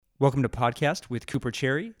Welcome to Podcast with Cooper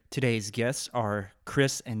Cherry. Today's guests are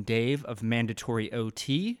Chris and Dave of Mandatory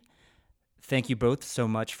OT. Thank you both so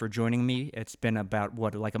much for joining me. It's been about,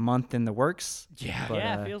 like a month in the works? Yeah. But,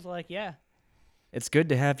 it feels like, yeah. It's good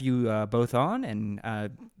to have you both on, and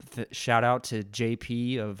shout out to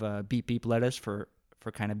JP of Beep Beep Lettuce for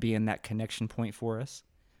kind of being that connection point for us.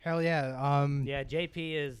 Hell yeah. Yeah,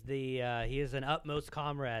 JP is he is an utmost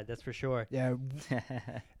comrade, that's for sure. Yeah.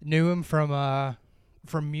 Knew him from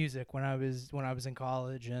music when I was in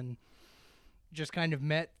college, and just kind of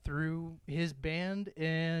met through his band,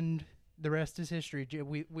 and the rest is history.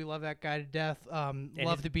 We love that guy to death.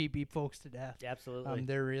 Love the Beep Beep folks to death. Absolutely.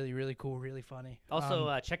 They're really, really cool, really funny.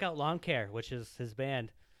 Also, check out Lawn Care, which is his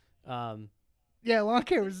band. Yeah, Lawn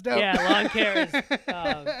Care was dope. Yeah,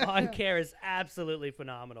 Lawn Care is absolutely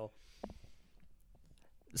phenomenal.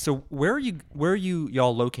 So where are you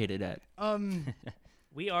y'all located at?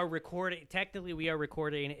 We are recording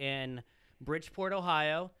in Bridgeport,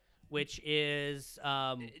 Ohio, which is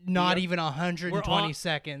not even 120 on,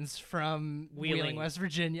 seconds from Wheeling, West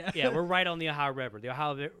Virginia. Yeah, we're right on the Ohio River. The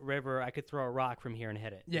Ohio River, I could throw a rock from here and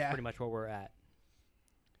hit it. Yeah. That's pretty much where we're at.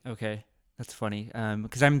 Okay, that's funny.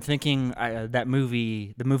 Because I'm thinking that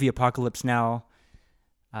movie, the movie Apocalypse Now,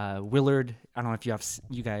 Willard. I don't know if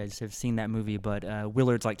you guys have seen that movie, but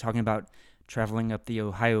Willard's like talking about traveling up the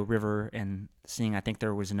Ohio River and seeing, I think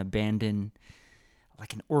there was an abandoned,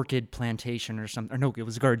 like an orchid plantation or something. Or no, it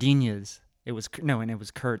was gardenias. It was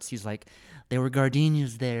Kurtz. He's like, there were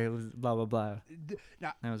gardenias there. It was blah blah blah.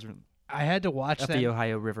 Now, that was I had to watch up that the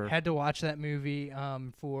Ohio River. Had to watch that movie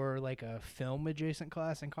for like a film adjacent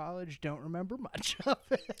class in college. Don't remember much of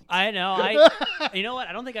it. I know. You know what?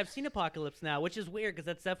 I don't think I've seen Apocalypse Now, which is weird because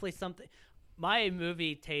that's definitely something. My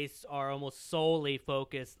movie tastes are almost solely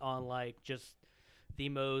focused on like just the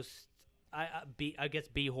most, I guess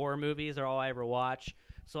B horror movies are all I ever watch.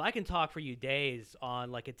 So I can talk for you days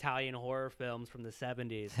on like Italian horror films from the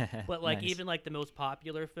 70s. But like Nice. even like the most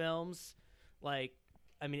popular films, like,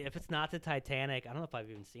 I mean, if it's not the Titanic, I don't know if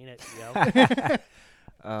I've even seen it. You know?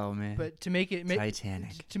 Oh man. But to make it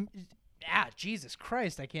Titanic. Jesus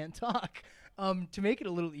Christ, I can't talk. To make it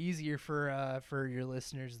a little easier for your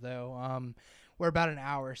listeners, though, we're about an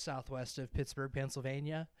hour southwest of Pittsburgh,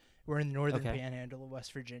 Pennsylvania. We're in the northern panhandle of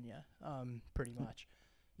West Virginia, pretty much.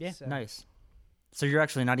 Yeah. So. Nice. So you're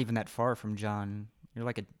actually not even that far from John. You're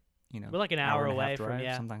like we're like an hour and a half away from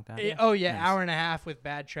drive, something like that. Oh yeah, Nice. hour and a half with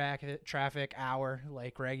bad traffic, hour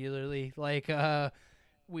like regularly. Like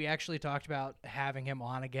we actually talked about having him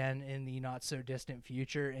on again in the not so distant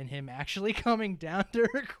future, and him actually coming down to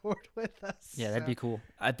record with us. Yeah, that'd be cool.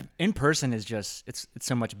 In person is just it's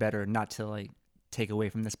so much better. Not to like take away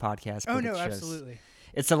from this podcast. Oh but no, it's absolutely.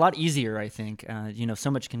 It's a lot easier, I think.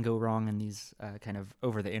 So much can go wrong in these kind of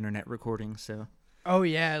over the internet recordings. So. Oh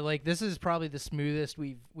yeah, like this is probably the smoothest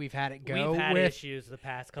we've had it go. We've had with issues the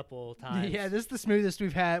past couple times. Yeah, this is the smoothest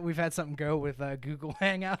we've had. We've had something go with Google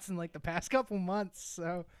Hangouts in like the past couple months.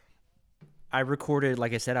 So I recorded,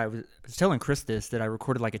 like I said, I was telling Chris that I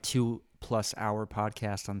recorded like a 2+ hour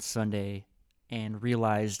podcast on Sunday, and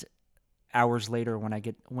realized hours later when I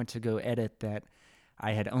went to go edit that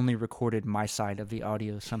I had only recorded my side of the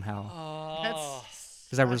audio somehow. Oh,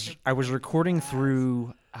 Because I was recording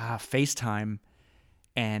through FaceTime.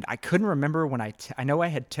 And I couldn't remember when I know I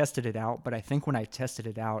had tested it out, but I think when I tested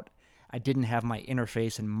it out, I didn't have my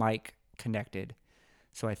interface and mic connected.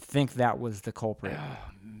 So I think that was the culprit.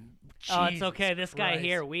 Oh, it's okay. This guy Christ.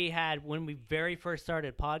 here, we had, when we very first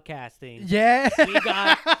started podcasting, Yeah. we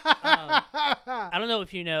got, I don't know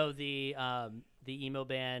if you know the emo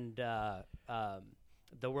band,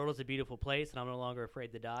 The World is a Beautiful Place, and I'm No Longer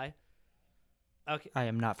Afraid to Die. Okay. I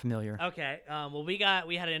am not familiar. Okay. Well, we had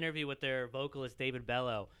an interview with their vocalist David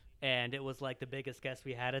Bello, and it was like the biggest guest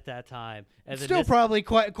we had at that time. And then Still probably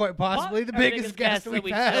quite possibly the our biggest guest that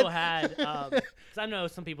we've still had. had. 'Cause I know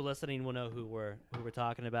some people listening will know who we're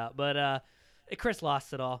talking about, but Chris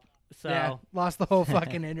lost it all. So Yeah, lost the whole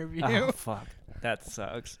fucking interview. Oh, fuck. That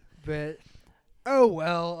sucks. But oh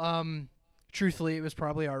well. Truthfully, it was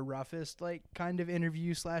probably our roughest like kind of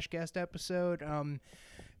interview / guest episode.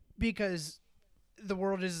 Because The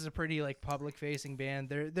World is a pretty like public facing band.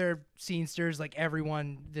 They're scenesters. Like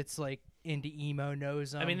everyone that's like into emo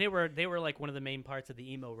knows them. I mean, they were like one of the main parts of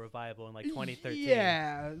the emo revival in like 2013.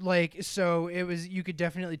 Yeah, like so it was. You could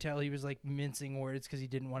definitely tell he was like mincing words because he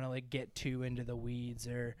didn't want to like get too into the weeds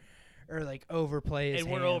or like overplay his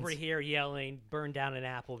And we're hands. over here yelling, "Burn down an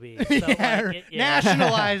Applebee's!" So, Yeah, like,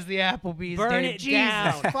 nationalize the Applebee's. Burn Dave. it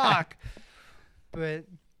Jesus, down. fuck. But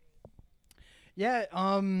yeah,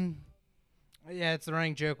 yeah, it's the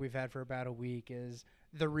running joke we've had for about a week is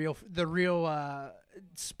the real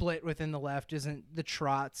split within the left isn't the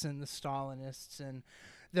Trots and the Stalinists and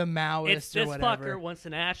the Maoists It's or this whatever. fucker wants to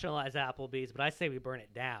nationalize Applebee's, but I say we burn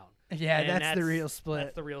it down. Yeah, And that's the real split.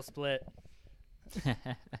 That's the real split.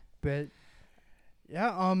 But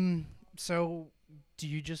yeah, so do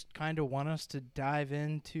you just kind of want us to dive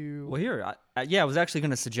into? Well, here, I was actually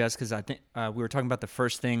going to suggest, because I think we were talking about the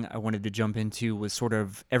first thing I wanted to jump into was sort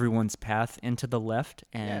of everyone's path into the left,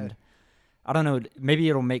 and I don't know, maybe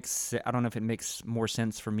it'll I don't know if it makes more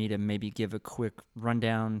sense for me to maybe give a quick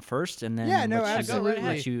rundown first, and then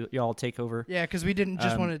let you y'all take over. Yeah, because we didn't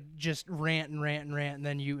just want to just rant, and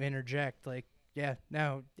then you interject. Like, yeah,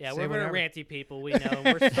 no. Yeah, say we're whatever. ranty people. We know.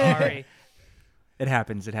 We're sorry. It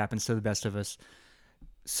happens to the best of us.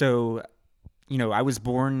 So, I was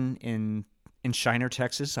born in Shiner,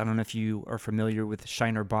 Texas. I don't know if you are familiar with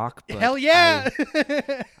Shiner Bach. But Hell yeah!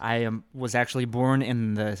 I was actually born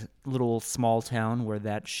in the little small town where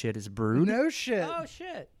that shit is brewed. No shit. Oh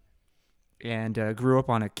shit. And grew up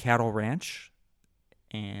on a cattle ranch.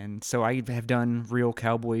 And so I have done real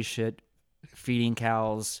cowboy shit, feeding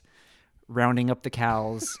cows, rounding up the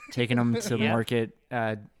cows, taking them to market,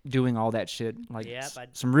 doing all that shit, like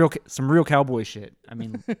some real cowboy shit. I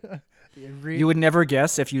mean, you would never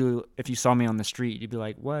guess if you saw me on the street. You'd be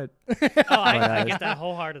like, "What?" I get that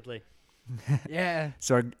wholeheartedly. Yeah.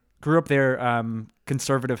 So I grew up there,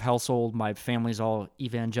 conservative household. My family's all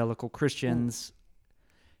evangelical Christians,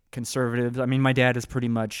 conservative. I mean, my dad is pretty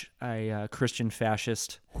much a Christian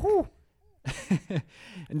fascist.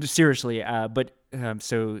 And seriously, but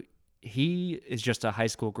so. He is just a high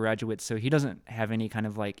school graduate, so he doesn't have any kind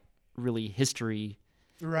of like really history,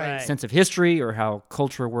 sense of history or how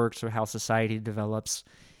culture works or how society develops.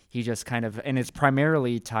 He just kind of, and it's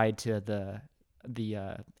primarily tied to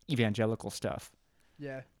the evangelical stuff.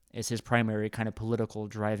 Yeah, is his primary kind of political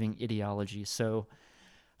driving ideology. So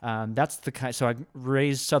that's the kind. So I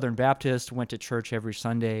raised Southern Baptist, went to church every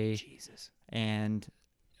Sunday. Jesus. And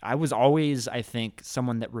I was always, I think,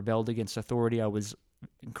 someone that rebelled against authority. I was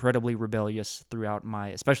incredibly rebellious throughout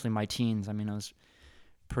especially my teens. I mean, I was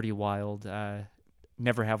pretty wild.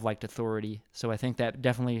 Never have liked authority. So I think that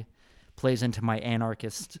definitely plays into my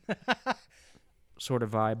anarchist sort of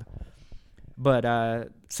vibe. But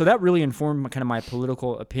so that really informed kind of my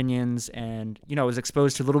political opinions, and I was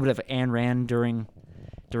exposed to a little bit of Ayn Rand during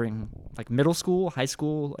like middle school, high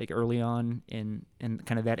school, like early on in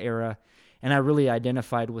kind of that era, and I really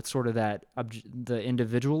identified with sort of that the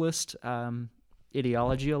individualist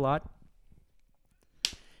ideology a lot.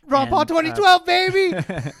 Ron Paul 2012, baby.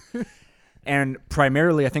 And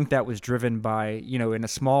primarily, I think that was driven by, in a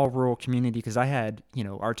small rural community, because I had,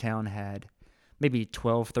 our town had maybe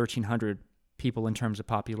 1,300 people in terms of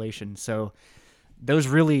population. So those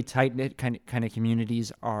really tight-knit kind of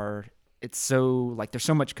communities it's so, like, there's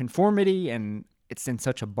so much conformity and it's in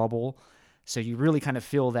such a bubble. So you really kind of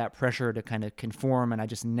feel that pressure to kind of conform, and I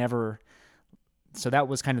just never... So that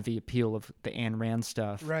was kind of the appeal of the Ayn Rand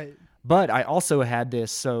stuff. Right. But I also had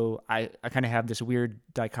this, so I kind of have this weird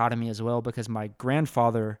dichotomy as well, because my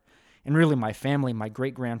grandfather, and really my family, my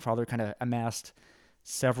great-grandfather kind of amassed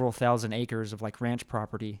several thousand acres of like ranch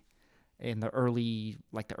property in the early,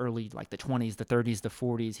 like the 20s, the 30s, the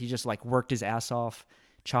 40s. He just like worked his ass off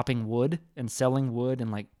chopping wood and selling wood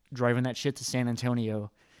and like driving that shit to San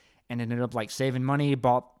Antonio, and ended up like saving money,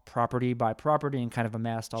 bought property by property, and kind of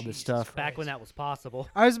amassed all this stuff. Back when that was possible.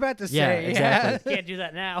 I was about to say, exactly. Can't do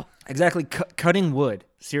that now. Exactly, cutting wood.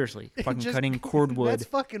 Seriously, fucking cutting cordwood. That's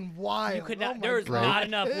fucking wild. You could not. Oh There was God. not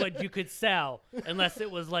enough wood you could sell unless it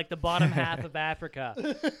was like the bottom half of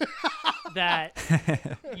Africa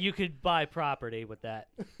that you could buy property with that.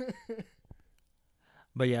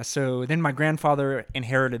 But yeah, so then my grandfather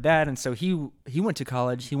inherited that, and so he went to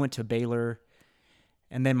college. He went to Baylor.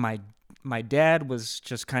 And then my dad was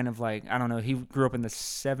just kind of like, I don't know, he grew up in the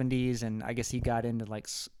 70s, and I guess he got into like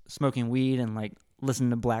smoking weed and like listening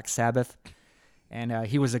to Black Sabbath. And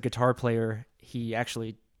he was a guitar player. He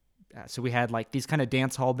actually, so we had like these kind of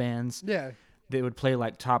dance hall bands. Yeah. They would play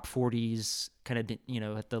like top 40s kind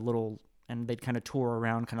of, at the little, and they'd kind of tour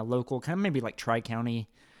around kind of local, kind of maybe like Tri-County,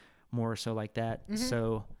 more so like that. Mm-hmm.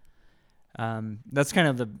 So that's kind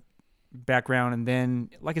of the background. And then,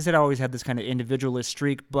 like I said, I always had this kind of individualist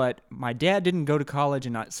streak, but my dad didn't go to college,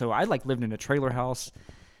 and so I like lived in a trailer house,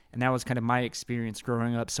 and that was kind of my experience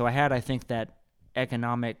growing up. So I had, I think, that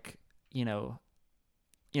economic, I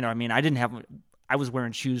mean, I was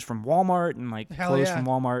wearing shoes from Walmart and like clothes from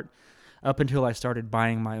Walmart. up until I started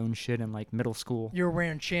buying my own shit in like middle school. You were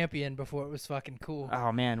wearing Champion before it was fucking cool.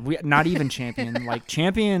 Oh man, we not even Champion. Like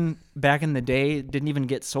Champion back in the day didn't even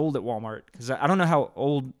get sold at Walmart because I don't know how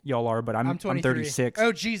old y'all are, but I'm 23. 36.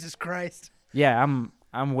 Oh Jesus Christ! Yeah,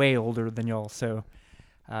 I'm way older than y'all. So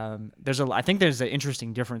I think there's an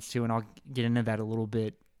interesting difference too, and I'll get into that a little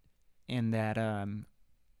bit. In that,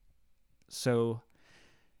 so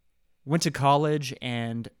went to college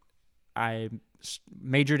and I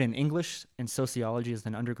majored in English and sociology as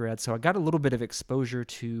an undergrad, so I got a little bit of exposure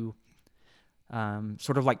to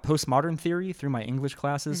sort of like postmodern theory through my English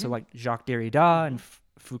classes. So like Jacques Derrida and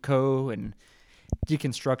Foucault and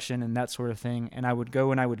deconstruction and that sort of thing. And I would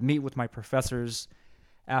go and I would meet with my professors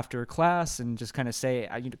after class and just kind of say,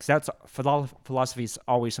 because that's philosophy is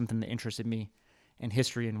always something that interested me, and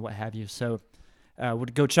history and what have you. So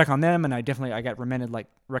would go check on them, and I got recommended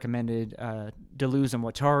Deleuze and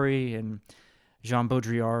Guattari and Jean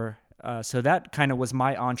Baudrillard. So that kind of was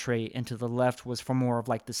my entree into the left, was from more of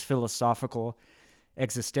like this philosophical,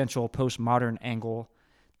 existential, postmodern angle,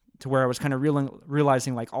 to where I was kind of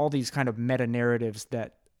realizing like all these kind of meta narratives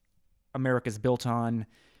that America's built on,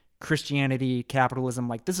 Christianity, capitalism,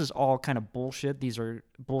 like this is all kind of bullshit. These are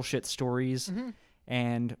bullshit stories.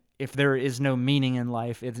 And if there is no meaning in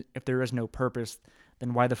life, if there is no purpose,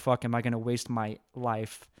 then why the fuck am I going to waste my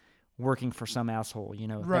life working for some asshole, you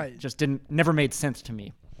know? Right. That just never made sense to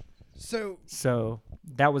me. So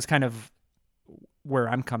that was kind of where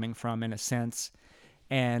I'm coming from in a sense.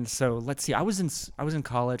 And so let's see, I was in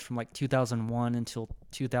college from like 2001 until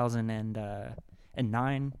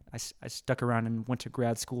 2009. I stuck around and went to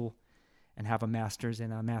grad school and have a master's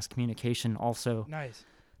in mass communication also. Nice.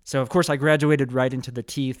 So of course I graduated right into the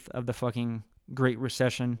teeth of the fucking Great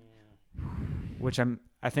Recession, which I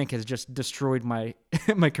think has just destroyed my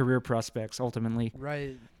my career prospects ultimately.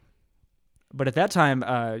 Right. But at that time,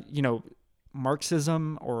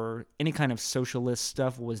 Marxism or any kind of socialist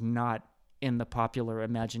stuff was not in the popular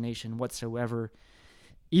imagination whatsoever.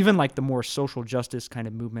 Even like the more social justice kind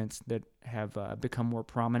of movements that have become more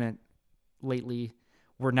prominent lately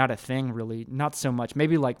were not a thing, really. Not so much.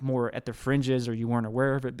 Maybe like more at the fringes, or you weren't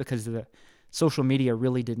aware of it because the social media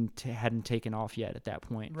really hadn't taken off yet at that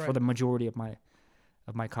point for the majority of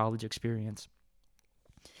my college experience.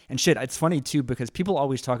 And shit, it's funny too because people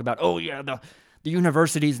always talk about, oh yeah, the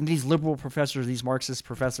universities and these liberal professors, these Marxist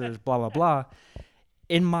professors, blah blah blah.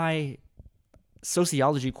 In my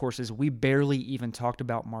sociology courses, we barely even talked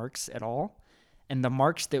about Marx at all. And the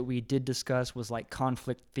Marx that we did discuss was like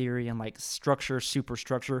conflict theory and like structure,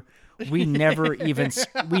 superstructure. We never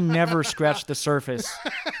scratched the surface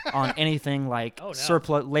on anything like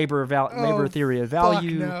surplus labor theory of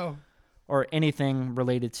value or anything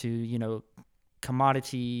related to,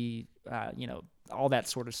 commodity, all that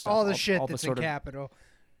sort of stuff. All the shit that's in capital.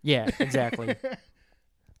 Yeah, exactly.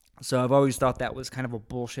 So I've always thought that was kind of a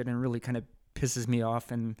bullshit and really kind of pisses me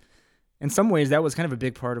off. And in some ways, that was kind of a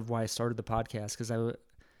big part of why I started the podcast, because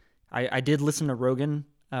I did listen to Rogan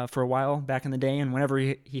for a while back in the day, and whenever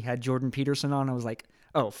he had Jordan Peterson on, I was like,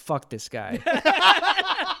 oh, fuck this guy.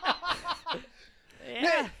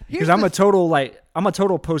 Because I'm a total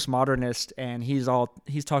postmodernist, and he's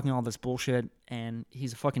talking all this bullshit, and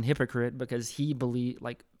he's a fucking hypocrite because he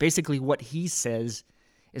basically what he says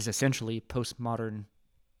is essentially postmodern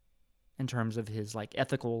in terms of his like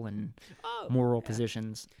ethical and moral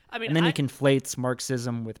positions. I mean, and then he conflates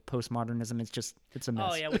Marxism with postmodernism. It's a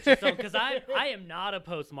mess. Oh yeah, which is so, because I am not a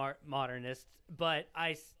postmodernist, but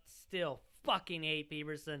I still fucking hate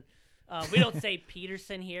Peterson. We don't say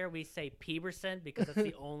Peterson here, we say Peterson because that's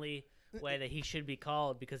the only way that he should be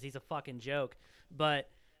called, because he's a fucking joke. But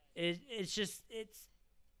it's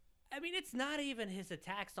not even his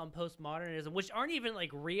attacks on postmodernism, which aren't even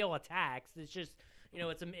like real attacks. It's just,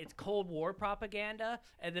 it's Cold War propaganda,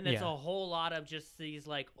 and then it's a whole lot of just these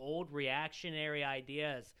like old reactionary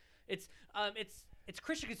ideas. It's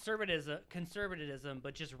Christian conservatism,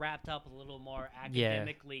 but just wrapped up a little more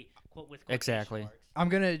academically. With exactly. Marks. I'm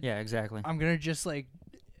gonna just like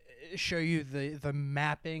show you the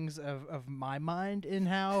mappings of my mind in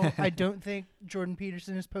how I don't think Jordan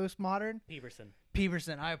Peterson is postmodern.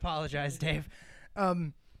 Peterson. I apologize, Dave.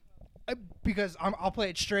 Because I'll play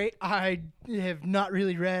it straight. I have not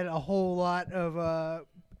really read a whole lot of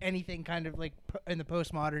anything kind of like in the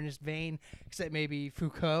postmodernist vein, except maybe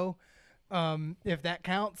Foucault, if that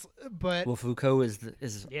counts. But Foucault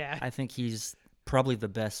is I think he's probably the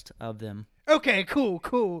best of them. Okay, cool.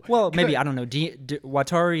 Well, maybe, I don't know.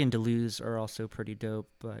 Guattari and Deleuze are also pretty dope,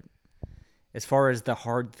 but as far as the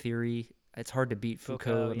hard theory, it's hard to beat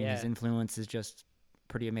Foucault. I mean, his influence is just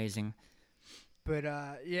pretty amazing. But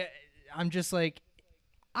I'm just like,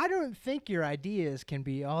 I don't think your ideas can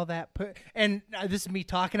be all that and this is me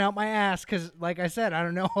talking out my ass because, like I said, I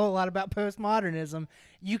don't know a whole lot about postmodernism.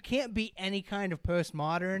 You can't be any kind of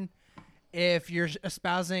postmodern if you're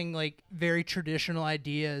espousing like very traditional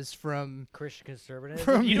ideas from Christian conservative.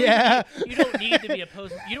 From- you don't need to be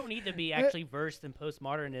you don't need to be actually versed in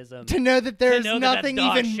postmodernism to know that there's know that nothing that's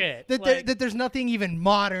dog even shit. that there's nothing even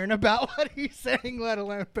modern about what he's saying, let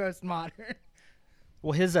alone postmodern.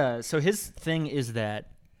 Well, his thing is that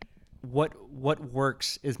what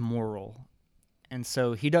works is moral, and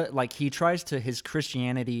so he tries to, his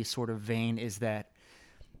Christianity sort of vein is that,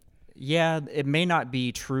 yeah, it may not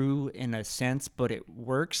be true in a sense, but it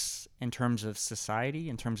works in terms of society,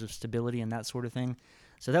 in terms of stability and that sort of thing.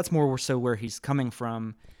 So that's more so where he's coming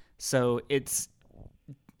from. So it's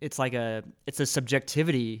a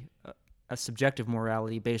subjectivity, a subjective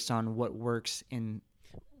morality based on what works in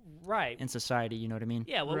society. You know what I mean?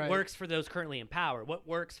 Yeah, what Right. works for those currently in power? What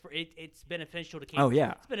works for it? It's beneficial to keep. Oh,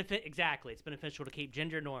 yeah. Exactly. It's beneficial to keep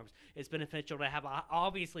gender norms. It's beneficial to have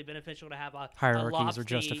obviously beneficial to have a Hierarchies are a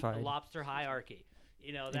justified. lobster hierarchy.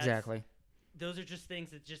 That's, Exactly. Those are just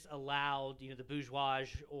things that just allowed the bourgeois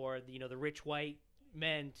or the rich white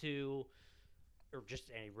men to, or just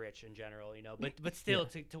any rich in general, but still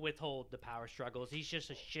to withhold the power struggles. He's just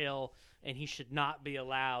a shill, and he should not be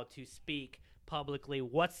allowed to speak publicly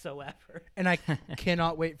whatsoever. And I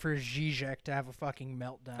cannot wait for Zizek to have a fucking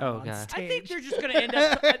meltdown. Oh, on God. stage. I think they're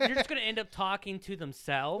just gonna end up talking to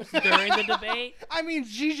themselves during the debate. I mean,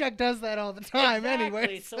 Zizek does that all the time Exactly.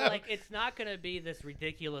 anyway. So like, it's not gonna be this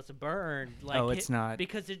ridiculous burn. Like, Oh, it's not.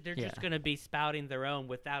 because they're just gonna be spouting their own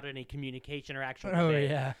without any communication or actual Oh debate.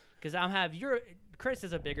 yeah. Because Chris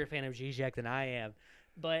is a bigger fan of Zizek than I am.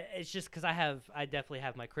 But it's just because I definitely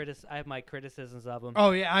have my criticisms of him.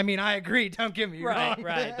 Oh yeah. I mean, I agree. Don't get me wrong.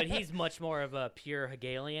 Right. But he's much more of a pure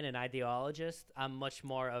Hegelian and ideologist. I'm much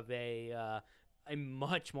more of a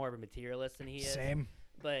materialist than he is. Same.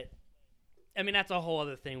 But I mean, that's a whole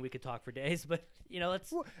other thing. We could talk for days. But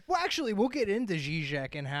let's. Well, actually, we'll get into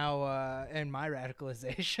Zizek and how and my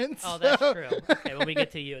radicalization. Oh, that's so- true. Okay, when we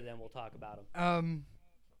get to you, then we'll talk about him.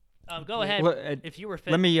 Go ahead. Well, if you were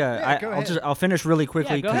fit. Let me. go I'll ahead. I'll finish really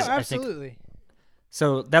quickly Yeah, go because ahead. I think Absolutely.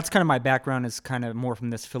 so. That's kind of my background, is kind of more from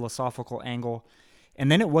this philosophical angle, and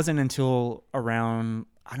then it wasn't until around,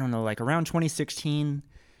 I don't know, like around 2016.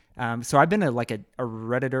 So I've been a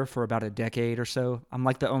Redditor for about a decade or so. I'm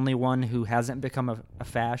like the only one who hasn't become a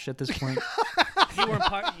fash at this point.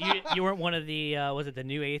 You weren't one of the was it the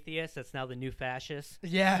new atheists that's now the new fascist?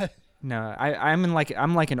 Yeah. No, I'm like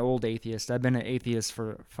an old atheist. I've been an atheist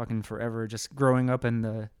for fucking forever, just growing up in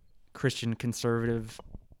the Christian conservative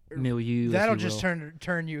milieu. if That'll you just will.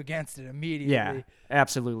 turn you against it immediately. Yeah,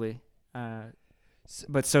 absolutely.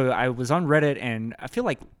 But so I was on Reddit, and I feel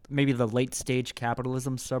like maybe the late stage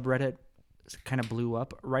capitalism subreddit kind of blew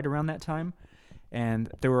up right around that time, and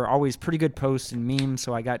there were always pretty good posts and memes.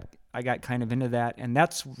 So I got kind of into that, and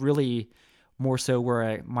that's really more so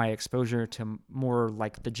where my exposure to more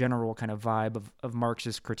like the general kind of vibe of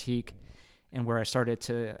Marxist critique, and where I started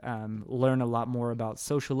to learn a lot more about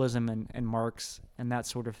socialism and Marx and that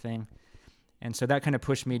sort of thing. And so that kind of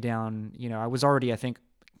pushed me down. I was already, I think,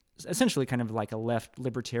 essentially kind of like a left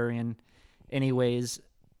libertarian anyways,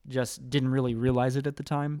 just didn't really realize it at the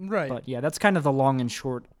time. Right. But yeah, that's kind of the long and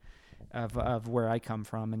short of where I come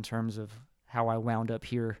from in terms of how I wound up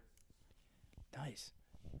here. Nice.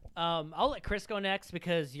 I'll let Chris go next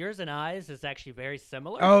because yours and I's is actually very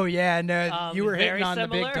similar. Oh yeah, no, you were very hitting on the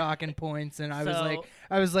similar. big talking points, and I So-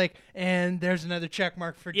 was like, and there's another check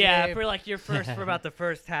mark for Yeah, Dave. for like for about the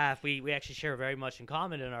first half, we actually share very much in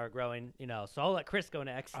common in our growing, So I'll let Chris go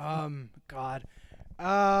next. God.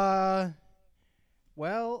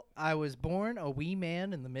 Well, I was born a wee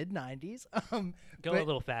man in the mid '90s. Go but- a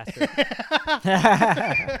little faster.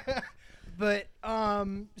 But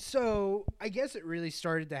so I guess it really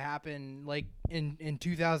started to happen like in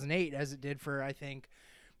 2008, as it did for I think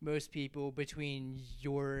most people between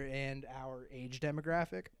your and our age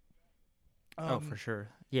demographic. Oh, for sure.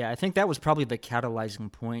 Yeah, I think that was probably the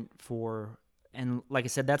catalyzing point for, and like I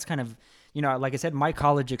said, that's kind of, like I said, my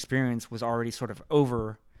college experience was already sort of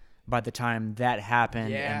over by the time that happened.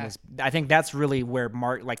 Yeah. And I think that's really where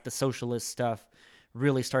the socialist stuff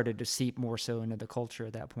really started to seep more so into the culture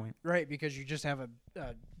at that point. Right, because you just have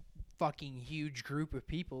a fucking huge group of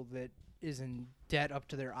people that is in debt up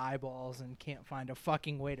to their eyeballs and can't find a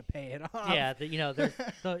fucking way to pay it off. Yeah,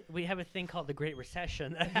 we have a thing called the Great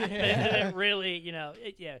Recession that happened, and it really,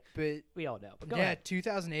 But we all know. But go yeah, ahead.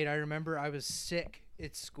 2008. I remember I was sick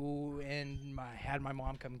at school and had my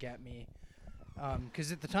mom come get me,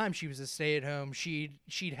 because at the time she was a stay-at-home. She'd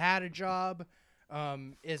had a job,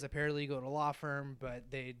 is a paralegal at a law firm, but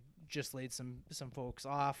they just laid some folks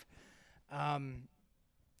off.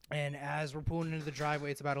 And as we're pulling into the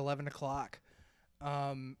driveway, it's about 11 o'clock.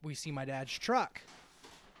 We see my dad's truck,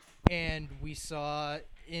 and we saw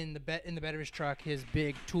in the bed of his truck his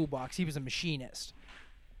big toolbox. He was a machinist.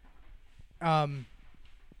 Trying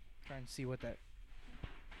to see what that.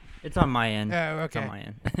 It's on my end. Oh, It's okay. on my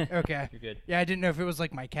end. Okay. You're good. Yeah, I didn't know if it was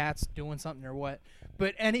like my cat's doing something or what.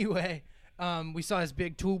 But anyway, we saw his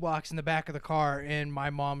big toolbox in the back of the car, and my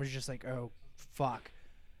mom was just like, "Oh, fuck.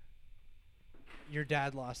 Your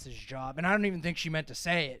dad lost his job." And I don't even think she meant to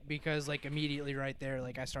say it, because like immediately right there,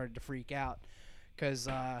 like I started to freak out, because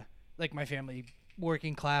like my family,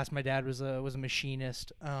 working class, my dad was a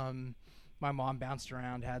machinist. My mom bounced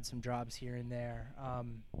around, had some jobs here and there.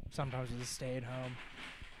 Sometimes was a stay at home.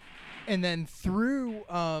 And then through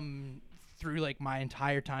like my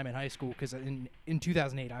entire time in high school, because in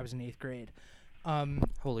 2008 I was in 8th grade.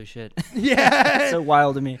 Holy shit. Yeah. So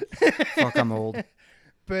wild to me. Fuck, I'm old.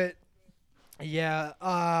 But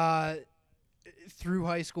yeah, through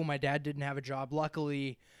high school, my dad didn't have a job.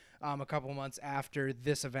 Luckily, a couple months after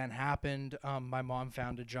this event happened, my mom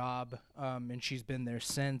found a job, and she's been there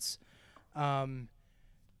since.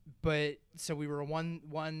 But so we were a one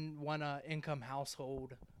income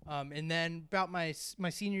household. And then about my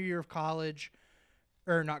senior year of college,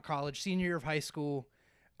 or not college, senior year of high school,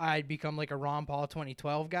 I'd become like a Ron Paul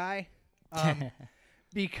 2012 guy,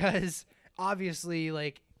 because obviously,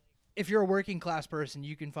 like, if you're a working class person,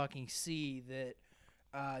 you can fucking see that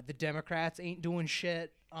the Democrats ain't doing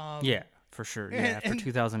shit. Yeah, for sure. Yeah, and- for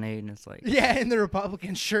 2008, and it's like, Yeah, and the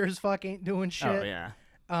Republicans sure as fuck ain't doing shit. oh yeah.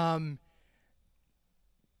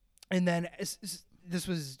 And then this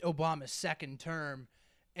was Obama's second term,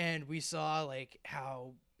 and we saw like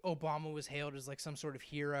how Obama was hailed as like some sort of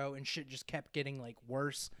hero, and shit just kept getting like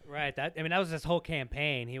worse. Right. That was his whole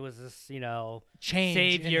campaign. He was this, Change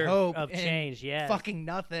savior and hope of and change. Yeah. fucking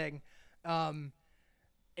nothing.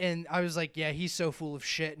 And I was like, yeah, he's so full of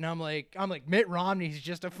shit. And I'm like, Mitt Romney's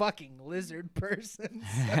just a fucking lizard person.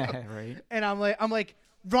 So- Right. And I'm like,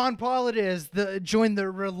 Ron Paul it is, join the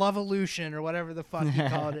Revolution or whatever the fuck he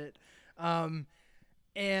called it.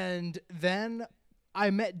 And then I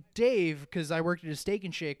met Dave because I worked at a Steak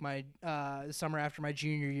and Shake my summer after my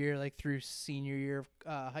junior year, like through senior year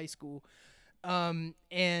of high school.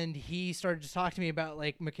 And he started to talk to me about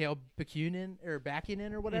like Mikhail Bakunin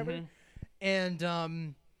or whatever. Mhm.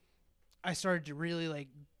 And I started to really like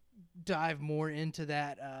dive more into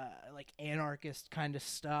that like anarchist kind of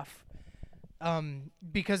stuff.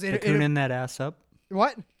 Because it Bakoonin that ass up.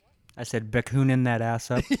 what? I said Bakoonin that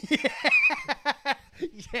ass up.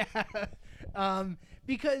 Yeah.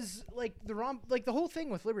 Because like the whole thing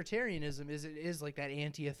with libertarianism is it is like that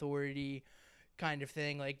anti-authority kind of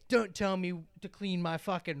thing. Like, don't tell me to clean my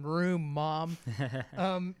fucking room, Mom.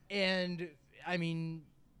 And I mean,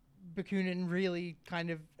 Bakunin really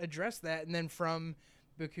kind of addressed that, and then from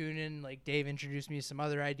Bakunin, like Dave introduced me to some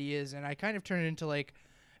other ideas, and I kind of turned into like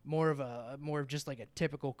more of just like a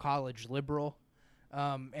typical college liberal.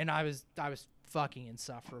 And I was fucking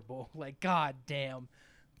insufferable. Like, god damn.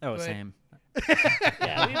 Oh, But- same.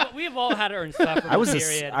 Yeah. We've all had our insufferable I was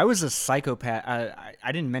period. a psychopath.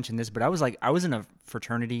 I didn't mention this, but I was in a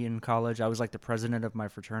fraternity in college. I was like the president of my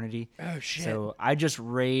fraternity. Oh shit. So I just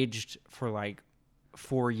raged for like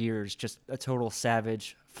 4 years, just a total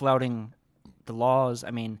savage, flouting the laws.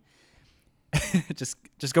 I mean, just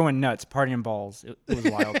going nuts, partying balls. It was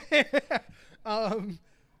wild.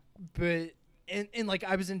 But and like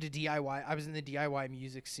I was into DIY. I was in the DIY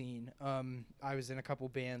music scene. I was in a couple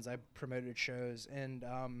bands. I promoted shows, and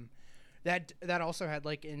that also had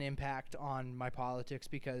like an impact on my politics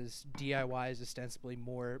because DIY is ostensibly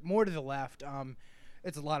more to the left.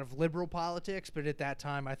 It's a lot of liberal politics, but at that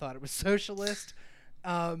time I thought it was socialist.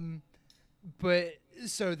 But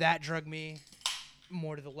so that drug me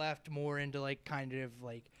more to the left, more into like kind of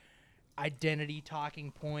like identity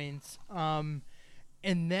talking points.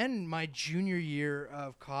 And then my junior year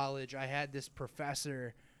of college, I had this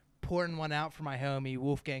professor pouring one out for my homie,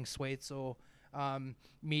 Wolfgang Schweitzel,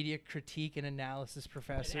 media critique and analysis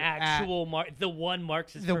professor. An actual the one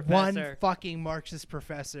Marxist the professor. one fucking Marxist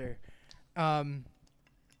professor. And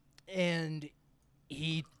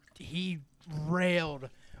he railed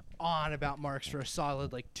on about Marx for a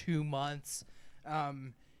solid like 2 months.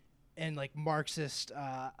 And like Marxist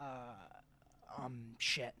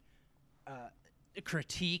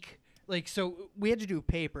critique. Like, so we had to do a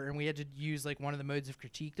paper, and we had to use like one of the modes of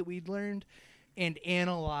critique that we'd learned and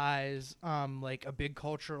analyze like a big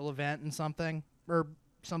cultural event and something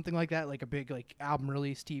like that, like a big like album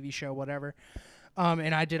release, TV show, whatever.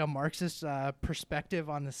 and I did a Marxist perspective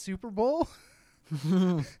on the Super Bowl.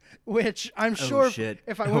 Which I'm sure shit.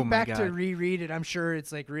 if I Oh went my back to God. reread it, I'm sure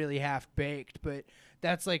it's like really half baked, but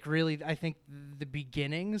that's like really, I think, the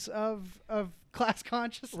beginnings of class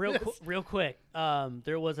consciousness. Real quick.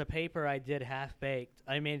 There was a paper I did half baked.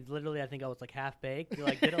 I mean, literally, I think I was like half baked.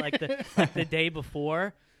 Like did it like the day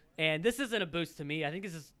before, and this isn't a boost to me. I think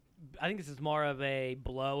this is more of a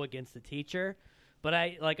blow against the teacher. But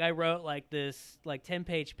I wrote like this like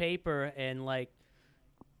 10-page paper and like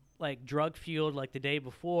drug fueled like the day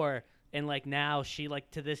before, and like now she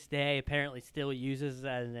like to this day apparently still uses it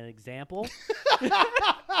as an example.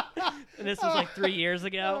 And this was like 3 years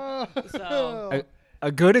ago. So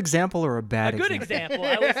A good example or a bad a good example,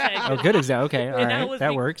 I would say. Oh, good example. Okay, all And that right, was that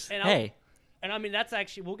the- works. and Hey, And I mean that's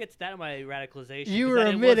actually we'll get to that in my radicalization. You 'cause were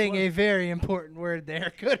that it was omitting one- a very important word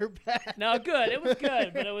there, good or bad. No, good. It was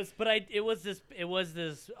good, but it was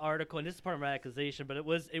this article, and this is part of radicalization, but it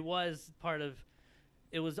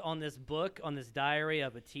was on this book, on this diary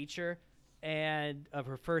of a teacher and of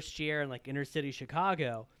her first year in like inner city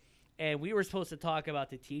Chicago. And we were supposed to talk about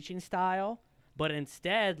the teaching style, but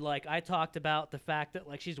instead, like I talked about the fact that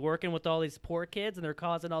like she's working with all these poor kids and they're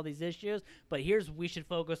causing all these issues, but we should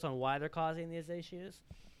focus on why they're causing these issues.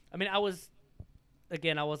 I mean, I was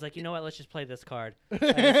like, you know what? Let's just play this card.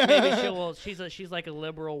 Maybe she's like a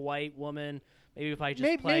liberal white woman. Maybe if I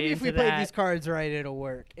just play maybe into if we that. play these cards right, it'll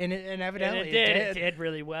work. And evidently It did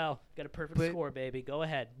really well. Got a perfect But- score, baby. Go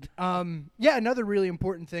ahead. Yeah, another really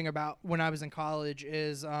important thing about when I was in college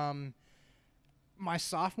is my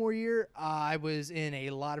sophomore year, I was in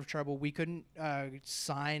a lot of trouble. We couldn't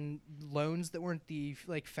sign loans that weren't the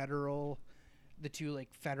two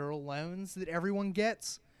federal loans that everyone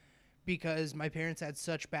gets because my parents had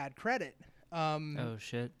such bad credit. oh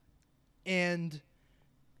shit. And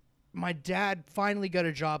my dad finally got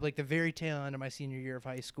a job like the very tail end of my senior year of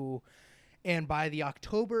high school. And by the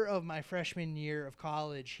October of my freshman year of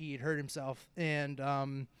college, he had hurt himself. And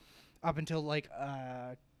up until like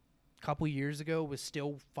a couple years ago was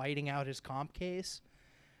still fighting out his comp case.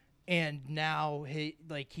 And now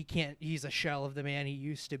he's a shell of the man he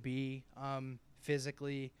used to be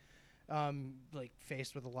physically. Like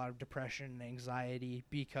faced with a lot of depression and anxiety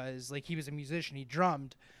because like he was a musician, he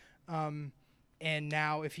drummed. And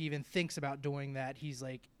now if he even thinks about doing that, he's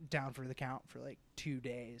like down for the count for like 2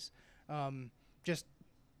 days. Just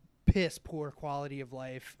piss poor quality of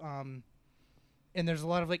life. And there's a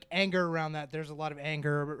lot of like anger around that. There's a lot of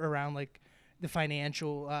anger around like the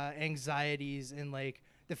financial anxieties and like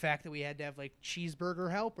the fact that we had to have like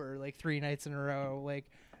cheeseburger helper like 3 nights in a row, like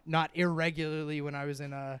not irregularly when I was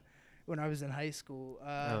in high school.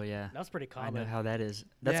 Oh yeah. That was pretty I know common. how that is.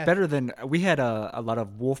 That's Yeah. better than we had a lot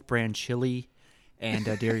of Wolf brand chili and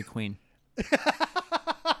Dairy Queen.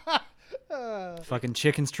 Fucking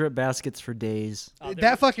chicken strip baskets for days. Oh,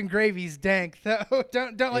 That fucking gravy's dank though.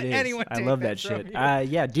 Don't let It is. anyone. I take love that that from shit.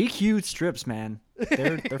 you. Yeah, DQ strips, man.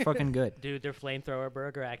 They're fucking good. Dude, their flamethrower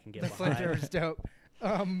burger, I can get The behind. flamethrower's dope.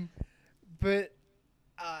 But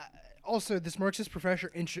also, this Marxist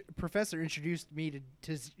professor introduced me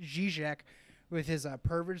to Zizek with his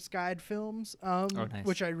Pervert's Guide films, nice.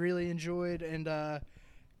 which I really enjoyed, and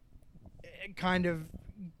it kind of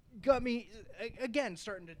got me again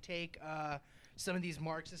starting to take some of these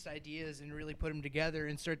Marxist ideas and really put them together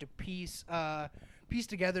and start to piece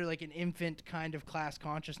together like an infant kind of class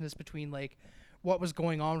consciousness between like what was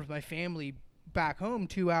going on with my family back home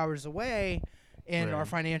 2 hours away and our Right.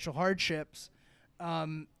 financial hardships.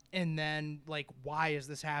 And then like, why is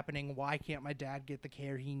this happening? Why can't my dad get the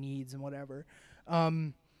care he needs and whatever?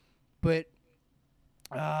 But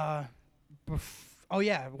oh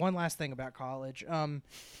yeah, one last thing about college.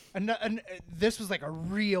 This was like a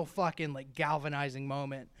real fucking like galvanizing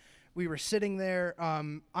moment. We were sitting there.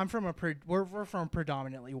 I'm from we're from a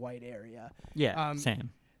predominantly white area. Yeah, same.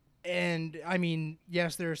 And I mean,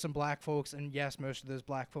 yes, there are some black folks, and yes, most of those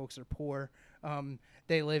black folks are poor.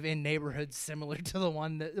 They live in neighborhoods similar to the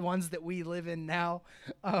ones that we live in now.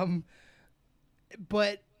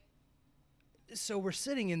 But so we're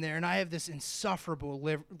sitting in there, and I have this insufferable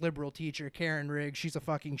liberal teacher, Karen Riggs. She's a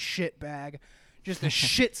fucking shit bag, just a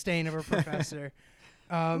shit stain of a professor.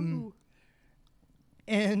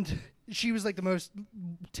 And she was like the most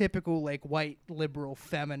typical like white liberal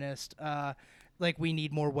feminist, like we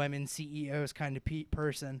need more women CEOs kind of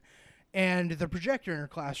person. And the projector in her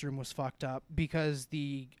classroom was fucked up because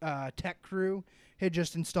the tech crew had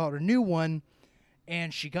just installed a new one,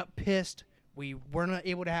 and she got pissed. We weren't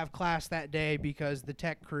able to have class that day because the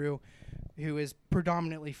tech crew, who is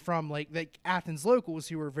predominantly from like Athens locals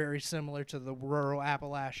who are very similar to the rural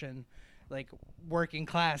Appalachian like working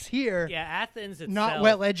class here, Yeah, Athens itself. not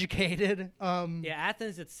well educated. Yeah,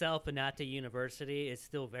 Athens itself, and not the university, is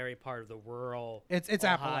still very part of the rural. It's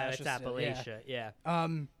Ohio. Appalachia. It's still, yeah. Appalachia.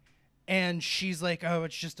 Yeah. And she's like, "Oh,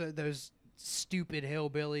 it's just those stupid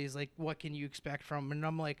hillbillies. Like, what can you expect from 'em?" And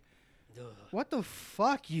I'm like, "What the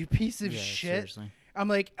fuck, you piece of Yeah, shit!" seriously. I'm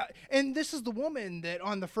like, and this is the woman that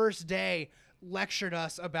on the first day lectured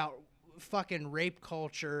us about fucking rape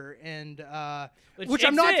culture and Which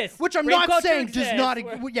I'm not exists. which I'm Rape not culture saying does exists. not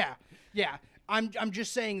We're- yeah. I'm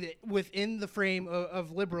just saying that within the frame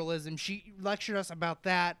of liberalism, she lectured us about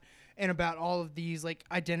that and about all of these like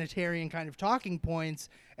identitarian kind of talking points,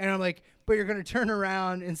 and I'm like, but you're gonna turn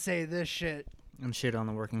around and say this shit. And shit on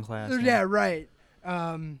the working class. Yeah, right.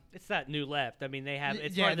 It's that new left. I mean, they have.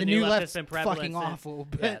 It's yeah, part of the the new new left left's that's been prevalent fucking since- awful,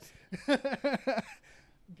 but Yes.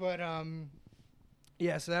 but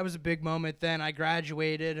yeah, so that was a big moment. Then I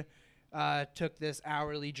graduated, took this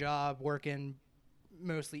hourly job working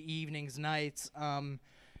mostly evenings, nights.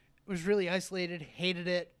 Was really isolated, hated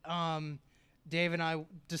it. Dave and I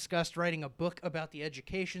discussed writing a book about the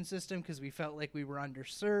education system because we felt like we were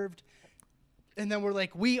underserved. And then we're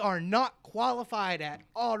like, we are not qualified at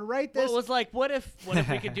all to write Well, this. it was like, what if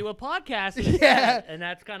we could do a podcast instead? Yeah. And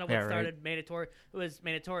that's kind of what Yeah, right. started Mandatory. It was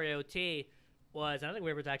Mandatory OT was, and I think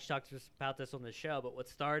we ever actually talked about this on the show, but what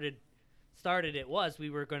started it was we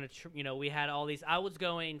were going to, we had all these. I was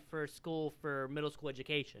going for school for middle school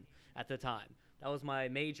education at the time. That was my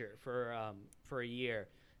major for a year,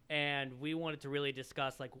 and we wanted to really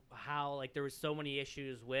discuss like how like there was so many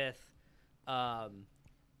issues with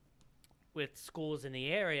schools in the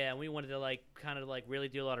area, and we wanted to like kind of like really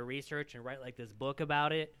do a lot of research and write like this book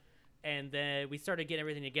about it. And then we started getting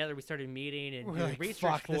everything together. We started meeting and We're doing like, research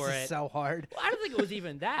fuck, for this it. is so hard. Well, I don't think it was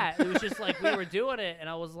even that. It was just like we were doing it, and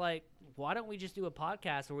I was like, why don't we just do a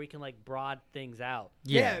podcast where we can like broad things out?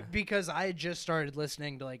 Yeah, because I had just started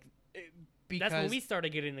listening to like. Because, That's when we started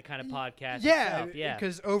getting the kind of podcast. yeah, itself. Yeah.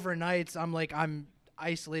 because overnights I'm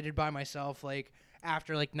isolated by myself. Like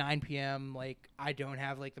after like 9 p.m., like I don't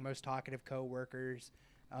have like the most talkative coworkers.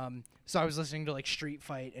 So I was listening to like Street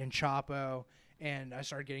Fight and Chapo, and I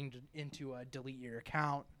started getting into Delete Your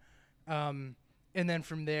Account. And then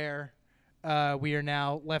from there, we are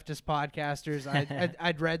now leftist podcasters.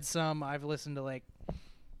 I'd read some. I've listened to like.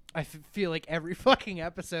 I feel like every fucking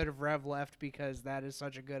episode of Rev Left because that is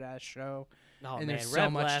such a good ass show. Oh, and man, there's so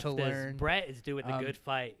Rev much Left to learn. Brett is doing the good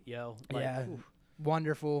fight, yo. Like, yeah, oof.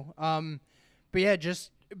 wonderful. But yeah,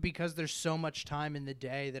 just because there's so much time in the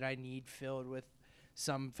day that I need filled with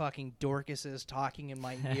some fucking Dorcases talking in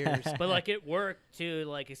my ears. But like it worked too,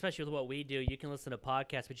 like especially with what we do, you can listen to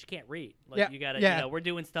podcasts, but you can't read. Like Yeah, you gotta, yeah. we're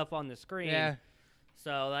doing stuff on the screen. Yeah.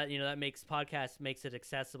 So that that makes podcasts makes it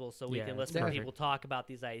accessible, so we Yeah, can it's listen to perfect. people talk about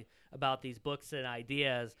these books and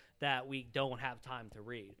ideas that we don't have time to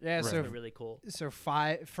read. Yeah, It's so- really cool. So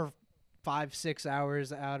 5-6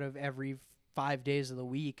 hours out of every 5 days of the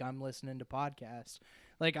week, I'm listening to podcasts.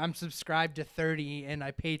 Like I'm subscribed to 30, and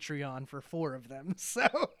I Patreon for 4 of them. So,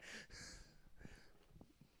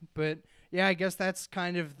 but yeah, I guess that's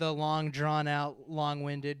kind of the long drawn out,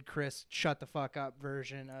 long-winded Chris shut the fuck up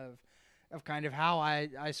version of kind of how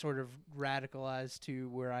I sort of radicalized to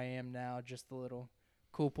where I am now. Just the little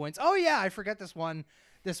cool points. Oh yeah, I forgot this one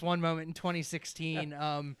moment in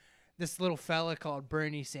 2016. This little fella called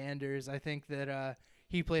Bernie Sanders. I think that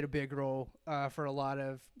he played a big role for a lot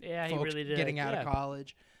of Yeah, he folks really did. getting out Yeah. of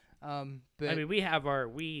college. But I mean, we have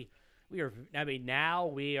we are. I mean, now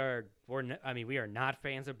we are. We are not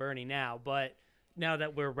fans of Bernie now, but now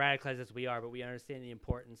that we're radicalized as we are, but we understand the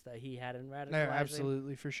importance that he had in radicalizing. no,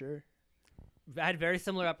 absolutely for sure. I had a very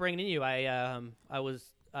similar upbringing to you. I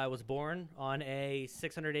was born on a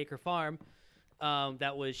 600-acre farm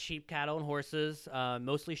that was sheep, cattle, and horses,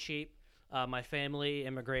 mostly sheep. My family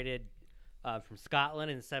immigrated from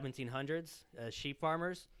Scotland in the 1700s as sheep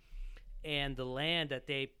farmers, and the land that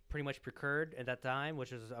they pretty much procured at that time,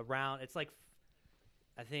 which was around, it's like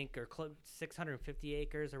I think or 650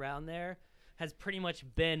 acres around there, has pretty much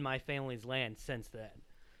been my family's land since then.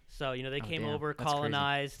 So, they came damn. over, That's crazy.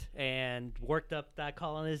 colonized, and worked up that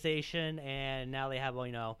colonization, and now they have,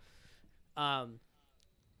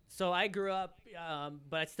 so I grew up,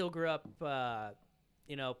 but I still grew up,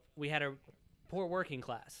 we had a poor working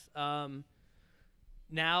class.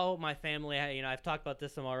 Now my family, I've talked about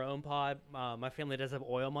this on our own pod. My family does have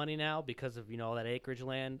oil money now because of, all that acreage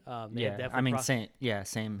land. They have Yeah, definitely I mean,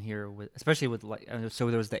 same here with, especially with like, so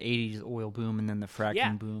there was the '80s oil boom and then the fracking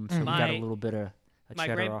Yeah. boom, so we got a My- little bit of a my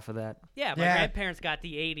cheddar great- off of that. Yeah, my Yeah. grandparents got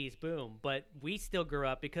the '80s boom, but we still grew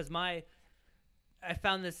up because I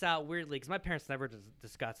found this out weirdly because my parents never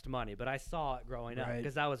discussed money, but I saw it growing up Right.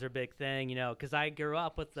 because that was their big thing, you know. Because I grew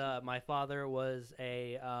up with my father was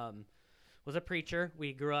a preacher.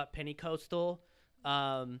 We grew up Pentecostal.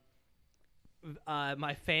 My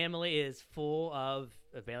family is full of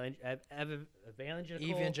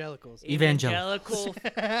Evangelicals. evangelical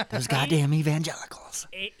Those goddamn evangelicals.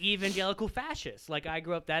 evangelical fascists. Like I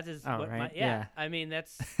grew up. That is Oh, what right, yeah. yeah. I mean,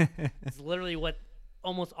 it's literally what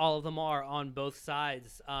almost all of them are on both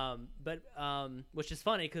sides. Which is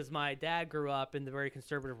funny because my dad grew up in the very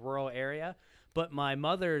conservative rural area, but my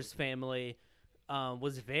mother's family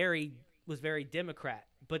was very Democrat.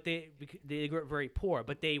 But they grew up very poor,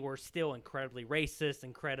 but they were still incredibly racist,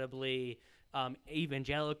 incredibly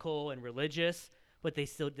evangelical and religious. But they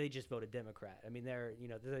just voted Democrat. I mean, they're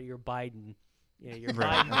your Biden. Your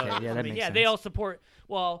Right, Biden okay, voters. yeah, that I mean, makes they sense. all support.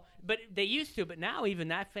 Well, but they used to. But now even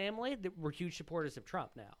that family, were huge supporters of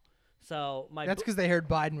Trump now. So That's because they heard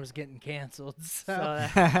Biden was getting canceled. So,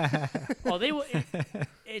 well,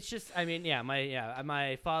 it's just. I mean,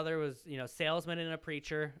 my father was salesman and a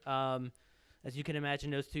preacher. As you can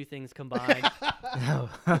imagine, those two things combined,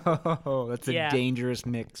 Oh, that's a Yeah. dangerous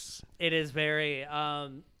mix. it is very. I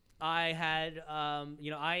had,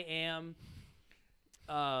 I am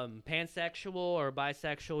pansexual or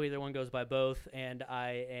bisexual. Either one goes by both, and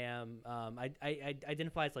I am. I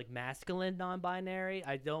identify as like masculine, non-binary.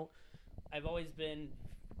 I've always been.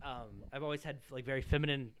 I've always had like very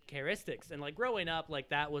feminine characteristics, and like growing up, like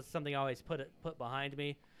that was something I always put behind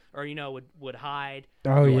me, or would hide.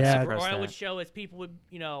 oh or yeah, whatever, or Suppress I would that. show as people would,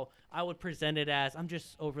 I would present it as I'm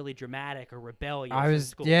just overly dramatic or rebellious. I in was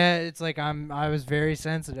school. it's like I was very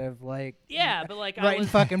sensitive, like Yeah, but like I writing was.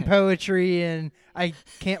 fucking poetry, and I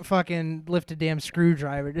can't fucking lift a damn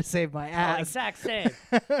screwdriver to save my Oh, ass. exact same.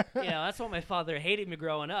 That's what my father hated me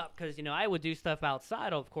growing up because I would do stuff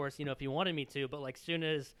outside, of course, if he wanted me to, but like soon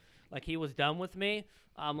as like he was done with me,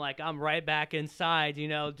 I'm right back inside,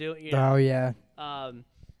 Oh yeah,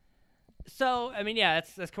 So I mean, yeah,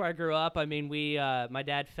 that's where I grew up. I mean, my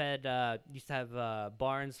dad used to have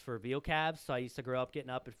barns for veal calves, so I used to grow up getting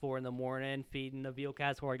up at 4 a.m, feeding the veal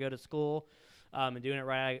calves before I go to school, and doing it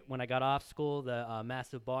right when I got off school. The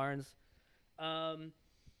massive barns, and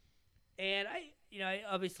I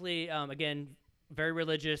obviously again very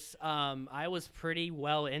religious. I was pretty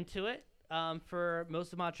well into it for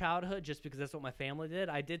most of my childhood, just because that's what my family did.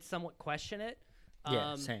 I did somewhat question it.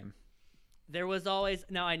 Yeah, same. There was always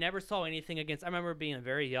I never saw anything against. I remember being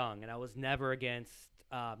very young, and I was never against.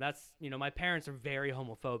 My parents are very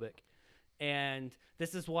homophobic, and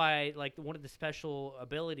this is why like one of the special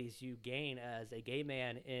abilities you gain as a gay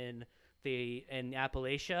man in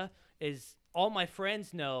Appalachia is all my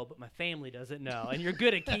friends know, but my family doesn't know, and you're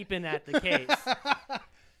good at keeping that the case.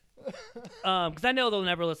 Because I know they'll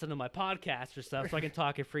never listen to my podcast or stuff, so I can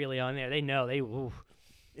talk it freely on there. They know they I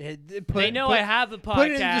have a podcast.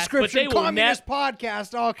 Put it in the but description. they will Communist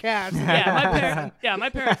podcast, all caps. my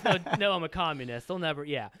parents know I'm a communist. They'll never.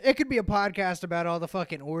 Yeah, It could be a podcast about all the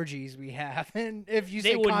fucking orgies we have, and if you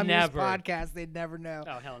They say would communist never. podcast, they'd never know.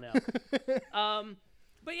 oh hell no.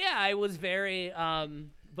 But yeah, I was very.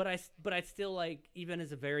 But I still like even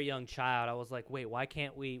as a very young child, I was like, wait, why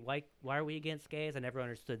can't we? Why are we against gays? I never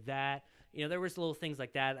understood that. There was little things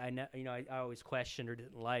like that. I always questioned or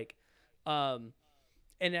didn't like. And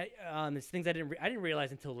it's things I didn't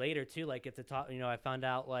realize until later too. Like at the top, I found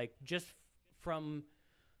out like just from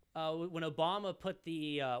when Obama put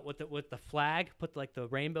the with the flag, put like the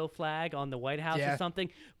rainbow flag on the White House Yeah. or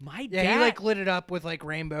something. My Yeah, dad, he like lit it up with like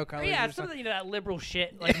rainbow colors. yeah, or something. something that liberal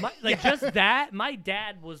shit. Like just that. My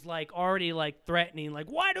dad was like already like threatening. Like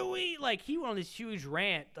why do we like he went on this huge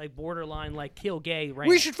rant, like borderline like kill gay rant.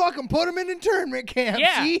 We should fucking put him in internment camps.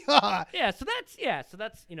 Yeah. Yeehaw. Yeah, so that's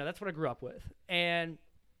that's what I grew up with. And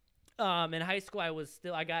in high school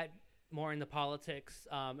I got more into politics.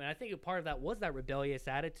 And I think a part of that was that rebellious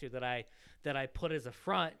attitude that I put as a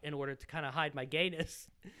front in order to kind of hide my gayness.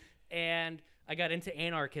 And I got into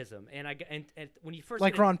anarchism. And and when you first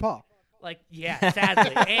Like get Ron Paul.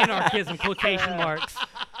 sadly, anarchism quotation marks.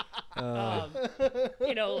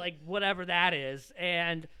 Like whatever that is.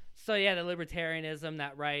 And so yeah, the libertarianism,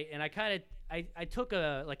 that right. And I took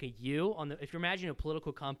a U on if you imagine a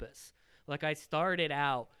political compass. Like I started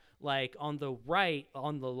out like on the right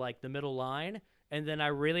on the like the middle line, and then I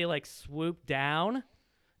really like swooped down,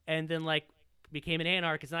 and then like became an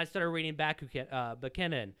anarchist, and I started reading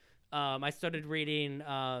Bakunin, I started reading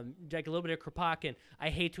like a little bit of Kropotkin. I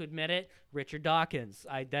hate to admit it, Richard Dawkins.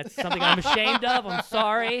 That's something I'm ashamed of. I'm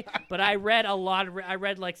sorry, but I read a lot of. I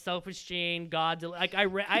read like Selfish Gene, God. Like I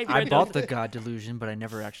read. I bought The God Delusion, but I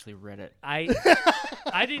never actually read it. I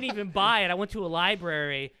didn't even buy it. I went to a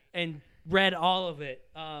library and read all of it.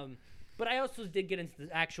 But I also did get into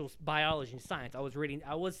the actual biology and science. I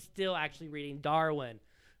was still actually reading Darwin.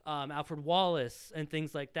 Alfred Wallace and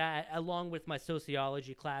things like that, along with my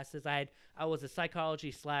sociology classes. I was a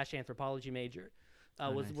psychology / anthropology major.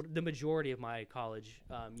 Was nice. the majority of my college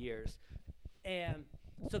years, and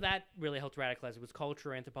so that really helped radicalize. It was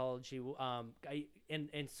culture, anthropology.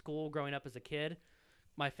 In school, growing up as a kid,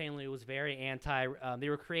 my family was very anti. They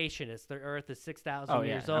were creationists. The Earth is 6,000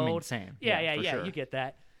 years old. I mean, same. Yeah. Sure. You get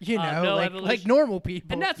that. You know, no like normal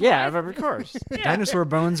people. And that's Yeah, why of course. Yeah. Dinosaur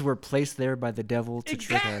bones were placed there by the devil to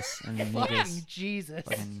trick Exactly. us and then Fucking Jesus.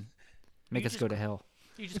 make us go to hell.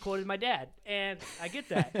 You just quoted my dad, and I get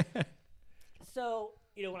that. So,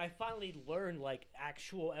 when I finally learned like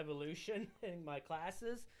actual evolution in my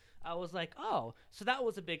classes, I was like, oh, so that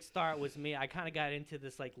was a big start. Was me. I kind of got into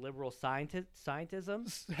this like liberal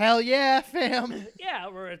scientism. Hell yeah, fam. Yeah,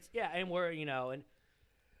 and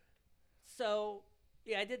so.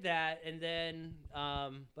 Yeah, I did that, and then,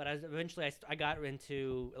 but eventually I got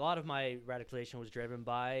into a lot of my radicalization was driven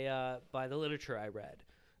by the literature I read,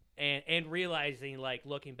 and realizing like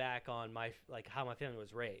looking back on how my family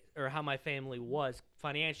was raised or how my family was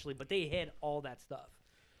financially, but they hid all that stuff.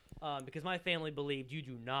 Because my family believed you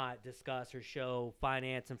do not discuss or show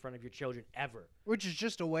finance in front of your children ever. Which is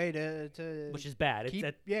just a way to Which is bad.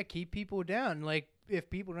 Keep people down. Like, if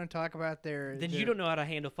people don't talk about then you don't know how to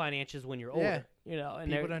handle finances when you're older.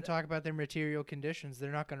 And people don't talk about their material conditions,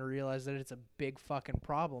 they're not going to realize that it's a big fucking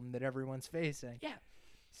problem that everyone's facing. Yeah.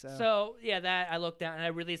 So that I looked down and I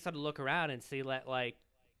really started to look around and see that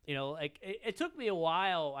it took me a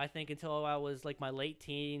while, I think, until I was like my late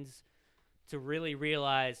teens to really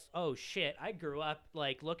realize, oh shit, I grew up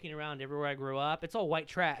like looking around everywhere I grew up. It's all white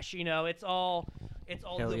trash, it's all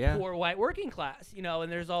the poor white working class,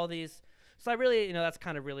 and there's all these. So I really, that's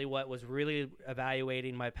kind of really what was really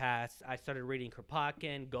evaluating my past. I started reading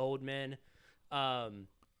Kropotkin, Goldman, Chomsky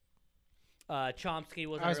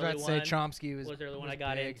was. I was about to say one. Chomsky was the early one I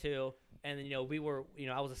got big. into, and then we were,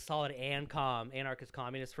 I was a solid anarchist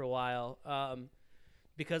communist for a while.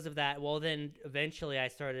 Because of that, well, then eventually I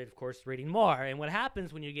started, of course, reading more. And what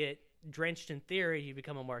happens when you get drenched in theory, you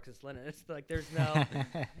become a Marxist-Leninist. Like, there's no,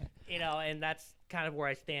 and that's kind of where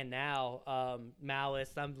I stand now.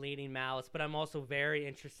 Maoist, I'm leaning Maoist, but I'm also very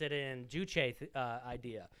interested in Juche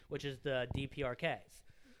idea, which is the DPRKs.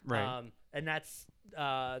 Right. And that's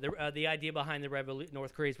the idea behind the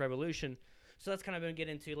North Korea's revolution. So that's kind of been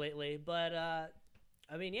getting into lately. But, I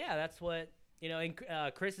mean, yeah, that's what... and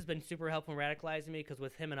Chris has been super helpful in radicalizing me because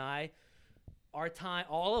with him and I,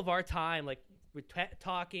 all of our time, like we're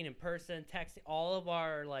talking in person, texting, all of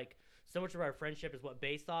our so much of our friendship is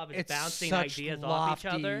based off is bouncing ideas off each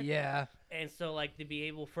other. Yeah. And so to be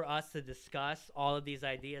able for us to discuss all of these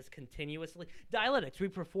ideas continuously, dialectics, we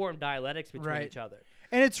perform dialectics between each other.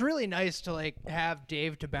 And it's really nice to have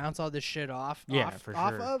Dave to bounce all this shit off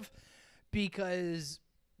of, because.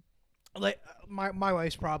 My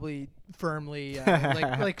wife's probably firmly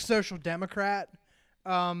like social democrat,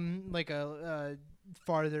 like a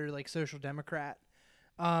farther social democrat,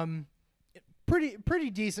 pretty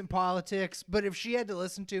decent politics. But if she had to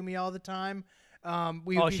listen to me all the time,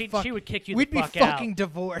 she would kick you. We'd the fuck be fucking out.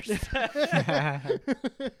 divorced.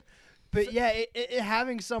 But yeah,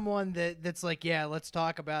 having someone that's like, yeah, let's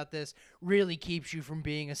talk about this, really keeps you from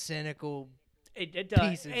being a cynical. It does,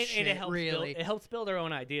 piece of shit, and it helps really. it helps build our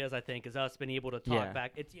own ideas. I think, is us being able to talk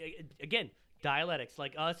back. It's again dialectics,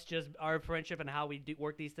 like us, just our friendship and how we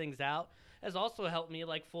work these things out, has also helped me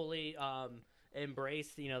fully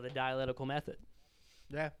embrace the dialectical method.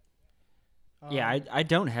 Yeah. Yeah, I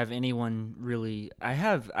don't have anyone really.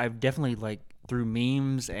 I've definitely through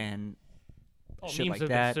memes and shit memes like have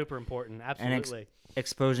that, been super important. Absolutely. and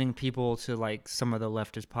exposing people to some of the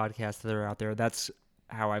leftist podcasts that are out there. That's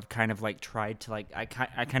how I've kind of tried to I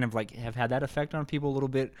kind of have had that effect on people a little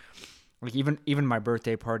bit. Even my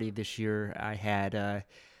birthday party this year, I had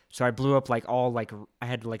so I blew up all I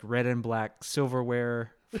had red and black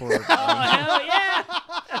silverware for. Oh hell yeah!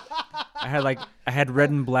 I had red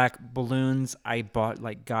and black balloons. I bought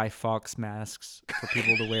Guy Fawkes masks for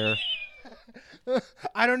people to wear.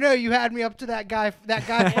 I don't know. You had me up to that Guy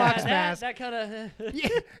Fawkes mask. That kind of.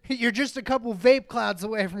 You're just a couple vape clouds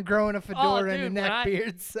away from growing a fedora and a neck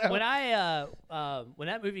beard. So when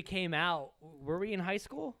that movie came out, were we in high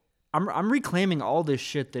school? I'm reclaiming all this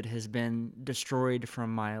shit that has been destroyed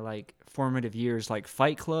from my like formative years, like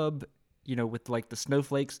Fight Club, with like the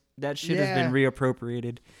snowflakes. That shit has been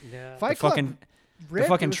reappropriated. Yeah. Fight the Club. fucking Rip, the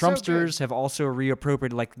fucking it was so good. Trumpsters have also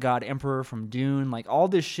reappropriated like God Emperor from Dune. Like all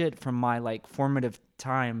this shit from my like formative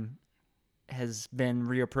time has been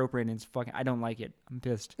reappropriated. It's fucking. I don't like it. I'm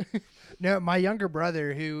pissed. No, my younger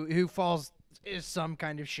brother, who falls is some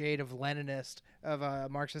kind of shade of Leninist, of a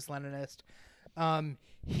Marxist-Leninist.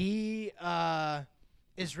 He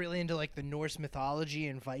is really into like the Norse mythology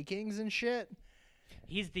and Vikings and shit.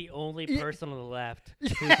 He's the only Yeah. person on the left.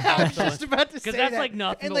 I was just about to say Because that's that. like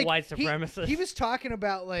nothing And, but like, white supremacists. He was talking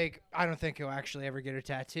about like I don't think he'll actually ever get a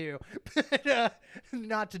tattoo, but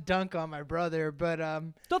not to dunk on my brother, but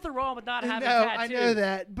Nothing wrong with not having no, tattoos. I know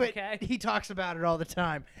that, but Okay. he talks about it all the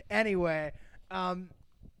time. Anyway,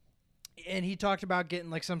 and he talked about getting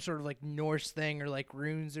like some sort of like Norse thing or like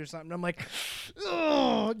runes or something. I'm like,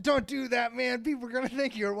 oh, don't do that, man. People are gonna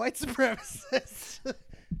think you're a white supremacist.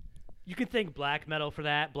 You can thank black metal for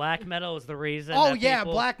that. Black metal is the reason. Oh that yeah,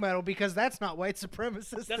 people, black metal, because that's not white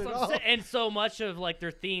supremacist That's at what all. I'm saying. And so much of like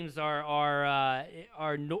their themes are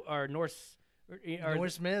Norse.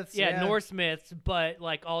 Norse myths, Yeah, yeah. Norse myths, but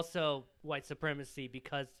like also white supremacy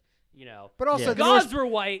because But also Yeah. the gods Norse, were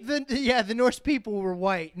white. the Norse people were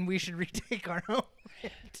white, and we should retake our own.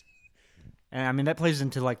 And I mean that plays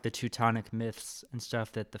into like the Teutonic myths and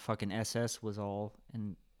stuff that the fucking SS was all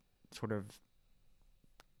in sort of,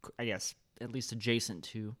 I guess, at least adjacent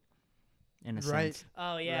to, in a Right. sense.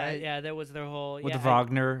 Oh yeah, Right. yeah. There was their whole With yeah,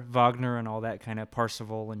 Wagner and all that kind of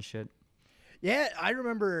Parsifal and shit. Yeah, I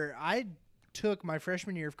remember I took my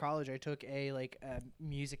freshman year of college. I took a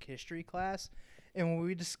music history class, and when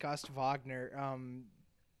we discussed Wagner,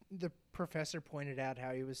 the professor pointed out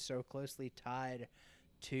how he was so closely tied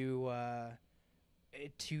to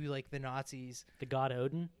like the Nazis. the god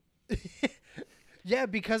Odin. Yeah,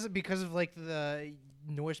 because of like the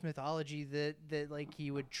Norse mythology that like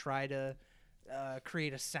he would try to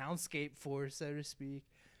create a soundscape for, so to speak.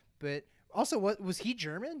 But also, what was he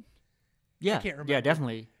German? Yeah, can't remember. yeah,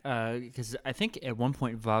 definitely. Because I think at one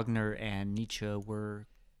point Wagner and Nietzsche were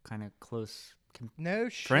kind of close No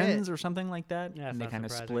shit. friends or something like that, Yeah, and they that's not kind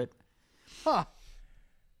of surprising. split. Huh.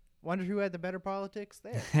 Wonder who had the better politics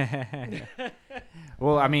there.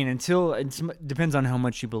 Well, I mean, it depends on how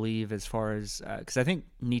much you believe, as far as because I think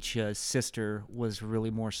Nietzsche's sister was really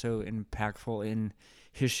more so impactful in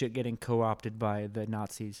his shit getting co-opted by the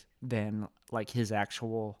Nazis than like his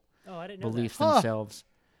actual Oh, I didn't know beliefs Huh. themselves.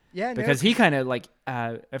 Yeah, Because he kind of like,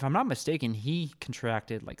 if I'm not mistaken, he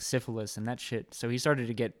contracted like syphilis and that shit, so he started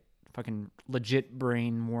to get fucking legit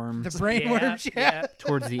brain worms the brainworms. Yeah.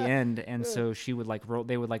 towards the end, and so she would like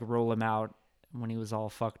they would like roll him out when he was all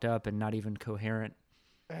fucked up and not even coherent.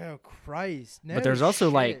 Oh Christ! No But there's also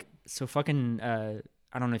shit. like fucking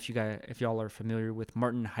I don't know if y'all are familiar with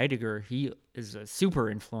Martin Heidegger. He is super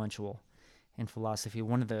influential in philosophy.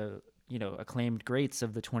 One of the acclaimed greats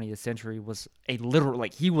of the 20th century, was a literal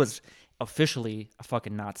like he was officially a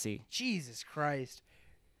fucking Nazi. Jesus Christ.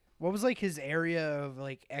 What was like his area of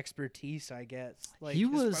like expertise? I guess like he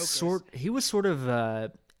his was focus? sort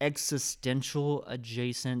of existential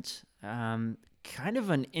adjacent, kind of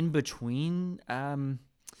an in between.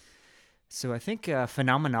 So I think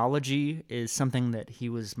phenomenology is something that he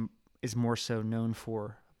is more so known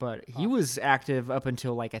for, but he was active up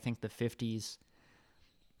until like I think the 50s.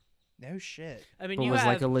 No shit. I mean, But you was have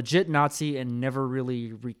like a legit Nazi and never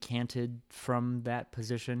really recanted from that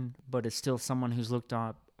position, but is still someone who's looked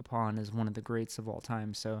upon as one of the greats of all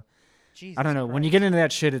time. So Jesus I don't know. When you get into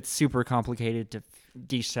that shit, it's super complicated to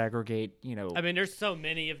desegregate. I mean, there's so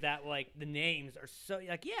many of that. Like the names are so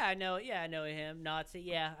like, yeah, I know him, Nazi.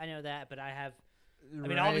 Yeah, I know that. But I have. I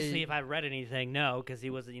mean, obviously, if I read anything, no, because he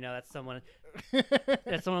wasn't. That's someone.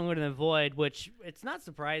 That's someone I'm going to avoid. Which it's not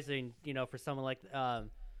surprising, for someone like.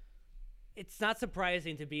 It's not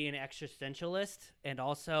surprising to be an existentialist and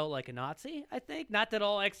also like a Nazi. I think not that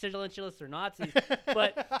all existentialists are Nazis,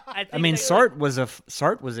 but I think. I mean, that,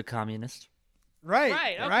 Sartre was a communist, right,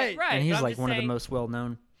 Right. Okay. right. Right. and but he's I'm like just one of the saying- most well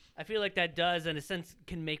known. I feel like that does, in a sense,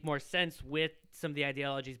 can make more sense with some of the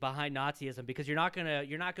ideologies behind Nazism, because you're not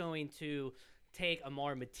going to take a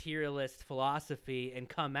more materialist philosophy and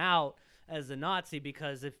come out as a Nazi,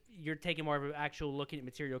 because if you're taking more of an actual looking at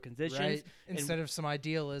material conditions, Right. Instead of some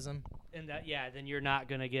idealism. and that then you're not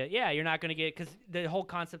gonna get because the whole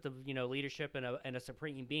concept of leadership and a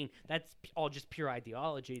supreme being, that's all just pure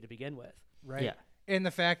ideology to begin with. Right. Yeah. And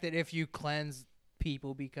the fact that if you cleanse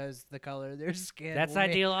people because the color of their skin, That's will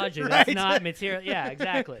make- ideology. Right. That's not material. Yeah,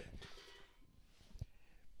 exactly.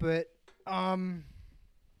 But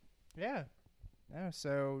yeah. No,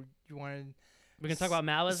 so you want to We can talk about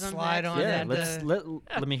Maoism. slide next? on Yeah, that,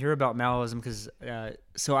 let me hear about Maoism because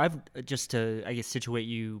so I've just to I guess situate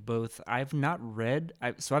you both. I've not read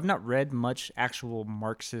much actual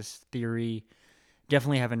Marxist theory.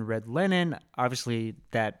 Definitely haven't read Lenin. Obviously,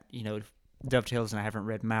 that dovetails, and I haven't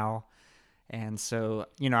read Mao. And so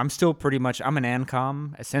I'm still pretty much I'm an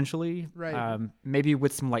ANCOM essentially. Right. Maybe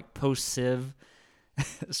with some like post Civ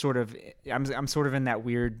sort of I'm sort of in that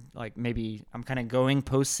weird like maybe I'm kind of going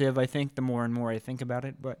post Civ. I think the more and more I think about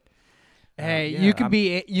it, but Hey, yeah, you can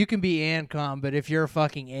be ANCOM, but if you're a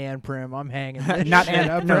fucking ANPRIM, I'm hanging. This not shit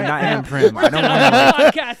up no right not now. ANPRIM. I don't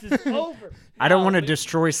want to. Podcast is over. I don't No, want to we-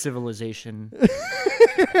 destroy civilization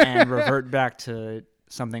and revert back to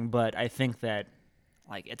something, but I think that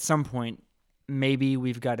like at some point maybe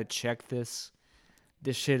we've got to check this.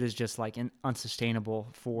 This shit is just like unsustainable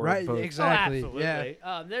for Right, both. exactly. Oh, Yeah.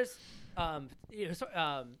 absolutely. There's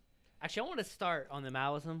actually I want to start on the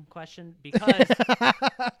Maoism question because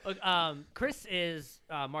look, Chris is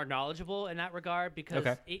more knowledgeable in that regard because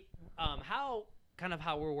Okay. how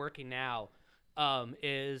we're working now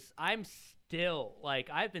is I'm still like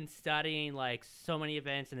I've been studying like so many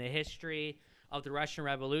events in the history of the Russian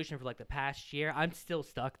Revolution for like the past year. I'm still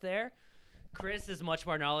stuck there. Chris is much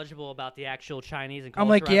more knowledgeable about the actual Chinese and I'm Cultural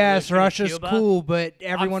like, yes, Revolution in Russia's Cuba. cool, but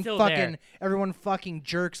everyone still fucking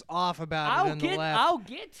jerks off about it on the left. I'll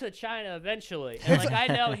get to China eventually. And like I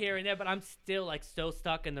know here and there, but I'm still like so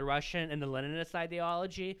stuck in the Russian and the Leninist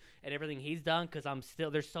ideology and everything he's done because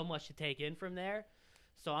there's so much to take in from there.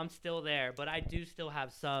 So I'm still there, but I do still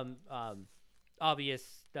have some obvious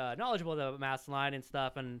knowledgeable about mass line and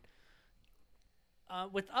stuff. And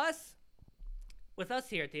with us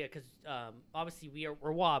here at the because obviously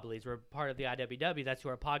we're Wobblies. We're part of the IWW. That's who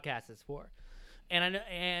our podcast is for. And I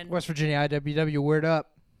know West Virginia IWW, word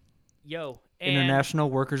up. and International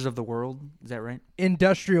Workers of the World, is that right?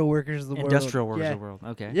 Industrial workers of the world. Industrial Workers Yeah. of the World.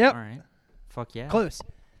 Okay. Yep. All right. Fuck yeah. Close.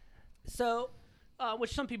 So,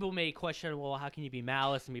 which some people may question, well, how can you be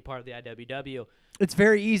Maoist and be part of the IWW? It's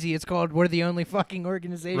very easy. It's called "We're the only fucking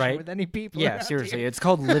organization Right. with any people." Yeah, around seriously. here." It's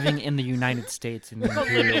called living in the United States in the called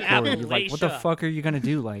Imperial living in Quarter. You're like, what the Appalachia. fuck are you gonna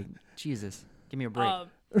do? Like, Jesus, give me a break.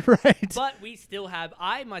 Right. But we still have,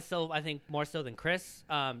 I myself, I think more so than Chris,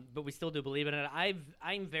 but we still do believe in it.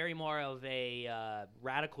 I'm very more of a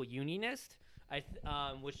radical unionist,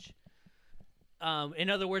 in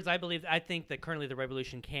other words, I think that currently the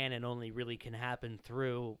revolution can and only really can happen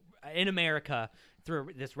in America,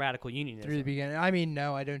 through this radical unionism. Through the beginning. I mean,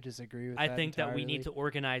 no, I don't disagree with I that. think that we entirely. need to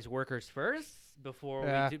organize workers first before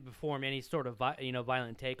Yeah. we perform any sort of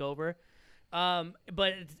violent takeover.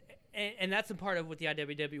 And that's a part of with the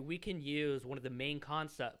IWW. We can use one of the main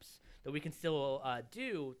concepts that we can still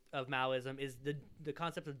do of Maoism is the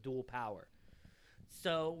concept of dual power.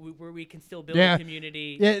 So where we can still build a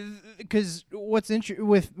community. Yeah, because what's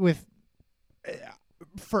with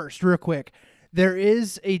first, real quick, there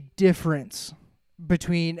is a difference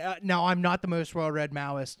between. Now, I'm not the most well-read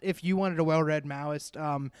Maoist. If you wanted a well-read Maoist,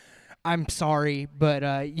 I'm sorry,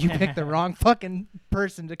 but you picked the wrong fucking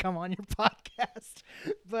person to come on your podcast.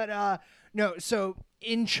 But no, so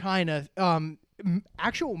in China,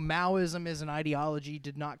 actual Maoism as an ideology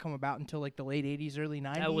did not come about until like the late 80s, early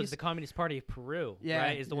 90s. That was the Communist Party of Peru, Yeah,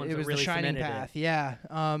 right? Is the ones it that was really the Shining cemented Path. it. Yeah.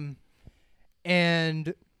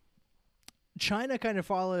 And China kind of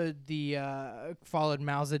followed Mao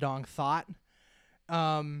Zedong thought,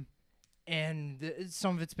 and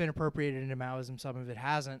some of it's been appropriated into Maoism, some of it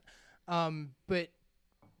hasn't. But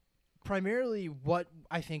primarily, what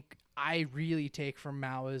I think I really take from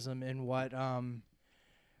Maoism and what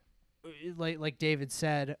like David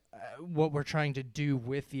said, what we're trying to do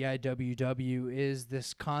with the IWW is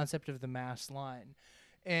this concept of the mass line.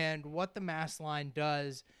 And what the mass line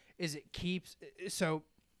does is it keeps so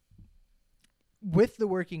with the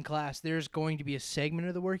working class, there's going to be a segment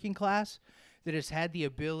of the working class that has had the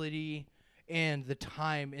ability and the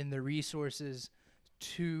time and the resources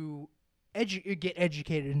to get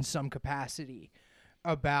educated in some capacity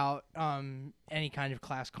about any kind of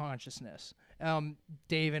class consciousness.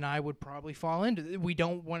 Dave and I would probably fall into it. We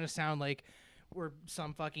don't want to sound like we're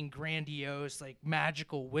some fucking grandiose, like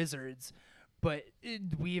magical wizards, but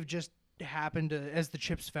we have just happened to, as the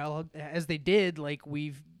chips fell, as they did, like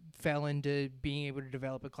we've fell into being able to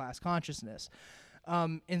develop a class consciousness.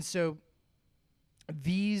 And so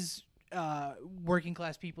these working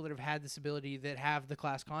class people that have had this ability, that have the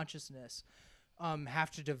class consciousness,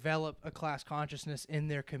 have to develop a class consciousness in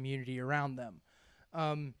their community around them.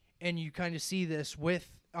 And you kind of see this with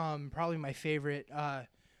probably my favorite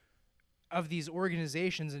of these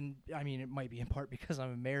organizations, and I mean, it might be in part because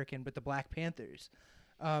I'm American, but the Black Panthers.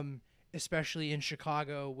 especially in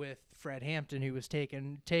Chicago with Fred Hampton, who was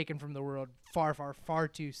taken from the world far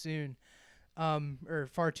too soon, or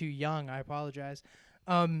far too young. I apologize.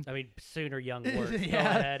 I mean, sooner young works. Yeah.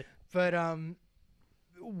 Go ahead. But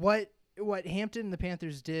what Hampton and the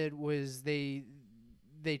Panthers did was they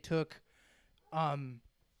took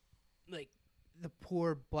like the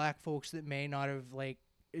poor black folks that may not have like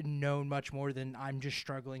known much more than I'm just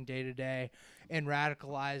struggling day to day, and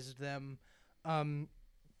radicalized them.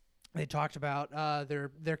 They talked about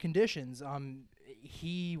their conditions.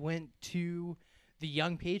 He went to the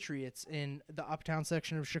Young Patriots in the uptown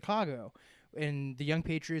section of Chicago, and the Young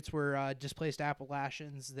Patriots were displaced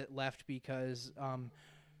Appalachians that left because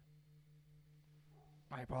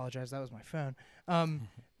I apologize, that was my phone.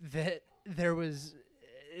 That there was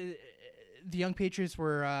the Young Patriots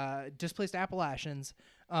were displaced Appalachians,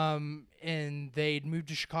 and they'd moved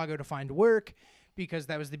to Chicago to find work because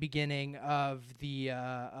that was the beginning of the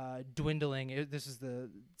dwindling. This is the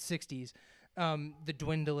 60s. The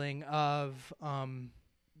dwindling of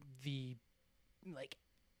the like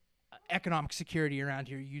economic security around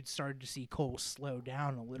here. You'd started to see coal slow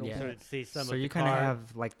down a little Yeah. So bit. to see some So of you the kind of car-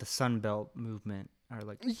 have like the Sun Belt movement, or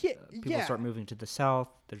like Yeah, people yeah. start moving to the south.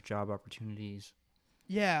 There's job opportunities.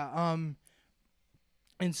 Yeah,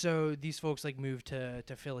 and so these folks like moved to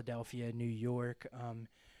Philadelphia, New York,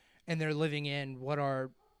 and they're living in what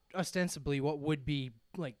are ostensibly what would be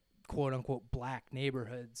like quote unquote black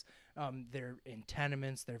neighborhoods. They're in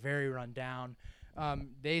tenements. They're very run down.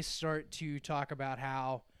 They start to talk about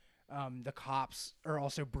how the cops are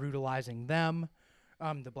also brutalizing them,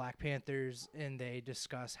 the Black Panthers, and they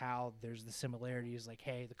discuss how there's the similarities, like,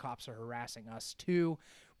 hey, the cops are harassing us too.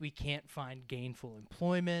 We can't find gainful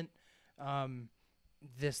employment.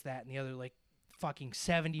 This, that, and the other, like, fucking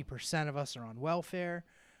 70% of us are on welfare.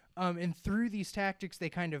 And through these tactics, they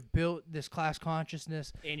kind of built this class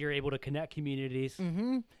consciousness. and you're able to connect communities.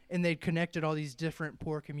 Mm-hmm. And they connected all these different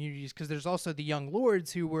poor communities, because there's also the Young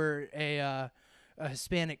Lords, who were a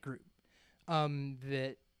Hispanic group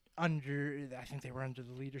that I think they were under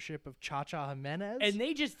the leadership of Cha-Cha Jimenez. And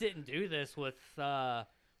they just didn't do this with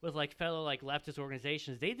like fellow like leftist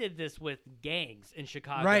organizations. They did this with gangs in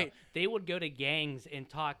Chicago. Right. They would go to gangs and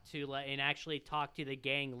actually talk to the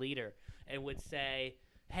gang leader and would say,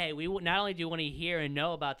 hey, we not only do want to hear and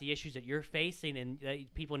know about the issues that you're facing and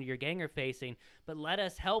that people in your gang are facing, but let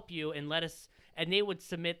us help you and and they would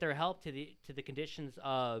submit their help to the conditions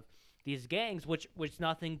of these gangs, which was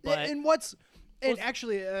nothing but. And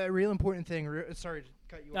actually, a real important thing. Sorry to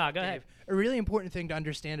cut you off. No, go Dave. ahead. A really important thing to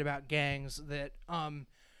understand about gangs that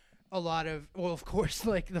a lot of, well, of course,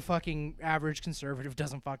 like the fucking average conservative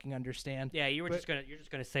doesn't fucking understand. Yeah, you're But- just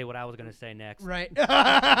gonna say what I was gonna say next. Right.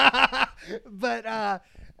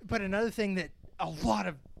 But another thing that a lot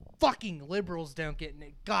of fucking liberals don't get, and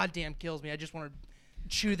it goddamn kills me. I just want to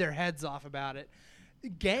chew their heads off about it.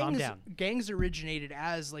 down. Gangs originated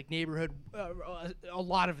as like neighborhood. A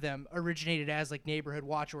lot of them originated as like neighborhood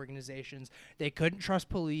watch organizations. They couldn't trust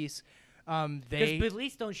police. Because They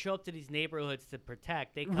police don't show up to these neighborhoods to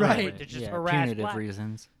protect. They come Right. over to just yeah, harass punitive black.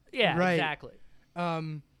 reasons. Yeah, Right. exactly.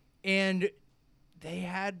 and they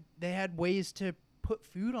had ways to put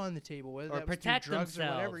food on the table, whether Or that was through protect drugs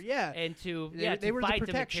themselves. or whatever. Yeah. And to They were the fight the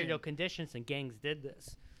protection. material conditions, and gangs did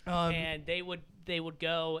this. Um, And they would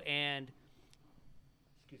go and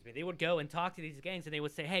they would go and talk to these gangs, and they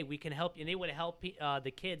would say, "Hey, we can help you." And they would help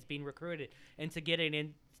the kids being recruited into getting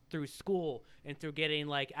in through school and through getting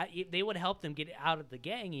they would help them get out of the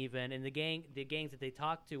gang even, and the gangs that they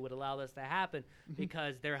talked to would allow this to happen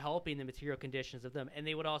because they're helping the material conditions of them. And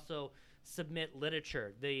they would also submit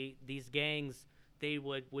literature. These gangs. They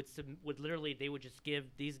would literally they would just give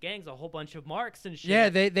these gangs a whole bunch of marks and shit. Yeah,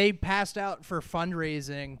 they passed out for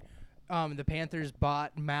fundraising. The Panthers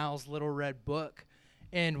bought Mal's Little Red Book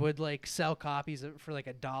and would like sell copies of it for like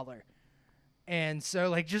 $1. And so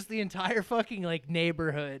like just the entire fucking like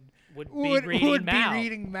neighborhood Would be reading Mao. be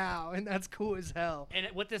reading Mao, and that's cool as hell. And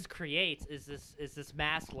what this creates is this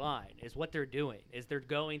mass line. Is what they're doing is they're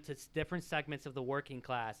going to different segments of the working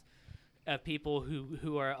class, of people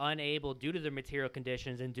who are unable, due to their material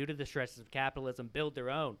conditions and due to the stresses of capitalism, build their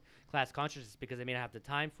own class consciousness because they may not have the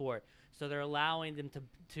time for it. So they're allowing them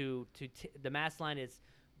to the mass line is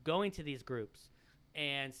going to these groups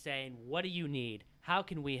and saying, what do you need? how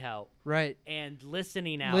can we help? Right. And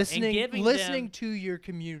listening out, Listening, and giving listening them, to your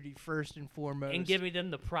community first and foremost, and giving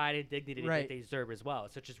them the pride and dignity Right. that they deserve as well,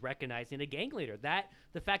 such as recognizing a gang leader. That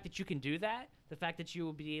the fact that you can do that, the fact that you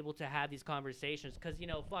will be able to have these conversations, because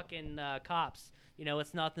fucking cops,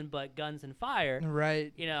 it's nothing but guns and fire,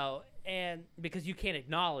 right. and because you can't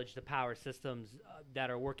acknowledge the power systems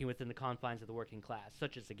that are working within the confines of the working class,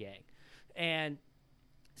 such as the gang, and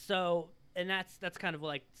so. And that's kind of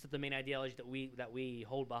like the main ideology that we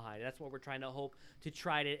hold behind. That's what we're trying to hope to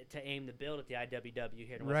try to aim to build at the IWW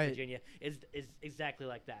here in West Right. Virginia is exactly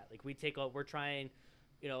like that. Like we're trying,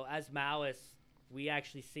 as Maoists, we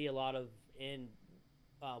actually see a lot of in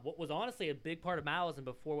what was honestly a big part of Maoism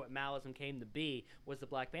before what Maoism came to be was the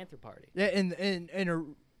Black Panther Party. Yeah, and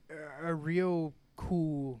a real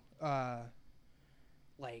cool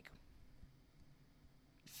like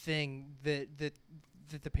thing that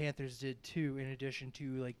the Panthers did too, in addition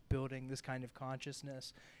to like building this kind of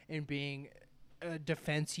consciousness and being a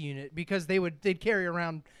defense unit, because they'd carry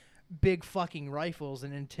around big fucking rifles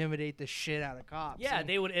and intimidate the shit out of cops. Yeah, And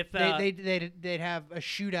they would if they'd have a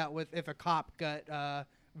shootout with if a cop got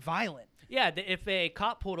violent. Yeah, if a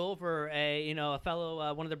cop pulled over a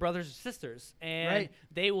fellow one of their brothers or sisters, and Right.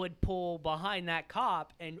 they would pull behind that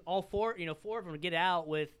cop, and all four of them would get out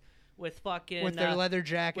with fucking With their leather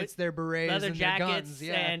jackets, their berets, leather and jackets their guns,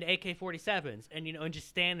 yeah. and AK-47s, and just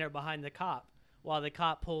stand there behind the cop while the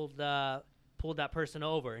cop pulled that person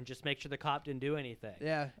over, and just make sure the cop didn't do anything.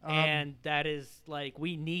 Yeah, And that is like,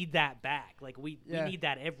 we need that back. Like we Yeah. need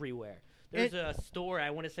that everywhere. There's a story. I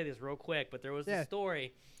want to say this real quick, but there was a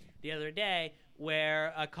story the other day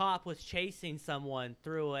where a cop was chasing someone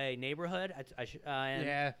through a neighborhood.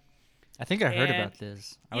 yeah. I think I heard And- about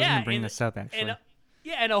this. I was gonna bring and- this up actually.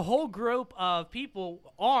 And a whole group of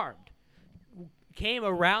people armed came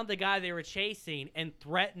around the guy they were chasing and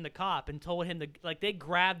threatened the cop and told him they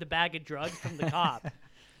grabbed a bag of drugs from the cop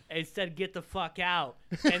and said, "Get the fuck out."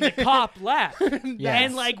 And the cop left.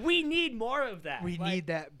 Yes. And we need more of that. We need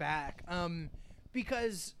that back.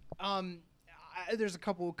 Because there's a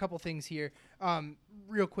couple things here.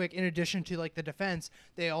 Real quick, in addition to the defense,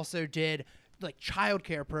 they also did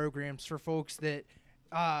childcare programs for folks that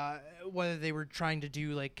whether they were trying to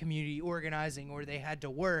do community organizing or they had to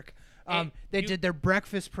work. They did their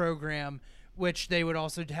breakfast program, which they would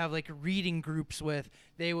also have reading groups with.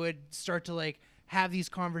 They would start to have these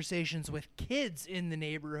conversations with kids in the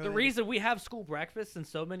neighborhood. The reason we have school breakfasts in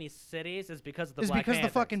so many cities is because of the is Black because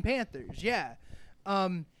Panthers. the fucking Panthers, yeah.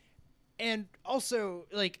 And also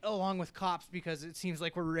along with cops, because it seems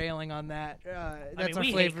like we're railing on that. That's our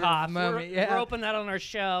we flavor hate cops. of the moment. We're open that on our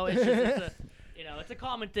show. It's just it's a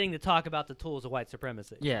common thing to talk about the tools of white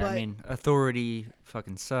supremacy. Yeah, But- I mean, authority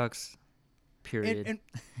fucking sucks. Period.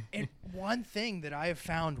 And one thing that I have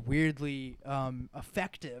found weirdly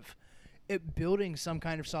effective at building some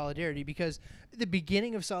kind of solidarity, because the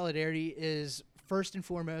beginning of solidarity is first and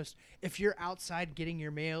foremost, if you're outside getting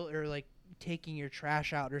your mail or taking your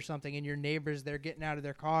trash out or something, and your neighbors they're getting out of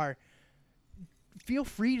their car, feel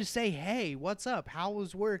free to say, "Hey, what's up? How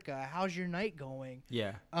was work? How's your night going?"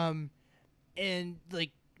 yeah. And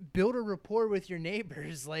build a rapport with your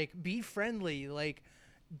neighbors. Be friendly.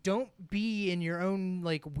 Don't be in your own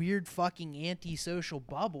weird fucking antisocial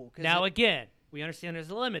bubble. Now, again, we understand there's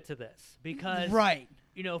a limit to this because, right.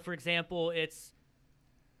 For example, it's,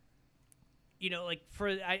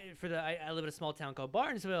 I live in a small town called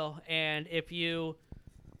Barnesville, and if you,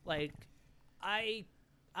 I'm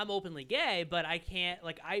openly gay, but I can't,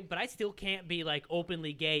 but I still can't be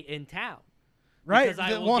openly gay in town. Right. Because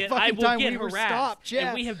I The will one get, fucking I will time get we were harassed. stopped, yeah.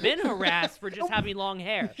 And we have been harassed for just having long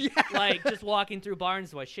hair. Yeah. Just walking through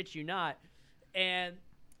Barnesville, I shit you not. And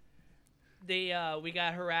we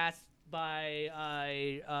got harassed by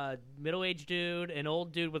a middle-aged dude, an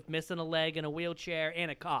old dude with missing a leg in a wheelchair, and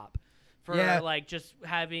a cop for just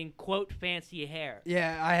having quote fancy hair.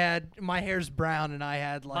 Yeah, my hair's brown, and I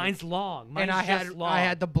had Mine's long. Mine's and I just had long. I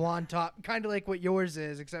had the blonde top, kind of like what yours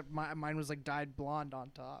is, except mine was dyed blonde on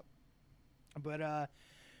top. But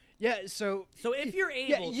yeah. So if you're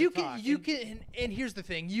able, you to can talk, you can, and here's the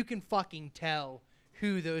thing: you can fucking tell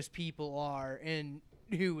who those people are and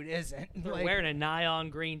who it isn't. They're wearing a neon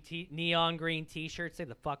green T-shirt. Stay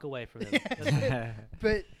the fuck away from them.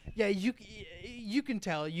 But yeah, you can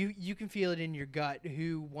tell, you can feel it in your gut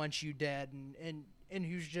who wants you dead and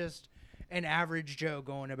who's just an average Joe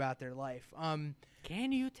going about their life.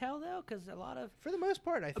 Can you tell though? Because a lot of For the most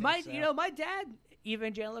part, I think my so. my dad,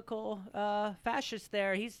 evangelical fascist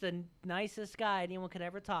there, he's the nicest guy anyone could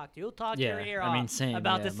ever talk to. He'll talk your Yeah, ear I mean, off same,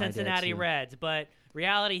 about yeah, the my dad Cincinnati too. Reds, but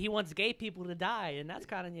reality, he wants gay people to die, and that's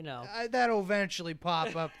kind of, That'll eventually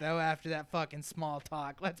pop up though after that fucking small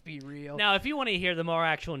talk. Let's be real. Now, if you want to hear the more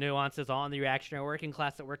actual nuances on the reactionary working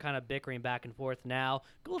class that we're kind of bickering back and forth now,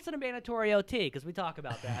 go listen to Mandatory OT, because we talk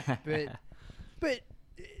about that. But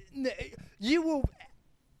you will,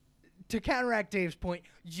 to counteract Dave's point,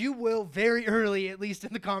 you will very early, at least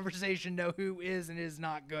in the conversation, know who is and is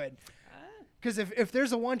not good. Because if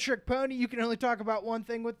there's a one-trick pony, you can only talk about one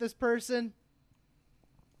thing with this person.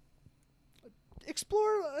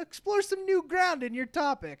 Explore some new ground in your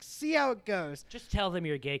topics. See how it goes. Just tell them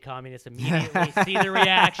you're a gay communist immediately, see the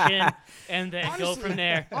reaction, and then go from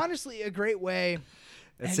there. Honestly, a great way.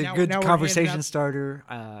 It's And a now- good now we're conversation handing starter.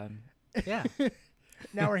 Yeah.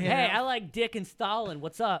 Now we're handing Hey, out, I like Dick and Stalin.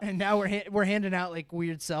 What's up? and now we're handing out like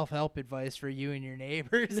weird self-help advice for you and your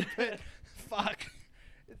neighbors. But fuck,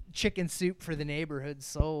 chicken soup for the neighborhood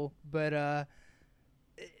soul. But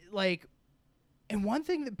like, and one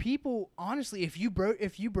thing that people honestly, if you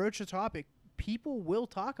broach a topic, people will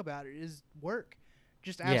talk about it is work.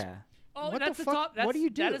 Just ask. Yeah. Oh, What that's the the fuck- top. That's, what do you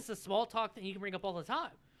do? That is the small talk thing you can bring up all the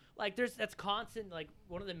time. Like that's constant. Like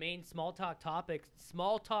one of the main small talk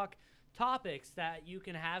topics that you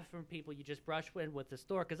can have from people you just brush with the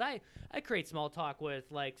store. Because I create small talk with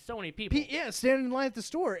like so many people. Yeah, standing in line at the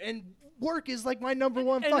store, and work is like my number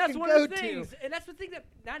one And that's fucking one of the go-to. things. And that's the thing that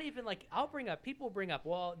not even like people bring up.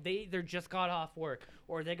 Well, they're just got off work,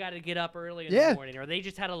 or they got to get up early in Yeah. the morning, or they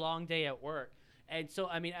just had a long day at work. And so,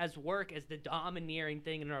 I mean, as work as the domineering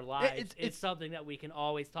thing in our lives, it's something that we can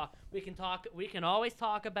always talk. We can always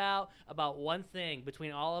talk about one thing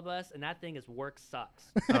between all of us, and that thing is work sucks.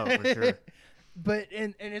 Oh, for sure. But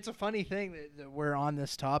and it's a funny thing that we're on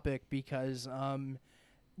this topic because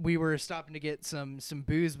we were stopping to get some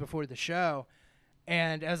booze before the show,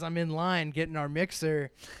 and as I'm in line getting our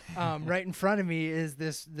mixer, right in front of me is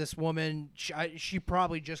this woman. She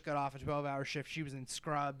probably just got off a 12-hour shift. She was in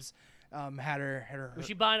scrubs. Had her. Was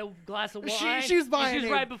she buying a glass of wine? She was buying. She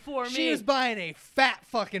was right before me. She was buying a fat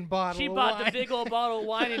fucking bottle. She of bought wine. the big old bottle of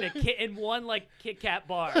wine in one like Kit Kat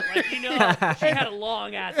bar. Like she had a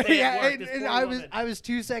long ass day Yeah, at work. and, This and poor woman. I was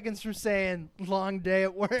 2 seconds from saying long day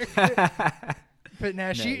at work. But now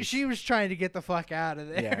Nice. she was trying to get the fuck out of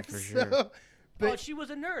there. Yeah, for so, sure. Well, But she was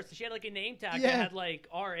a nurse. She had like a name tag Yeah. that had like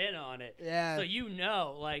RN on it. Yeah.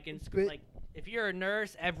 So like But- like if you're a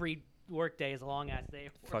nurse, every work day is a long ass day.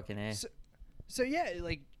 Of work. Fucking A. so yeah,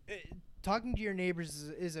 like talking to your neighbors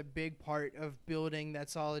is a big part of building that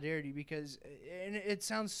solidarity because and it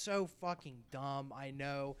sounds so fucking dumb, I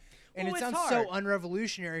know, and Well, it it's sounds hard. so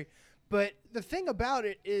unrevolutionary. But the thing about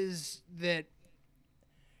it is that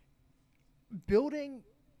building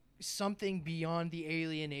something beyond the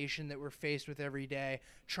alienation that we're faced with every day,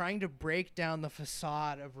 trying to break down the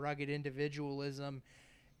facade of rugged individualism,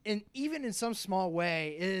 and even in some small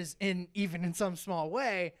way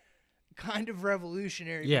kind of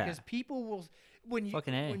revolutionary. Yeah. Because people will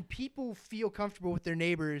Fucking A. when people feel comfortable with their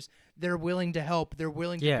neighbors, they're willing to help, they're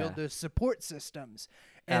willing to Yeah. build those support systems,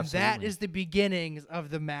 and that Absolutely. is the beginnings of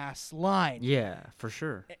the mass line. Yeah, for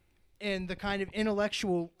sure. And the kind of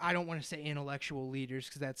intellectual, I don't want to say intellectual leaders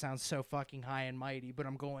because that sounds so fucking high and mighty, but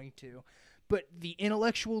I'm going to. But the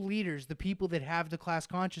intellectual leaders, the people that have the class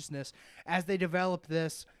consciousness, as they develop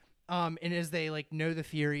this, and as they like know the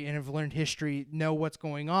theory and have learned history, know what's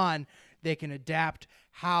going on, they can adapt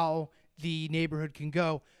how the neighborhood can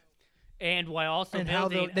go And while also and how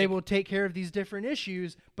building, they will take care of these different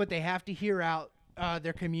issues, but they have to hear out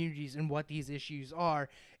their communities and what these issues are,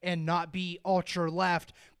 and not be ultra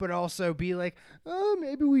left, but also be like, oh,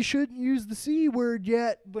 maybe we shouldn't use the C word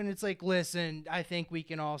yet. When it's like, listen, I think we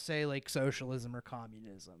can all say like socialism or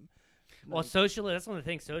communism. Well, socialism, that's one of the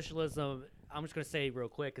things. Socialism, I'm just going to say real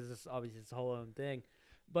quick because this obviously it's a whole own thing.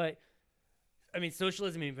 But, I mean,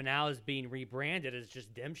 socialism even now is being rebranded as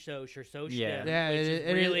just Demshoch or Socialism. Yeah. Yeah, which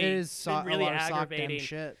it is been really a lot of sock dem aggravating.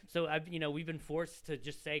 shit. So, we've been forced to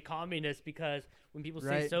just say communist because when people say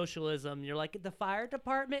Right. socialism, you're like, the fire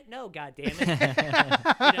department? No, goddammit.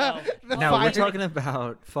 you know, The No, fire- we're talking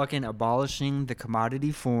about fucking abolishing the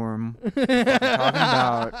commodity form. Talking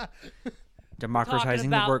about democratizing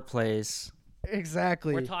about- the workplace.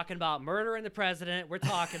 Exactly. we're talking about murdering the president. We're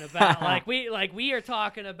talking about, we are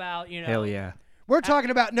talking about, Hell yeah. We're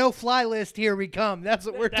talking about no fly list. Here we come. That's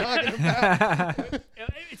what we're talking about.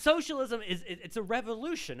 Socialism it's a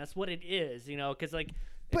revolution. That's what it is, because if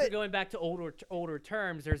But- you're going back to older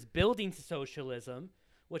terms, there's building to socialism,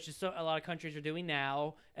 which is a lot of countries are doing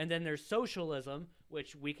now, and then there's socialism,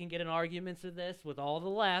 which we can get in arguments of this with all the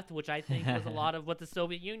left, which I think was a lot of what the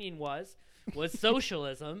Soviet Union was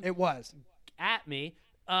socialism. It was. At me.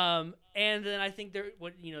 And then I think the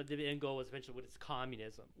end goal was eventually what is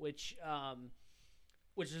communism, which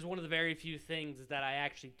is one of the very few things that I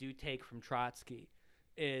actually do take from Trotsky,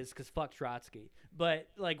 is because fuck Trotsky. But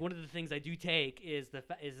like one of the things I do take is the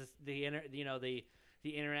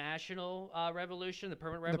international revolution, the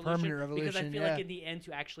permanent revolution. Because I feel like in the end,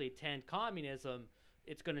 to actually attend communism,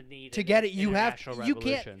 it's going to need to get it. You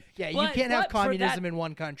revolution. you can't have communism in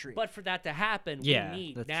one country. But for that to happen, we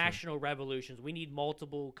need national revolutions. We need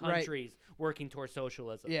multiple countries working towards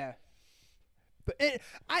socialism. Yeah. But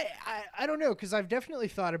I don't know, because I've definitely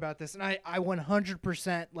thought about this, and I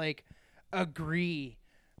 100% like agree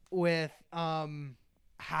with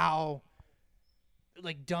how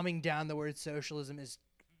like dumbing down the word socialism is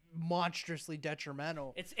monstrously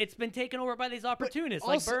detrimental. It's been taken over by these opportunists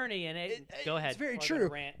like Bernie and go ahead. It's very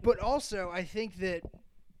true. But also, I think that.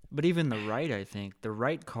 But even the right, I think the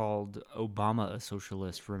right called Obama a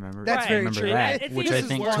socialist. Remember? That's very remember true. that, which I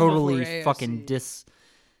think totally fucking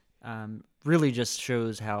really just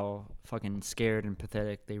shows how fucking scared and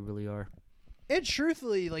pathetic they really are. It's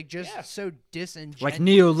truthfully like just so disingenuous. Like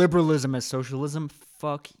neoliberalism as socialism.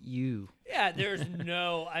 Fuck you. Yeah, there's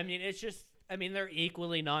no. I mean, it's just. I mean, they're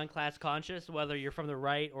equally non-class conscious, whether you're from the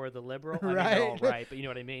right or the liberal. I mean, they're all right, but you know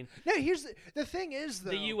what I mean. No, here's the thing is,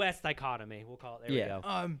 though. The U.S. dichotomy, we'll call it. There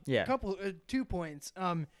we go. 2 points.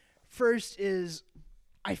 First is,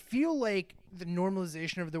 I feel like the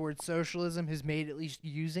normalization of the word socialism has made at least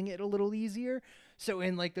using it a little easier. So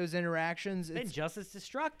in like those interactions, it's just as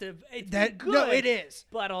destructive. It's good. No, it is,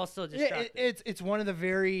 but also destructive. It's one of the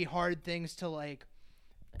very hard things to like,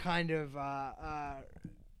 kind of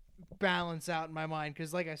balance out in my mind,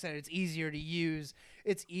 because like I said, it's easier to use,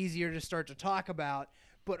 it's easier to start to talk about,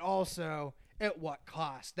 but also at what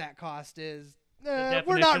cost. That cost is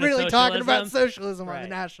we're not really talking about socialism on the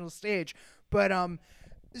national stage. But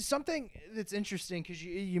something that's interesting, because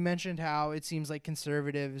you mentioned how it seems like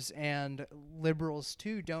conservatives and liberals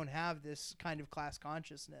too don't have this kind of class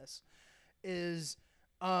consciousness, is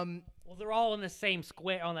well, they're all in the same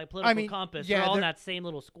square on that political compass. They're all in that same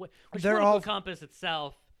little square. Which political compass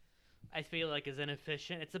itself, I feel like, is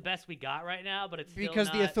inefficient. It's the best we got right now, but it's because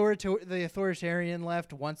still the authoritarian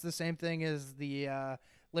left wants the same thing as the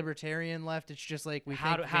libertarian left. It's just like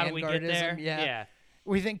how do we get there? Yeah.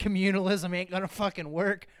 We think communalism ain't gonna fucking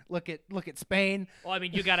work. Look at Spain. Well, I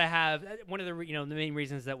mean, you gotta have one of the the main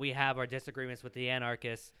reasons that we have our disagreements with the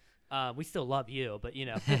anarchists. We still love you, but we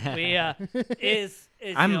I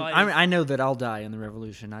know that I'll die in the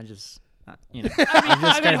revolution. I just. I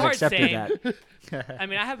just kind of accepted that. I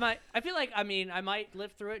mean, I feel like I might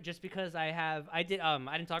live through it just because I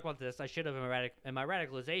didn't talk about this. I should have in my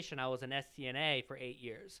radicalization. I was an STNA for 8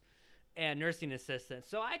 years and nursing assistant,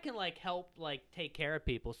 so I can like help like take care of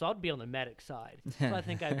people. So I'd be on the medic side. So I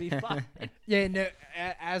think I'd be fine. Yeah, no.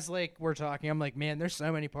 As like we're talking, I'm like, man, there's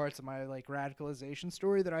so many parts of my like radicalization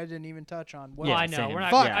story that I didn't even touch on. Well, I know same. we're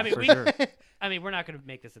not. Fuck. Yeah, sure. I mean, we're not going to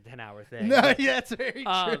make this a 10-hour thing. No, that's very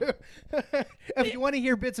true. If you want to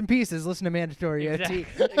hear bits and pieces, listen to Mandatory OT.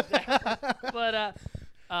 Exactly. But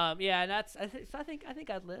and that's I think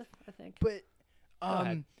I'd live. I think. But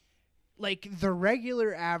like the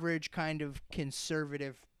regular average kind of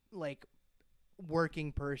conservative like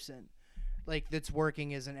working person, like that's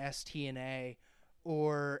working as an STNA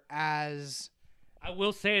or as. I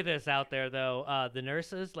will say this out there, though. The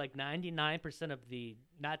nurses, like 99% of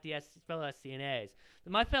not the fellow SCNAs.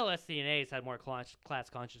 My fellow SCNAs had more class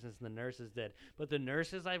consciousness than the nurses did. But the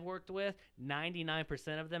nurses I've worked with,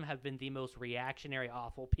 99% of them have been the most reactionary,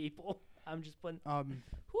 awful people. I'm just putting...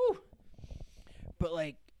 whew. But,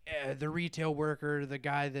 like, the retail worker, the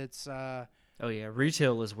guy that's... oh, yeah.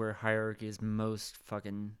 Retail is where hierarchy is most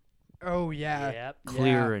fucking... Oh, yeah.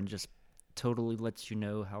 Clear and just totally lets you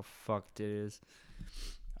know how fucked it is.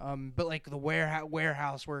 But like the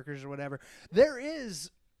warehouse workers or whatever, there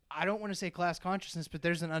is, I don't want to say class consciousness, but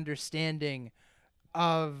there's an understanding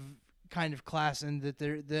of kind of class, and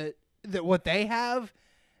that what they have,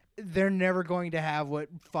 they're never going to have what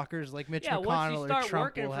fuckers like Mitch McConnell or Trump will have. Once you start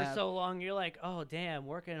working for so long, you're like, oh damn,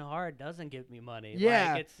 working hard doesn't give me money.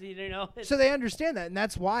 Yeah, like, it's so they understand that, and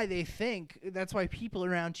that's why people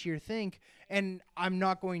around here think. And I'm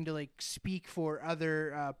not going to like speak for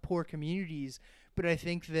other poor communities, but I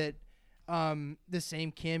think that the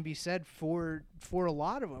same can be said for a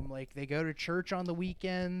lot of them. Like they go to church on the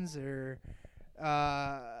weekends, or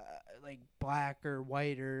like black or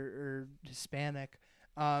white or Hispanic,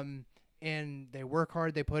 and they work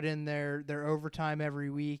hard. They put in their overtime every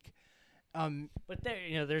week, But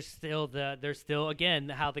there's still again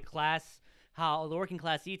how the working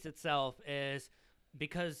class eats itself is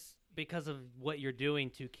because of what you're doing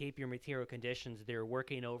to keep your material conditions. They're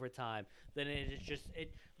working overtime. Then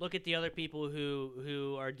look at the other people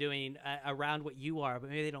who are doing around what you are, but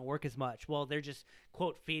maybe they don't work as much. Well, they're just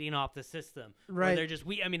quote feeding off the system. Right. Or they're just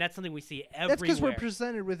that's something we see everywhere. That's because we're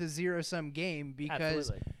presented with a zero-sum game because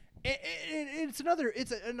Absolutely. it's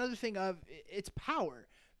another thing of its power.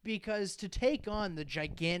 Because to take on the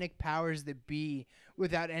gigantic powers that be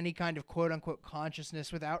without any kind of quote-unquote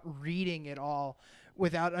consciousness, without reading it all,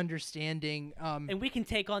 without understanding, and we can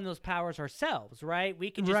take on those powers ourselves, right? We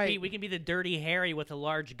can we can be the Dirty Harry with a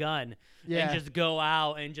large gun and just go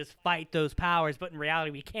out and just fight those powers. But in reality,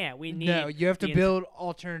 we can't. You have to build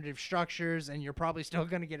alternative structures, and you're probably still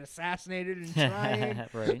going to get assassinated in trying.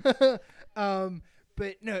 Right.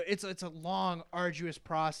 But no, it's a long, arduous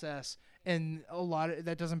process. And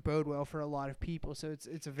that doesn't bode well for a lot of people, so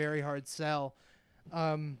it's a very hard sell.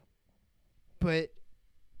 But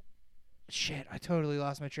shit, I totally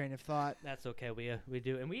lost my train of thought. That's okay. We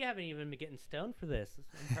do, and we haven't even been getting stoned for this.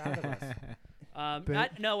 I'm proud of us.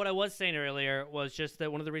 No, what I was saying earlier was just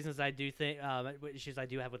that one of the reasons I do think issues I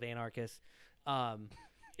do have with anarchists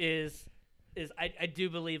is I do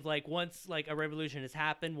believe like once like a revolution has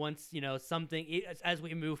happened, once something as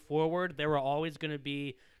we move forward, there are always going to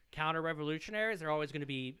be counter-revolutionaries. There are always going to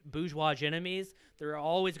be bourgeois enemies. There are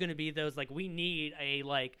always going to be those like we need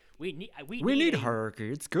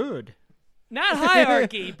hierarchy. It's good. Not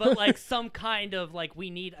hierarchy, but like some kind of like we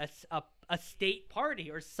need a state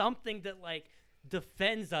party or something that like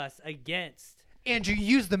defends us against. Andrew,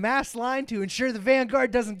 use the mass line to ensure the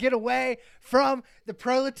vanguard doesn't get away from the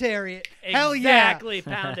proletariat. Hell yeah! Exactly,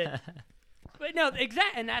 pound it. But no,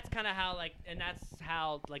 and that's kind of how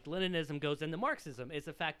Leninism goes into Marxism is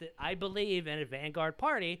the fact that I believe in a vanguard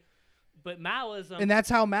party, but Maoism, and that's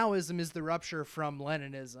how Maoism is the rupture from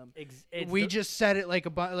Leninism. We just said it like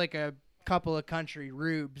a couple of country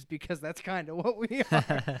rubes because that's kind of what we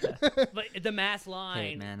are. But the mass line.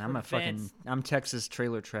 Hey man, I'm Texas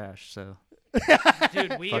trailer trash, so.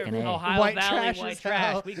 Dude, we are Fucking Ohio white Valley trash white as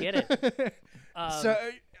trash. hell. We get it. So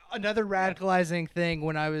another radicalizing thing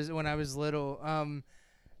when I was little,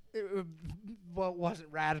 it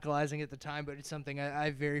wasn't radicalizing at the time, but it's something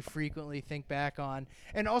I very frequently think back on,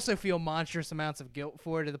 and also feel monstrous amounts of guilt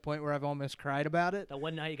for, to the point where I've almost cried about it. The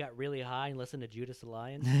one night you got really high and listened to Judas the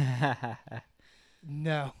Lion.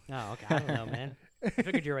 No. Oh, okay. I don't know, man. I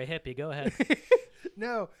figured you're a hippie. Go ahead.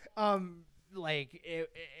 No. I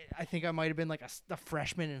think I might have been like a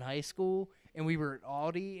freshman in high school, and we were at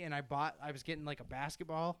Aldi, and I was getting like a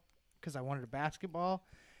basketball because I wanted a basketball,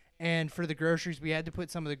 and for the groceries we had to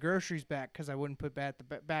put some of the groceries back because I wouldn't put back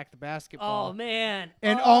the basketball. Oh man!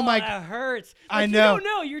 And that hurts. Like, I know. You don't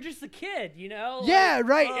know. You're just a kid, you know. Yeah,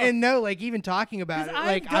 right. And no, like even talking about it,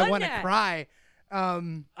 like I want to cry.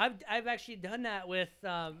 I've actually done that with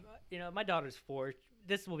my daughter's 4.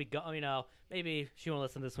 This will be maybe she won't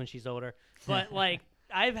listen to this when she's older, but like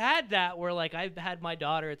I've had that where like I've had my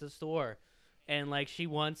daughter at the store and like she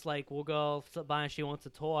wants like we'll go buy and she wants a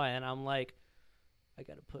toy and I'm like I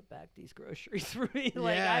gotta put back these groceries for me.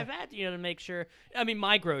 Like Yeah. I've had to make sure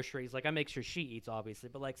my groceries, like I make sure she eats obviously,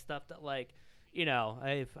 but like stuff that like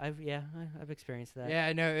I've experienced that. Yeah,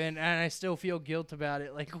 I know, and I still feel guilt about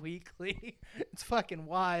it like weekly. It's fucking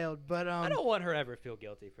wild, but I don't want her to ever feel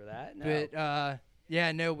guilty for that. No. But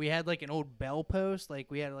yeah, no, we had like an old bell post. Like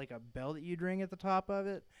we had like a bell that you'd ring at the top of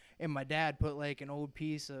it. And my dad put like an old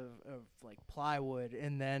piece of like plywood,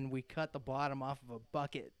 and then we cut the bottom off of a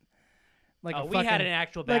bucket. Like we had an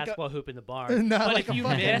actual basketball hoop in the barn. No, but like if you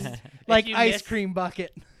fucking, missed, like ice cream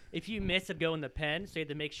bucket. If you miss, it'd go in the pen, so you had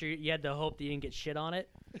to make sure you had to hope that you didn't get shit on it.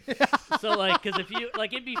 So like, because if you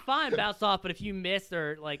like, it'd be fine, bounce off, but if you missed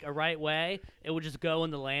or like a right way, it would just go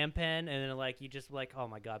in the lamb pen, and then like you just like, oh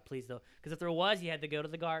my god, please don't. Because if there was, you had to go to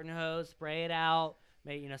the garden hose, spray it out,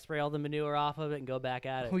 spray all the manure off of it, and go back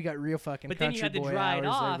at it. We got real fucking. But then you had to boy dry it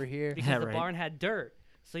hours off over here. because the barn had dirt.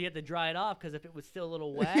 So you had to dry it off because if it was still a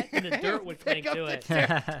little wet, then the dirt would cling to it.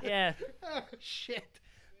 Yeah. Oh shit.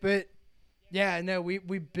 But yeah, no, we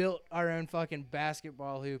built our own fucking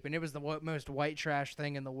basketball hoop, and it was the most white trash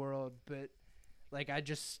thing in the world. But like, I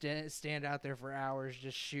just stand out there for hours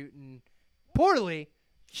just shooting poorly.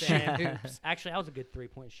 Hoops. Actually, I was a good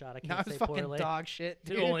 3-point shot. I can't No, I was say fucking poorly. dog shit,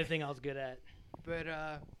 dude. The only thing I was good at. But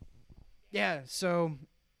yeah. So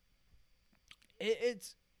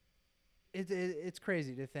it's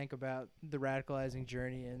crazy to think about the radicalizing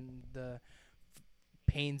journey and the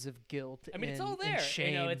pains of guilt. I mean, it's all and there.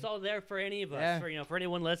 shame. You know, it's all there for any of us. Yeah. For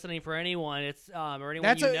anyone listening, for anyone, it's or anyone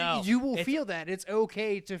That's you know. you will It's- feel that. It's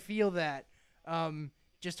okay to feel that.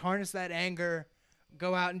 Just harness that anger.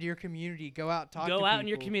 Go out into your community. Go out, talk to Go out in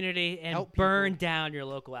your people. community and Help burn people. down your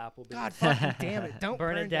local Applebee's. God fucking damn it! Don't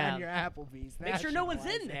Burn burn, it down down. your Applebee's. Make sure no one's in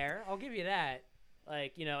Nationalize it. there. I'll give you that.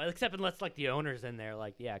 Like, you know, except unless like the owner's in there.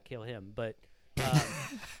 Like, yeah, kill him. But,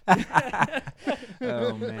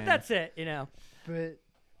 Oh but man. that's it. You know. But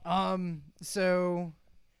so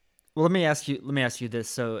Well, let me ask you this.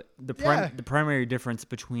 So the Yeah. the primary difference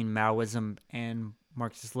between Maoism and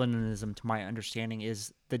Marxist-Leninism, to my understanding,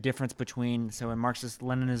 is the difference between, so in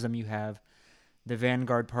Marxist-Leninism you have the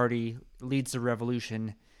vanguard party leads the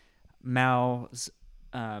revolution. Mao's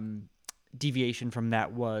deviation from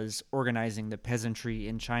that was organizing the peasantry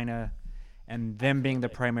in China and them being the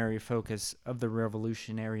primary focus of the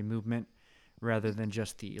revolutionary movement rather than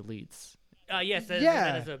just the elites. Yes,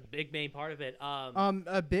 Yeah. that is a big main part of it.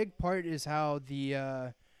 a big part is how the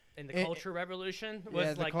And the Culture Revolution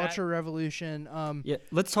was the like Cultural Revolution. Yeah,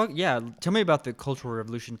 let's talk. Yeah, tell me about the Cultural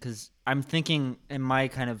Revolution, because I'm thinking in my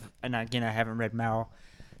kind of, and again, I haven't read Mao,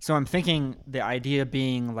 so I'm thinking the idea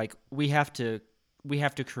being like we have to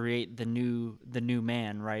create the new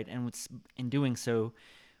man, right? And in doing so,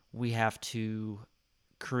 we have to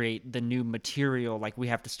create the new material. Like we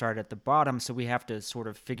have to start at the bottom, so we have to sort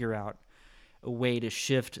of figure out a way to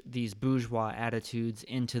shift these bourgeois attitudes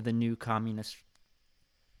into the new communist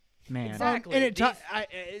man. Exactly. And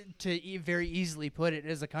These- to very easily put it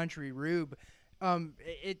as a country rube,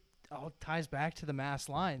 it all ties back to the mass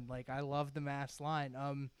line. Like I love the mass line.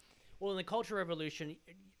 Well, in the Culture Revolution,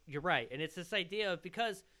 you're right, and it's this idea of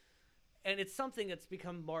and it's something that's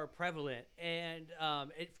become more prevalent. And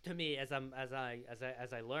to me, as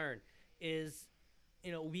I learn, is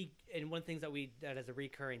you know one of the things that is a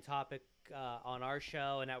recurring topic on our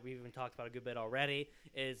show, and that we've even talked about a good bit already,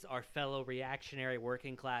 is our fellow reactionary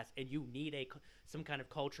working class, and you need some kind of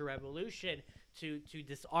culture revolution to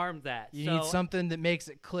disarm that. You need something that makes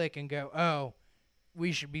it click and go, oh,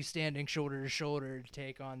 we should be standing shoulder to shoulder to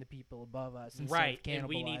take on the people above us. Instead Right, of and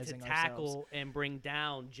we need to cannibalizing tackle ourselves. and bring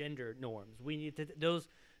down gender norms. We need to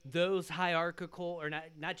those hierarchical, or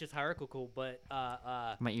not just hierarchical, but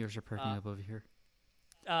My ears are perking up over here.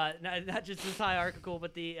 not just as hierarchical,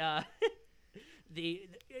 but the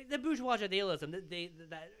bourgeois idealism,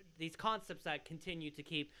 these concepts that continue to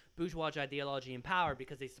keep bourgeois ideology in power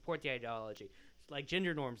because they support the ideology, like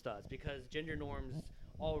gender norms does, because gender norms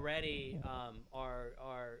already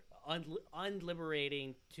are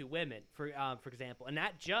unliberating to women, for example, and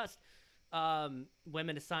not just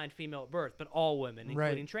women assigned female at birth, but all women,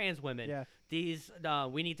 including Right. trans women. Yeah. These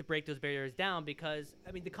we need to break those barriers down, because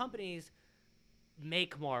I mean the companies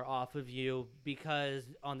make more off of you because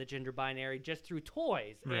on the gender binary just through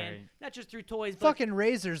toys, Right. and not just through toys, but Fucking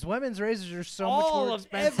razors. Women's razors are so much all more of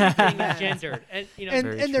expensive. everything than is that. gendered. And you know, And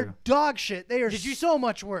Very they're true. dog shit. They are Did you- so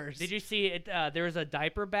much worse. did you see it? There's a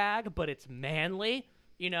diaper bag, but it's manly.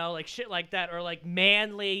 You know, like shit like that, or like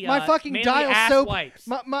manly. my fucking manly dial ass soap. wipes.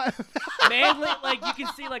 My Manly, like you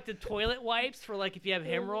can see, like the toilet wipes for like if you have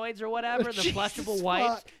hemorrhoids or whatever, the Jesus flushable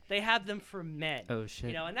wipes. fuck. They have them for men. Oh shit!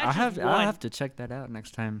 You know, and that's just I'll one. have to check that out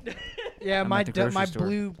next time. yeah, I'm my at the grocery my store.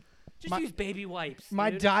 blue Just my- use baby wipes.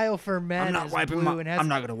 my dude. dial for men is blue and has I'm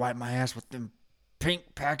not gonna wipe my ass with them pink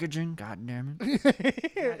packaging. God damn it!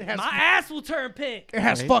 it has, My ass will turn pink. it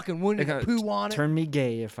has Right? fucking Winnie It the goes, Pooh on it. Turn me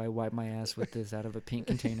gay if I wipe my ass with this out of a pink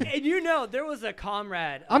container. And you know, there was a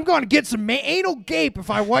comrade. I'm going to get some anal gape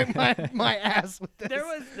if I wipe my ass with this.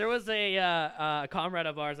 There was a comrade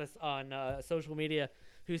of ours on social media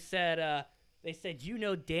who said they said, you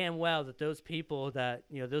know damn well that those people that,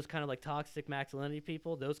 you know, those kind of like toxic masculinity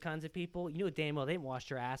people, those kinds of people, you know damn well they haven't washed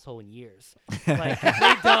their asshole in years.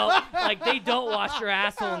 Like they don't wash their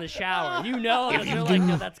asshole in the shower. You know that they're like,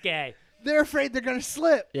 no, that's gay. They're afraid they're gonna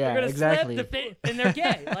slip. Yeah, They're gonna exactly. slip and they're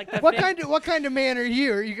gay. Like the What thing- kind of man are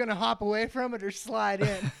you? Are you gonna hop away from it or slide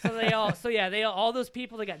in? they all those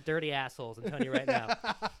people that got dirty assholes. I'm telling you right now.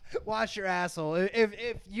 Wash your asshole. If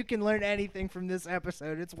you can learn anything from this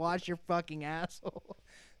episode, it's wash your fucking asshole.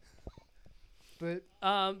 But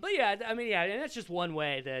But yeah, I mean, yeah, and that's just one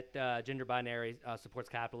way that gender binary supports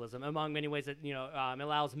capitalism, among many ways that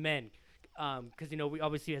allows men, because we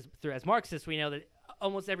obviously as Marxists we know that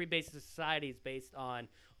almost every basis of society is based on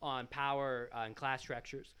power and class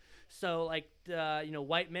structures. So like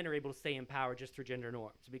white men are able to stay in power just through gender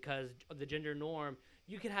norms, because of the gender norm.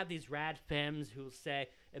 You can have these rad femmes who will say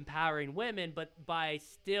empowering women, but by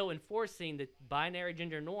still enforcing the binary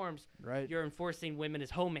gender norms, Right. you're enforcing women as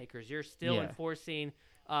homemakers. You're still Yeah. enforcing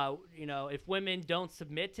If women don't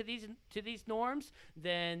submit to these norms,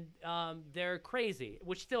 then they're crazy,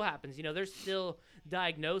 which still happens. There's still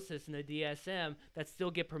diagnosis in the DSM that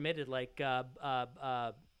still get permitted, like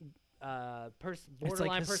borderline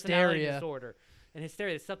personality hysteria. disorder and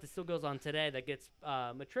hysteria. Stuff that still goes on today that gets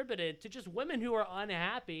attributed to just women who are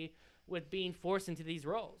unhappy with being forced into these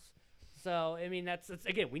roles. So, I mean, that's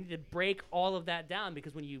again, we need to break all of that down,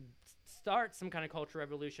 because when you start some kind of cultural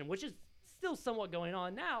revolution, which is still somewhat going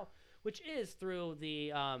on now, which is through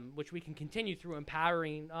which we can continue through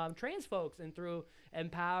empowering trans folks and through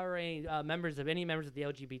empowering members of the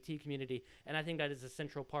LGBT community. And I think that is a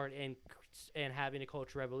central part in having a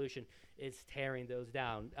cultural revolution, is tearing those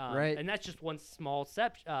down. Right. And that's just one small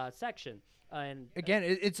section. And again,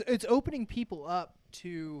 it's opening people up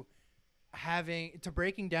to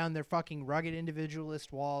breaking down their fucking rugged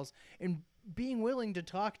individualist walls and being willing to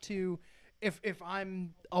talk to, if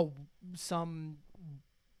I'm some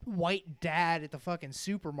white dad at the fucking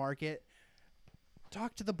supermarket,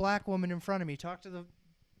 talk to the black woman in front of me, talk to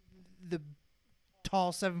the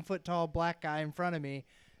tall 7 foot tall black guy in front of me,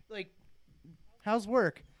 like, how's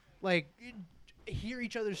work, like, hear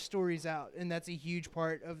each other's stories out. And that's a huge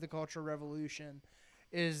part of the Cultural Revolution,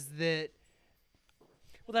 is that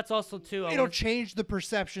well, that's also too. It'll change the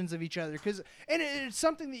perceptions of each other, and it's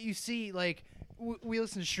something that you see. Like, we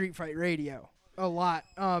listen to Street Fight Radio a lot,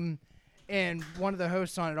 and one of the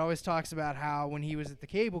hosts on it always talks about how when he was at the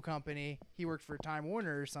cable company, he worked for Time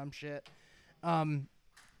Warner or some shit, that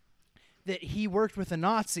he worked with a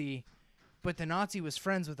Nazi, but the Nazi was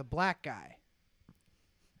friends with a black guy,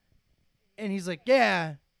 and he's like,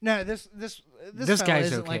 yeah, no, this guy's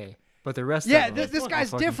isn't okay. like, But the rest yeah, of them, this guy's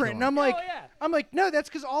different. And I'm like, no, that's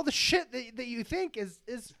because all the shit that you think is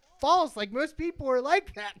false. Like, most people are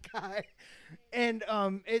like that guy. And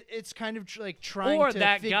it's kind of like trying or to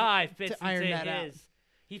that guy fits to iron into that out.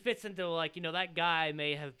 he fits into, like, that guy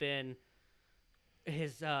may have been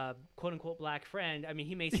his quote unquote black friend. I mean,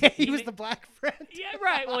 he may he was the black friend. Yeah,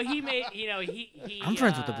 right. Well, he may, he I'm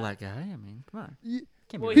friends with the black guy. I mean, come on.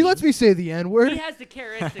 Well, he lets me say the N-word. He has the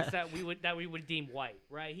characteristics that we would deem white,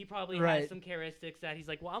 right? He probably has some characteristics that he's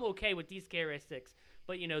like, well, I'm okay with these characteristics.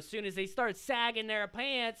 But, as soon as they start sagging their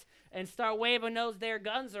pants and start waving their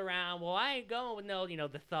guns around, well, I ain't going with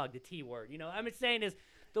the thug, the T word. I'm saying is,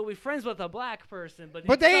 they'll be friends with a black person, but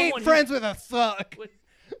they ain't friends with a thug.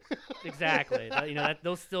 Exactly.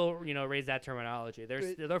 They'll still, raise that terminology.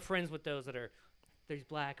 They're friends with those that are, there's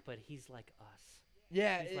black, but he's like us.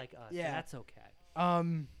 Yeah. He's like us. Yeah. And that's okay.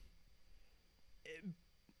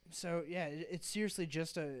 So yeah, it's seriously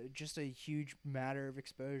just a huge matter of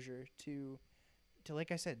exposure to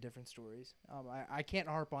like I said, different stories. I can't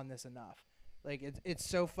harp on this enough. Like, it's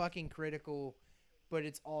so fucking critical, but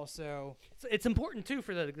it's also it's important too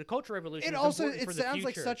for the Cultural Revolution. It sounds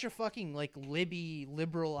like such a fucking like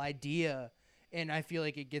liberal idea, and I feel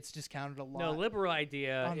like it gets discounted a lot. No, liberal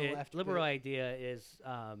idea. On the left, liberal idea is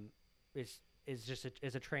just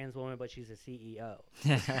a trans woman, but she's a CEO.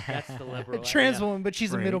 That's the liberal. A trans idea. woman, but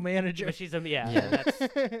she's a middle manager. But she's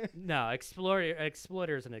exploiter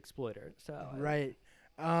is an exploiter. So right.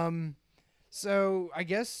 So I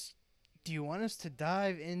guess, do you want us to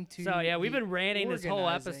dive into? So yeah, we've been ranting this whole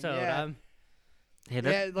episode.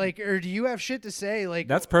 Yeah. Or do you have shit to say? Like,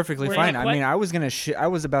 that's perfectly fine. I mean, I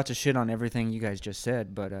was about to shit on everything you guys just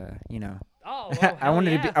said, but Oh, well, I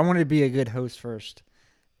wanted to be a good host first.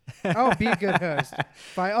 Oh, be a good host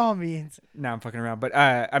by all means. No, I'm fucking around. But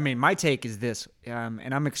I mean, my take is this,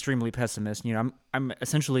 and I'm extremely pessimist. I'm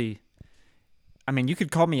essentially, I mean, you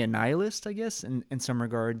could call me a nihilist, I guess, in some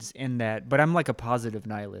regards, in that, but I'm like a positive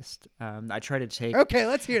nihilist. I try to take. Okay,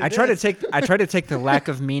 let's hear. I try to take the lack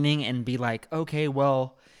of meaning and be like, okay,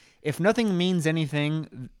 well, if nothing means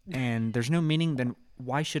anything and there's no meaning, then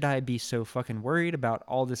why should I be so fucking worried about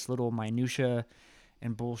all this little minutia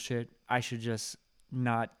and bullshit? I should just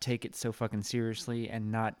not take it so fucking seriously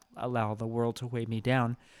and not allow the world to weigh me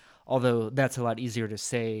down. Although that's a lot easier to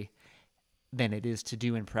say than it is to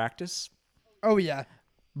do in practice. Oh yeah.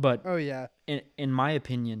 But oh yeah. In my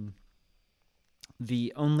opinion,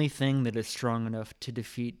 the only thing that is strong enough to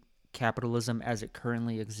defeat capitalism as it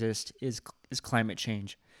currently exists is climate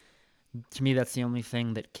change. To me, that's the only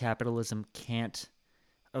thing that capitalism can't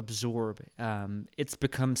absorb. It's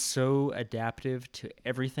become so adaptive to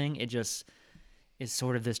everything. It just is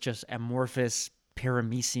sort of this just amorphous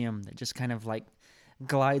paramecium that just kind of like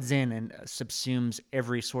glides in and subsumes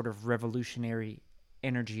every sort of revolutionary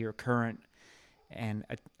energy or current and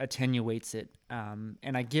attenuates it.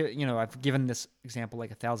 And I've given this example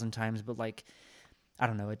like 1,000 times, but like, I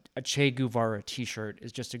don't know, a Che Guevara t-shirt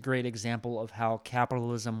is just a great example of how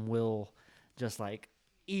capitalism will just like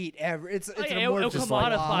eat it's Oh, an yeah, it'll amorphous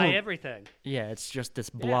like- commodify blob. everything. Yeah, it's just this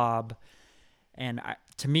blob. And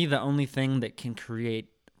to me, the only thing that can create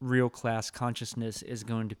real class consciousness is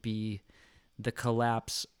going to be the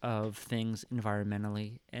collapse of things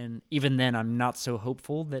environmentally. And even then, I'm not so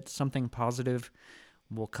hopeful that something positive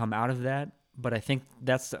will come out of that. But I think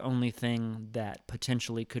that's the only thing that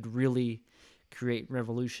potentially could really create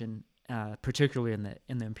revolution, particularly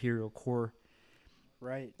in the imperial core.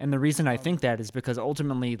 Right. And the reason I think that is because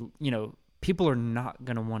ultimately, people are not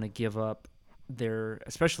going to want to give up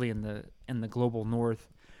especially in the global north,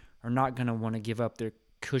 are not going to want to give up their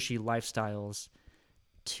cushy lifestyles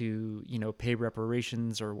to, pay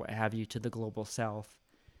reparations or what have you to the global south.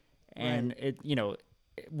 And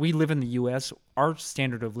we live in the US, our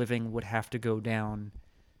standard of living would have to go down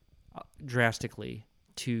drastically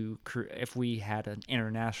if we had an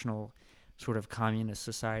international sort of communist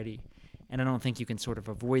society. And I don't think you can sort of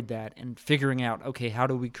avoid that. And figuring out, okay, how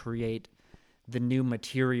do we create the new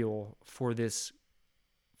material for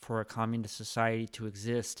a communist society to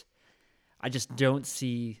exist? I just don't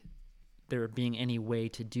see there being any way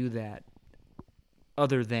to do that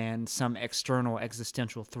other than some external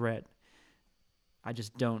existential threat. I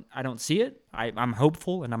don't see it. I'm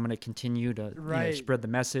hopeful, and I'm going to continue to spread the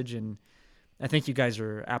message. And I think you guys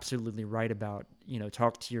are absolutely right about,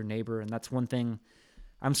 talk to your neighbor. And that's one thing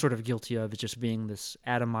I'm sort of guilty of, is just being this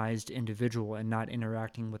atomized individual and not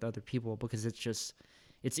interacting with other people, because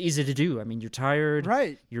it's easy to do. I mean, you're tired,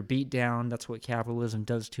 Right. You're beat down. That's what capitalism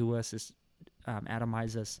does to us, is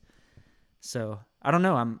atomize us. So I don't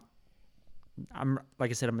know. I'm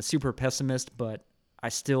like I said, I'm a super pessimist, but I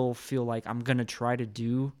still feel like I'm going to try to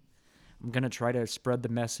spread the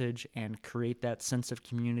message and create that sense of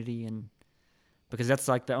community, and because that's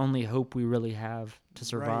like the only hope we really have to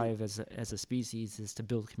survive as a species, is to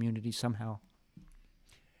build community somehow.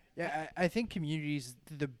 Yeah, I think community is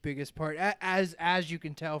the biggest part, as you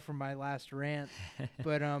can tell from my last rant.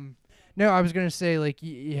 But no, I was gonna say, like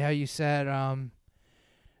how you said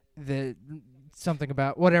the something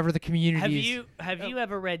about whatever the community. Have you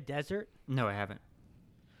ever read Desert? No, I haven't.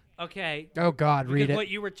 Okay. Oh God, Because read it. what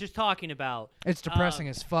you were just talking about. It's depressing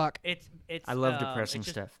as fuck. It's. I love depressing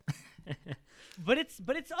just- stuff. But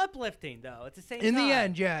it's uplifting though. At the same In time. the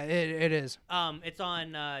end, yeah, it is. It's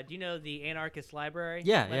on. Do you know the Anarchist Library?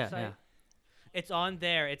 Yeah, website? yeah. It's on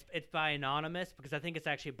there. It's by Anonymous, because I think it's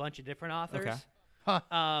actually a bunch of different authors. Okay.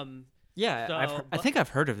 Huh. Yeah, So, I think I've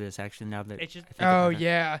heard of this actually. Now that It's just- I think Oh about it.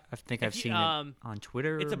 yeah. I think If I've you- seen it on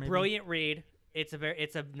Twitter. It's a maybe? brilliant read. It's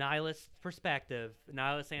a nihilist perspective,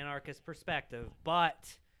 nihilist anarchist perspective.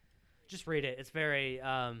 But just read it. It's very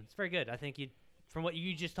good. I think from what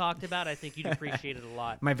you just talked about, I think you'd appreciate it a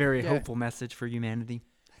lot. My very Yeah. hopeful message for humanity.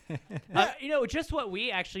 Just what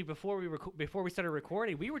we actually before we started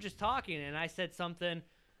recording, we were just talking, and I said something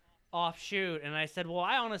offshoot, and I said, well,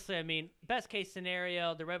 I mean, best case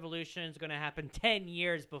scenario, the revolution is going to happen 10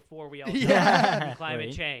 years before we all Yeah. climate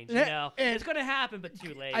Right. change. Yeah, and It's going to happen, but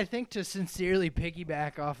too late. I think to sincerely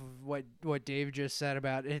piggyback off of what Dave just said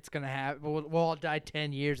about it's gonna happen, we'll all die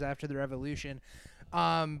 10 years after the revolution.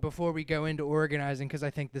 Before we go into organizing, because I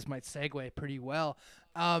think this might segue pretty well.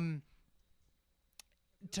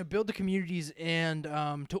 To build the communities and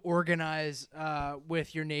to organize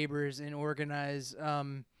with your neighbors and organize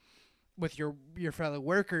with your fellow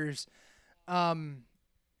workers, I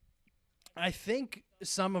think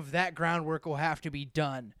some of that groundwork will have to be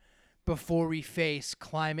done before we face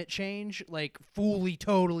climate change, like fully,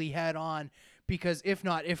 totally head on. Because if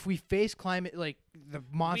not, if we face climate, like the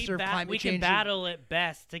monster of climate we change, can battle it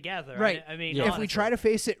best together. right? I mean, Yeah. If we try to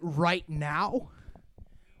face it right now,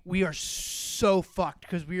 we are so fucked,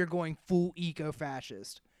 because we are going full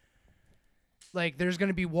eco-fascist. Like, there's going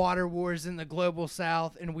to be water wars in the global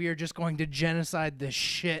south, and we are just going to genocide the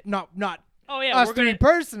shit. Not oh yeah, us we're three gonna.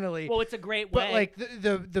 personally, Well, it's a great way. but like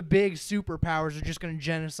the big superpowers are just going to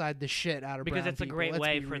genocide the shit out of because brown it's a people. great Let's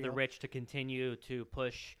way be for the real. rich to continue to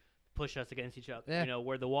push us against each other. Yeah.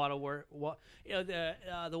 Where the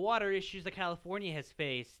the water issues that California has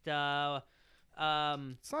faced. It's not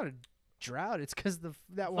a drought. It's because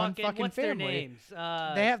that one fucking what's family. their names?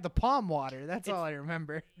 They have the palm water. That's all I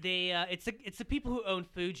remember. It's the people who own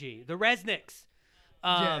Fuji, the Resnicks.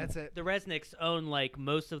 Yeah, that's it. The Resnicks own like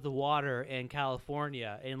most of the water in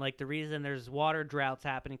California, and like the reason there's water droughts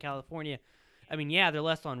happen in California, I mean, yeah, they're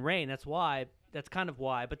less on rain. That's why. That's kind of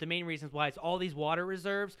why. But the main reasons why is all these water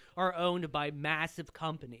reserves are owned by massive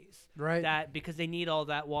companies. Right. That because they need all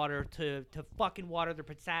that water to fucking water their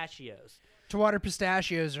pistachios. To water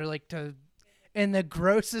pistachios, or like to, in the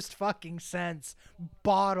grossest fucking sense,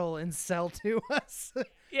 bottle and sell to us.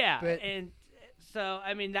 Yeah, But- and So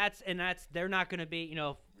I mean that's they're not going to be, you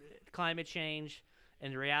know, climate change.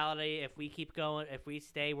 In reality, if we keep going, if we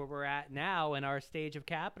stay where we're at now in our stage of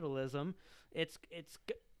capitalism,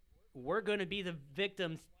 we're going to be the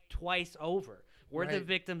victims twice over. We're the Right.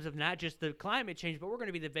 victims of not just the climate change, but we're going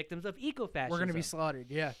to be the victims of ecofascism. We're gonna be slaughtered.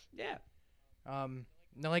 Yeah. yeah.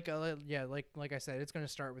 No, like I said, it's gonna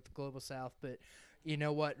start with the global south, but you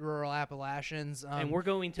know what, rural Appalachians, And we're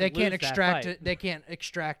going to they can't lose that extract fight. it. They can't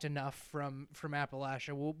extract enough from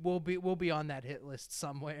Appalachia. We'll be on that hit list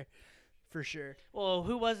somewhere, for sure. Well,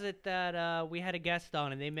 who was it that we had a guest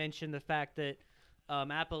on, and they mentioned the fact that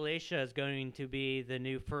Appalachia is going to be the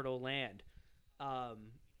new fertile land.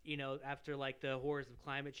 You know, after like the horrors of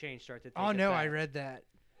climate change start to take Oh no, I effect. read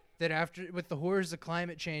that after with the horrors of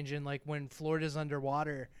climate change and like when Florida's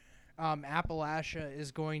underwater, Appalachia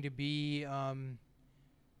is going to be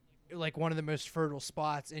like one of the most fertile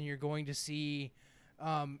spots, and you're going to see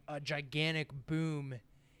a gigantic boom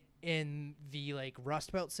in the like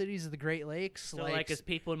Rust Belt cities of the Great Lakes, So like as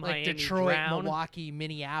people in like Miami Detroit, drown, Milwaukee,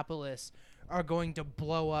 Minneapolis are going to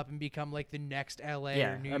blow up and become like the next LA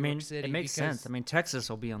Yeah, or New I mean, York City. it makes because- sense. I mean, Texas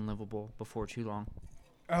will be unlivable before too long.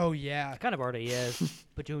 Oh yeah, it kind of already is.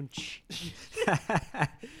 Ba-doonch.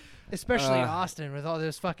 especially Austin with all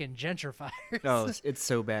those fucking gentrifiers. Oh, it's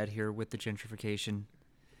so bad here with the gentrification.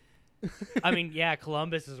 I mean, yeah,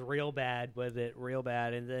 Columbus is real bad with it, real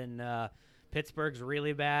bad, and then Pittsburgh's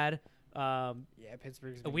really bad. Yeah,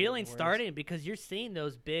 Pittsburgh's gonna get Wheeling's worse. starting because you're seeing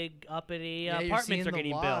those big uppity Yeah, you're apartments seeing are the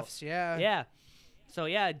getting lofts, built. Yeah. Yeah. So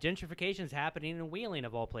yeah, gentrification's happening in Wheeling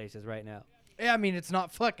of all places right now. Yeah, I mean it's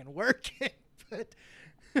not fucking working, but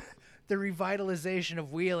the revitalization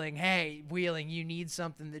of Wheeling. Hey, Wheeling, you need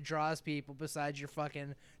something that draws people besides your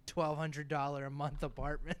fucking $1,200 a month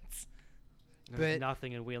apartments. There's But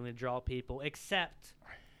nothing in Wheeling to draw people except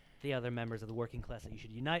the other members of the working class that you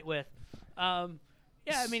should unite with.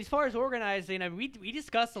 Yeah, I mean, as far as organizing, I mean, we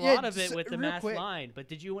discussed a Yeah, lot of it so- with the real mass quick. line, but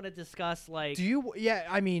did you want to discuss like? do you? Yeah,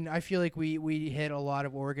 I mean, I feel like we hit a lot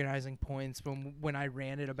of organizing points when I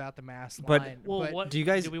ranted about the mass But- line. Well, but what Do you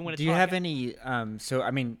guys? do we want to Do you talk have any? So I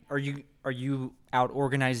mean, are you out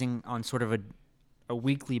organizing on sort of a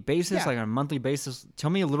weekly basis, Yeah. like on a monthly basis? Tell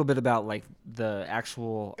me a little bit about like the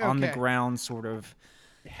actual on the Okay. ground sort of.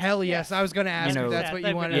 hell yes, I was going to ask know- if that's Yeah, what that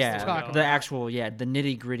you would wanted be us Yeah, to talk about. the about. actual the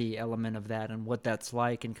nitty gritty element of that and what that's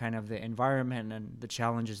like and kind of the environment and the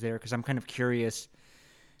challenges there because I'm kind of curious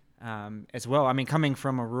as well. I mean, coming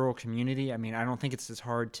from a rural community, I mean, I don't think it's as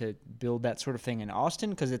hard to build that sort of thing in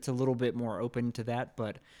Austin because it's a little bit more open to that.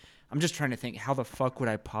 But I'm just trying to think, how the fuck would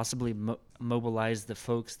I possibly mobilize the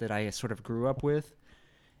folks that I sort of grew up with?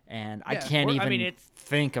 And I Yeah, can't or- I even mean, it's-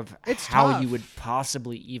 think of It's how you tough. would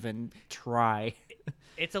possibly even try.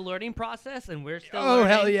 It's a learning process, and we're still. Oh learning.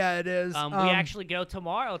 hell yeah, it is. We actually go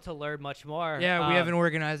tomorrow to learn much more. Yeah, we have an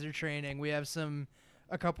organizer training. We have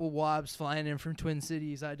a couple WOBs flying in from Twin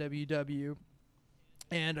Cities IWW,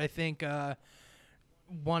 and I think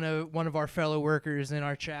one of our fellow workers in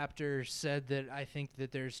our chapter said that I think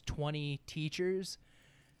that there's 20 teachers,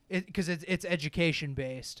 because it's education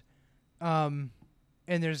based, and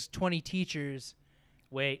there's 20 teachers.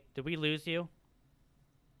 Wait, did we lose you?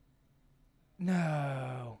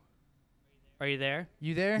 No, Are you there?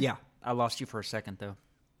 you there? Yeah, I lost you for a second though.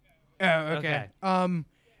 Oh, okay. Okay.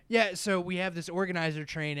 Yeah, so we have this organizer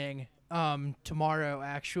training tomorrow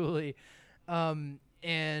actually.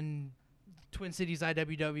 And Twin Cities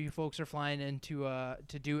IWW folks are flying in to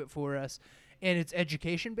do it for us. And it's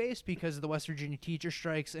education based because of the West Virginia teacher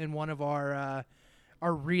strikes, and one of our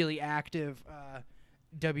really active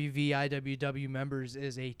WVIWW members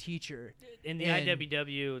is a teacher. In the And-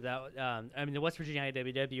 IWW, that I mean, the West Virginia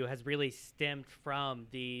IWW has really stemmed from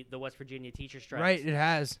the West Virginia teacher strikes. Right, it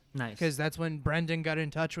has. Nice. Because that's when Brendan got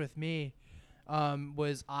in touch with me.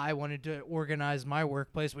 Was I wanted to organize my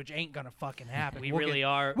workplace, which ain't gonna fucking happen. We We'll really get,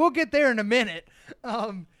 are. We'll get there in a minute.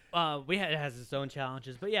 It has its own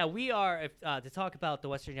challenges, but yeah, we are. To talk about the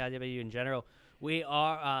West Virginia IWW in general, we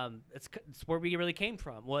are. It's where we really came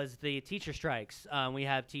from was the teacher strikes. We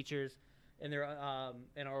have teachers in our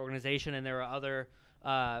organization, and there are other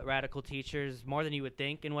radical teachers, more than you would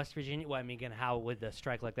think in West Virginia. Well, I mean, again, how would a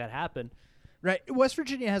strike like that happen? Right, West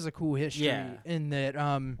Virginia has a cool history in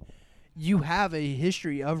that you have a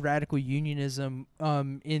history of radical unionism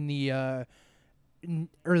in the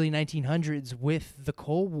early 1900s with the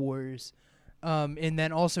Coal Wars, and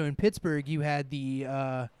then also in Pittsburgh you had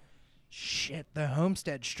the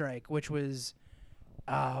Homestead Strike, which was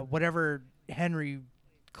whatever Henry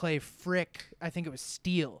Clay Frick, I think it was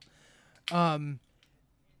Steele, and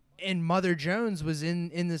Mother Jones was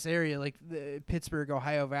in this area, like the Pittsburgh,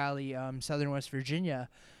 Ohio Valley, southern West Virginia,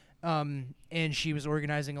 and she was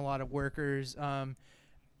organizing a lot of workers.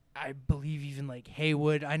 I believe even like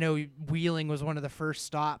Haywood. I know Wheeling was one of the first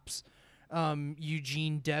stops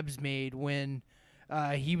Eugene Debs made when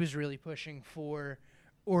he was really pushing for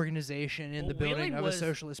organization in the building of a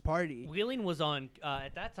socialist party. Wheeling was on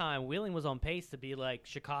at that time. Wheeling was on pace to be like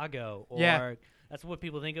Chicago, or that's what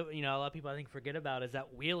people think of. You know, a lot of people I think forget about is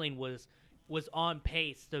that Wheeling was on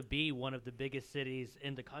pace to be one of the biggest cities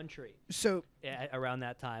in the country. So around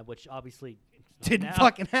that time, which obviously didn't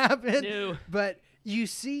fucking happen. No. But you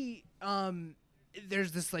see,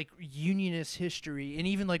 there's this like unionist history, and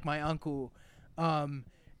even like my uncle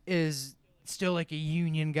is still like a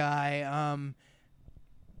union guy.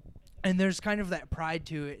 And there's kind of that pride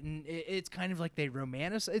to it, and it's kind of like it's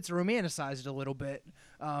romanticized a little bit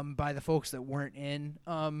by the folks that weren't in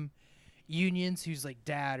unions, whose like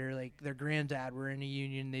dad or like their granddad were in a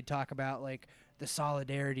union. They talk about like the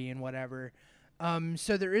solidarity and whatever.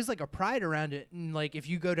 So there is like a pride around it, and like if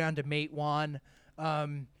you go down to Matewan,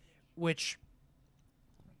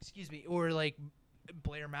 or like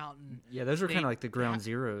Blair Mountain. Yeah, those are kind of like the ground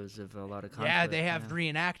zeros of a lot of conflict. Yeah, they have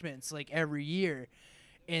reenactments like every year.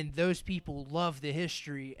 And those people love the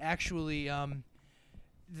history. Actually,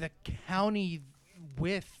 the county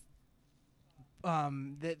with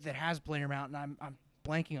that has Blair Mountain, I'm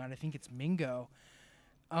blanking on. I think it's Mingo.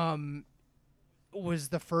 Was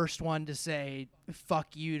the first one to say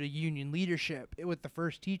 "fuck you" to union leadership with the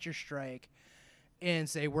first teacher strike, and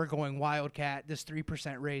say we're going Wildcat. This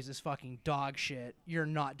 3% raise is fucking dog shit. You're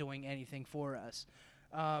not doing anything for us.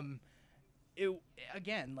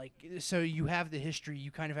 So you have the history,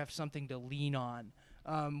 you kind of have something to lean on,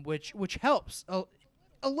 which helps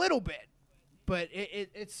a little bit, but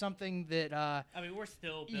it's something that I mean, we're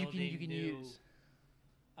still building you can new, use.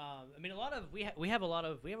 I mean, a lot of we have a lot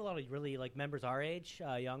of really like members our age,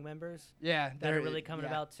 young members. Yeah, that are really coming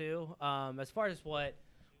about too. As far as what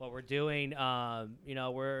we're doing, you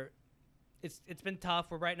know, it's been tough.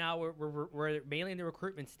 We're mainly in the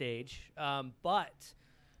recruitment stage, but.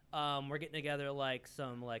 We're getting together like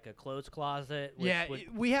a clothes closet.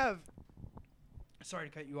 We have. Sorry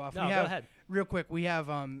to cut you off. No, go ahead. Real quick, we have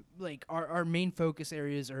like our main focus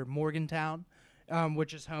areas are Morgantown,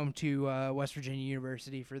 which is home to West Virginia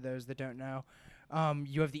University. For those that don't know,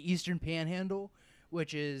 you have the Eastern Panhandle,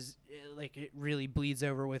 which is like it really bleeds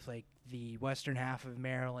over with like the western half of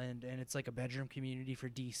Maryland, and it's like a bedroom community for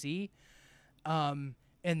DC. And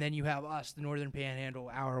then you have us, the Northern Panhandle,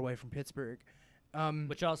 an hour away from Pittsburgh.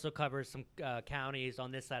 Which also covers some counties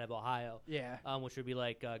on this side of Ohio. Yeah. Which would be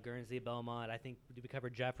like Guernsey, Belmont. I think did we cover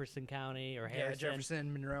Jefferson County or Harrison? Yeah,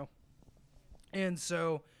 Jefferson, Monroe. And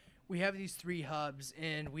so we have these three hubs,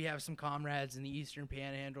 and we have some comrades in the Eastern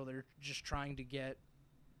Panhandle that are just trying to get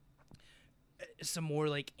some more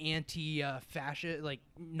like anti-fascist, like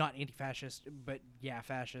not anti-fascist, but yeah,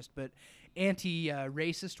 fascist, but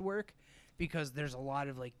anti-racist work, because there's a lot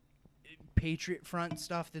of like Patriot Front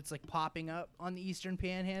stuff that's like popping up on the Eastern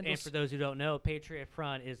Panhandle. And for those who don't know, Patriot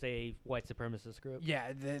Front is a white supremacist group.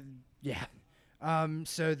 Yeah,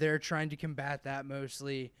 so they're trying to combat that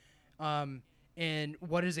mostly. And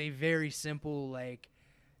what is a very simple, like,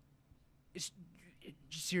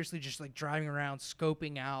 seriously just like driving around,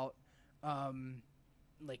 scoping out,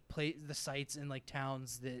 like the sites in like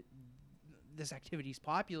towns that this activity is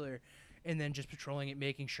popular. And then just patrolling it,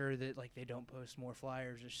 making sure that like they don't post more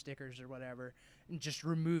flyers or stickers or whatever, and just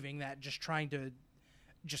removing that, just trying to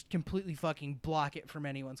just completely fucking block it from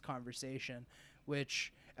anyone's conversation.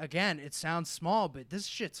 Which again, it sounds small, but this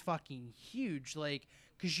shit's fucking huge. Like,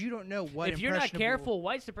 because you don't know what. If you're not careful,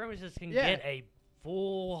 white supremacists can get a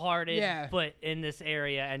full-hearted foot in this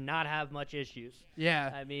area and not have much issues.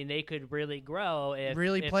 Yeah, I mean, they could really grow if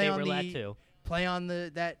if they were let to. Play on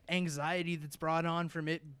that anxiety that's brought on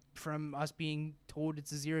from us being told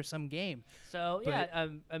it's a zero-sum game. So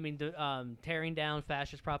I mean, tearing down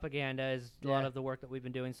fascist propaganda is a lot of the work that we've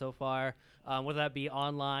been doing so far, whether that be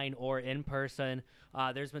online or in person.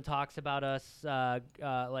 There's been talks about us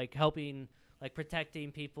like helping, like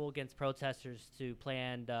protecting people against protesters to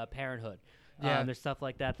Planned Parenthood. There's stuff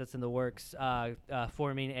like that that's in the works.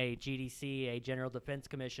 Forming a GDC, a General Defense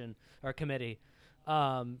Commission or committee.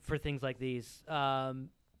 For things like these.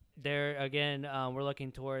 There again, we're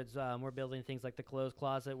looking towards we're building things like the clothes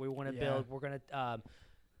closet. We want to build. We're gonna.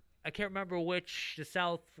 I can't remember which. The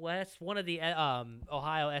Southwest, one of the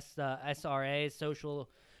Ohio SRA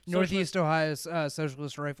Northeast Ohio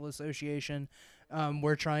Socialist Rifle Association.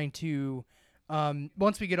 We're trying to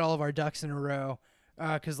once we get all of our ducks in a row,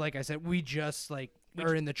 because like I said, we just like.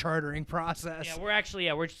 Or in the chartering process. Yeah,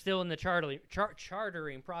 we're still in the chartering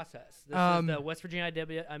process. This is the West Virginia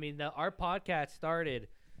IW. I mean, our podcast started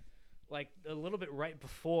like a little bit right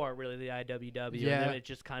before really the IWW, Yeah. and then it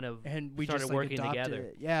just kind of and we started just like, working adopted together.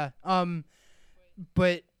 it. Yeah.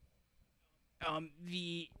 But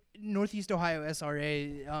the Northeast Ohio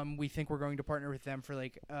SRA, we think we're going to partner with them for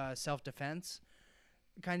like self-defense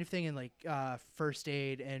kind of thing, and like first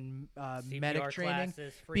aid and CPR medic training.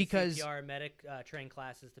 classes, free because- CPR medic train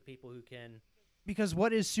classes to people who can. Because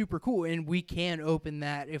what is super cool, and we can open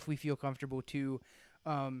that if we feel comfortable to,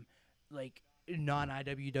 like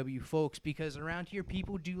non-IWW folks, because around here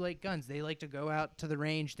people do like guns. They like to go out to the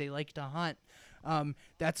range. They like to hunt.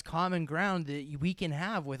 That's common ground that we can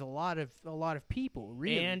have with a lot of people.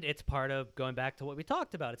 Really, And it's part of going back to what we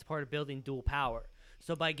talked about. It's part of building dual power.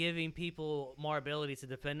 So by giving people more abilities to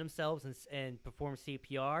defend themselves and perform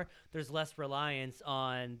CPR, there's less reliance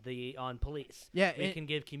on police. Yeah, we can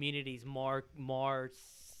give communities more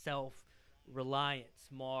self-reliance,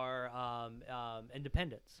 more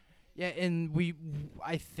independence. yeah, and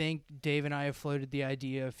I think Dave and I have floated the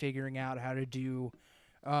idea of figuring out how to do,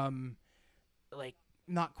 like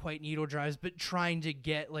not quite needle drives, but trying to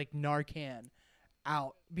get like Narcan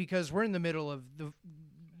out, because we're in the middle of the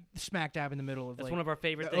smack dab in the middle of That's like one of our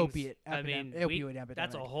favorite the things. opiate I mean, opioid epidemic.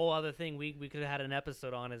 that's a whole other thing we could have had an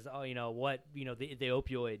episode on is the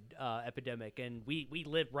opioid epidemic, and we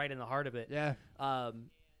live right in the heart of it. Yeah.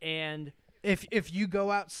 And If you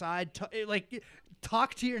go outside,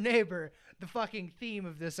 talk to your neighbor. The fucking theme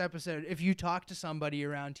of this episode. If you talk to somebody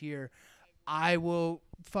around here, I will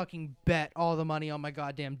fucking bet all the money on my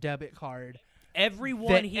goddamn debit card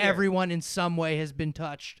everyone that here, everyone in some way has been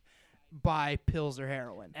touched by pills or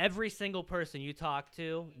heroin. every single person you talk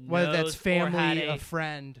to, Whether that's knows or had family, a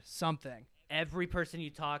friend, something. every person you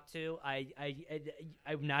talk to, I'm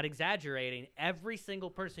not exaggerating. Every single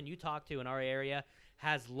person you talk to in our area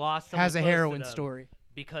has lost someone Has a close to heroin them story.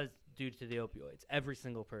 because due to the opioids. Every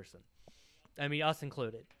single person. I mean, us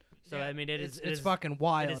included. So Yeah, I mean, it's it is fucking It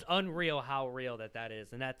wild. is unreal how real that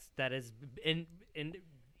is, and that is in.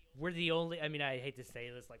 We're the only. I mean, I hate to say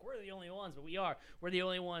this, like we're the only ones, but we are. We're the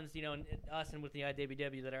only ones, us and with the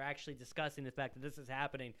IWW that are actually discussing the fact that this is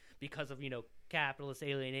happening because of capitalist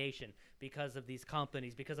alienation, because of these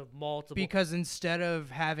companies, because of multiple. Because instead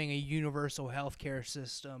of having a universal healthcare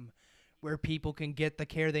system where people can get the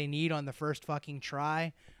care they need on the first fucking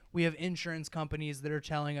try, we have insurance companies that are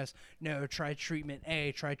telling us, no, try treatment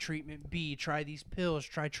A, try treatment B, try these pills,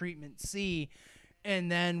 try treatment C.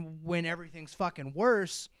 And then when everything's fucking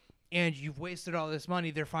worse and you've wasted all this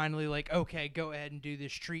money, they're finally like, okay, go ahead and do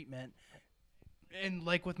this treatment. And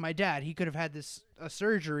like with my dad, he could have had a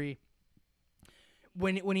surgery.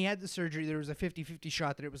 When he had the surgery, there was a 50-50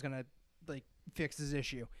 shot that it was going to like fix his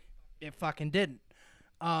issue. It fucking didn't.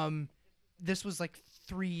 This was like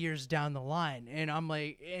 3 years down the line, and I'm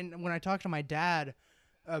like, and when I talked to my dad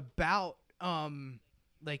about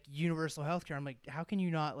like universal healthcare, I'm like, how can you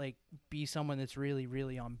not like be someone that's really,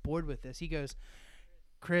 really on board with this? He goes,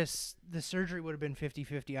 Chris, the surgery would have been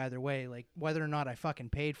 50-50 either way. Like whether or not I fucking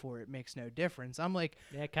paid for it makes no difference. I'm like,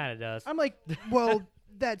 Yeah, it kind of does. I'm like, well,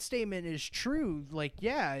 that statement is true. Like,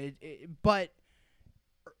 yeah, but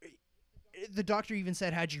the doctor even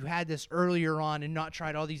said, had you had this earlier on and not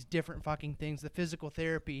tried all these different fucking things, the physical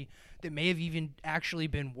therapy that may have even actually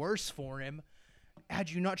been worse for him, had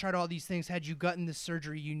you not tried all these things, had you gotten the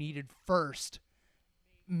surgery you needed first,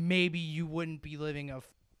 maybe you wouldn't be living a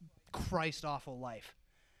Christ awful life.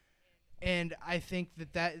 And I think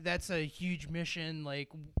that's a huge mission. Like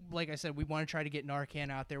I said, we want to try to get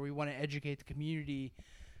Narcan out there. We want to educate the community,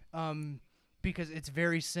 because it's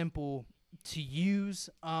very simple to use.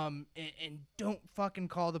 And don't fucking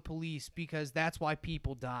call the police, because that's why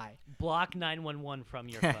people die. Block 911 from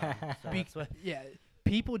your phone. So that's what, Yeah,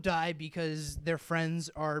 people die because their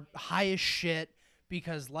friends are high as shit,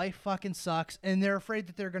 because life fucking sucks, and they're afraid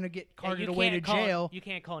that they're gonna get carted away to jail. You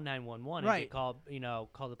can't call 911 Right. and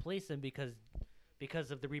call the police in because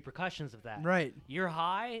of the repercussions of that. Right. You're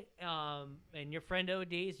high, and your friend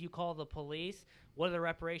ODs. You call the police. What are the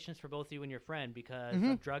reparations for both you and your friend because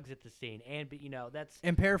of drugs at the scene? And that's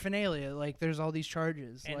And paraphernalia, like there's all these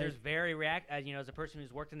charges. and like, there's very as a person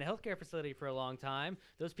who's worked in the healthcare facility for a long time,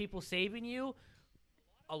 those people saving you.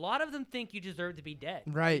 A lot of them think you deserve to be dead,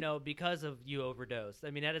 Right. because of you overdosed.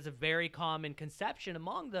 I mean, that is a very common conception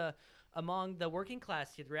among the working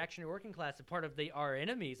class, the reactionary working class, and part of our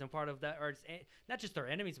enemies, and part of that, or not just our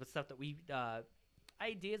enemies, but stuff that we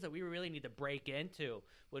ideas that we really need to break into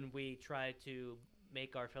when we try to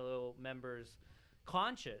make our fellow members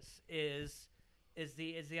conscious is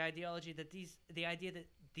the ideology that these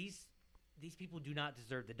people do not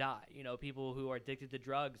deserve to die. People who are addicted to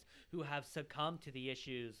drugs, who have succumbed to the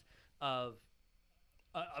issues of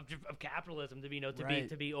of capitalism to be Right.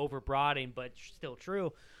 to be overbroading, but still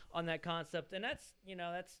true on that concept. And that's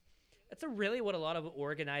that's a really what a lot of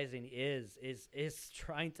organizing is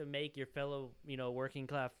trying to make your fellow working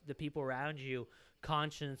class, the people around you,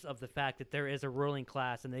 conscious of the fact that there is a ruling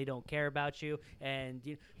class and they don't care about you. And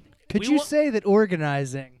Could you say that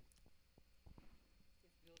organizing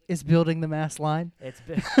is building the mass line? it's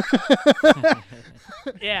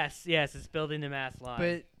yes, it's building the mass line.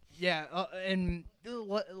 But yeah, and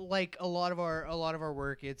like a lot of our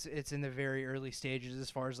work, it's in the very early stages as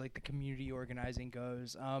far as like the community organizing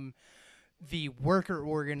goes. The worker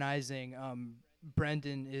organizing,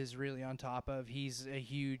 Brendan is really on top of. He's a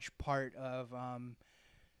huge part of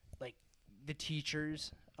like the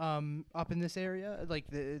teachers up in this area. Like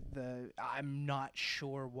the I'm not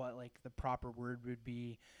sure what like the proper word would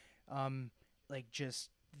be. Like just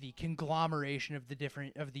the conglomeration of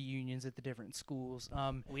the unions at the different schools.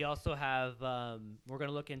 We also have we're going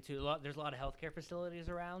to look into there's a lot of healthcare facilities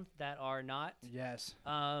around that are not Yes.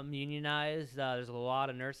 unionized. There's a lot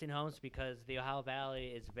of nursing homes because the Ohio Valley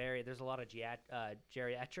is there's a lot of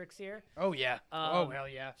geriatrics here. Oh yeah. Oh hell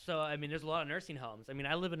yeah. So I mean, there's a lot of nursing homes. I mean,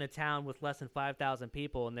 I live in a town with less than 5,000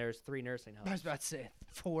 people, and there's 3 nursing homes. I was about to say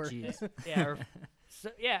 4. Jeez.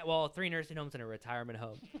 Yeah, well, 3 nursing homes and a retirement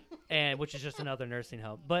home, and which is just another nursing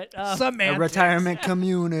home. But Some A retirement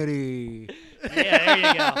community. yeah, there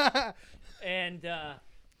you go. And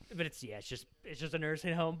but it's just a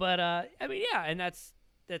nursing home. But I mean, yeah, and that's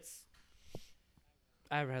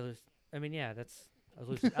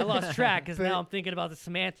I lost track because But- now I'm thinking about the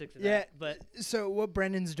semantics of Yeah, that. But so what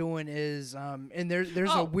Brendan's doing is, and there's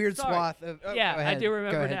a Oh, weird sorry. swath of. Oh, yeah, go I ahead. do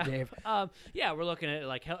remember Go ahead, now. Dave. Yeah, we're looking at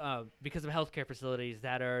like because of healthcare facilities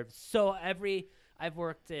that are I've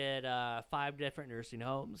worked at 5 different nursing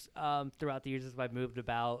homes throughout the years as I've moved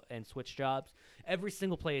about and switched jobs. Every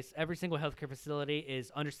single healthcare facility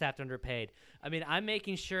is understaffed, underpaid. I mean, I'm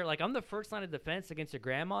making sure, like, I'm the first line of defense against your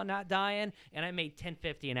grandma not dying, and I made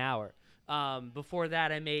 $10.50 an hour. Before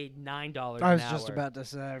that, I made $9 an hour. I was just about to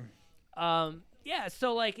say. Yeah,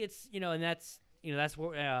 so like it's and that's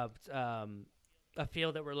what a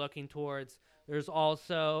field that we're looking towards. There's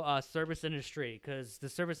also service industry because the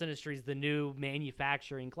service industry is the new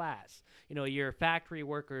manufacturing class. Your factory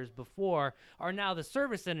workers before are now the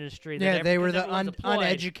service industry. Yeah, they were the everyone's employed,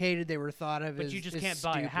 uneducated. They were thought of but as you just as can't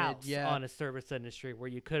buy a stupid. house Yeah. on a service industry where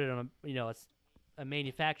you could on a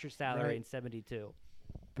manufacturer salary Right. in 72.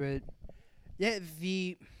 But yeah,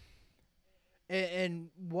 and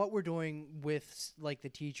what we're doing with like the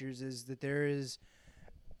teachers is that there is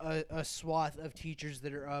a swath of teachers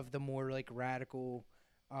that are of the more like radical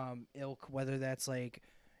ilk, whether that's like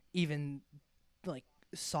even like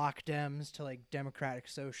sock dems to like democratic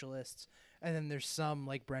socialists, and then there's some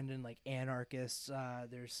like Brendan like anarchists.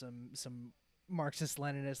 There's some Marxist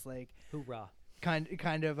Leninists like Hoorah!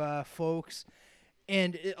 kind of folks,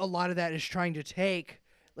 and a lot of that is trying to take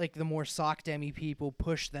like the more sock demi people,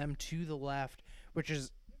 push them to the left, which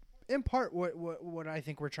is in part what I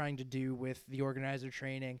think we're trying to do with the organizer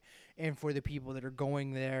training, and for the people that are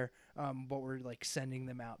going there, what we're like sending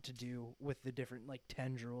them out to do with the different like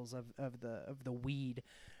tendrils of the weed.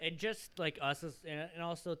 And just like us, and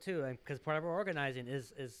also too, because part of our organizing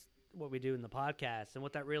is what we do in the podcast, and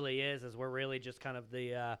what that really is we're really just kind of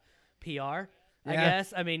the PR. I Yeah.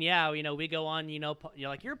 guess. I mean, yeah, we go on,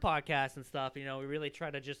 like your podcast and stuff. We really try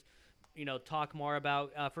to just, talk more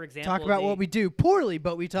about, for example, Talk about what we do poorly,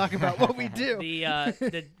 but we talk about what we do.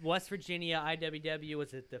 the West Virginia IWW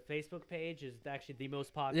is it the Facebook page is actually the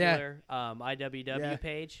most popular IWW Yeah.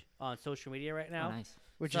 page on social media right Oh, now. nice.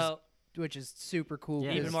 which is super cool. Yeah,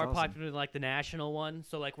 because- Even more awesome. popular than like the national one.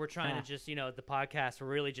 So like we're trying Yeah. to just the podcast. We're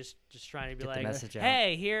really just trying to be Get the like, message out.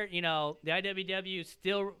 hey, here the IWW is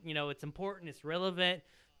still it's important, it's relevant.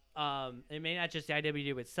 It may not just the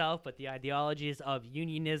IWW itself, but the ideologies of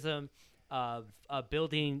unionism, of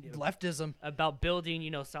building leftism. about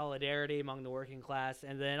building solidarity among the working class,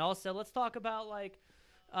 and then also let's talk about like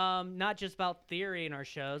not just about theory in our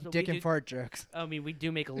shows. But Dick we and do, fart jokes. I mean, we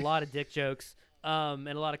do make a lot of dick jokes and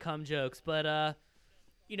a lot of cum jokes, but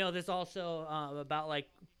there's also about like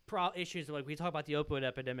issues like we talk about the opioid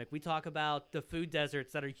epidemic. We talk about the food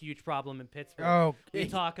deserts that are a huge problem in Pittsburgh. Oh, we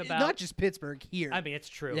talk about not just Pittsburgh here. I mean, it's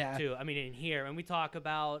true Yeah. too. I mean, in here, and we talk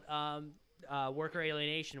about worker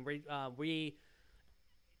alienation.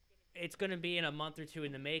 It's going to be in a month or two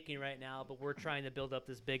in the making right now, but we're trying to build up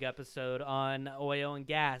this big episode on oil and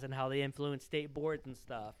gas and how they influence state boards and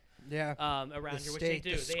stuff yeah. around The here, which state, they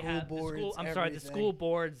do. the They school have boards, the school everything.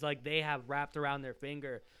 boards like they have wrapped around their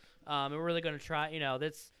finger, and we're really going to try.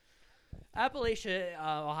 That's Appalachia,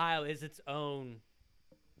 Ohio is its own.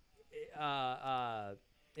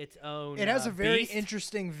 its own. It has a very beast.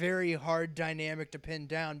 interesting, very hard dynamic to pin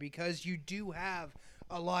down because you do have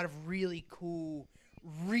a lot of really cool,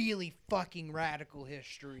 really fucking radical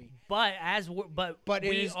history. But But it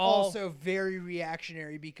we is all, also very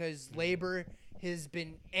reactionary because labor has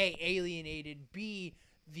been A, alienated, B,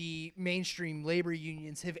 the mainstream labor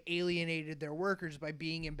unions have alienated their workers by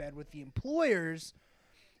being in bed with the employers.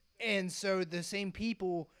 And so the same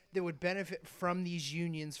people that would benefit from these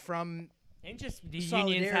unions, from and just the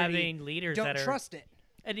solidarity, unions having leaders don't that are trust it.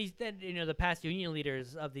 and these then the past union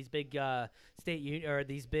leaders of these big or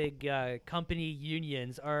these big company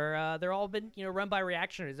unions are they're all been run by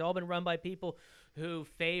reactionaries. They've all been run by people who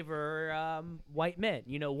favor white men,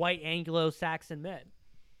 white Anglo-Saxon men.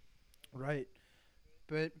 Right.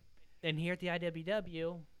 But And here at the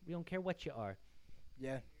IWW, we don't care what you are.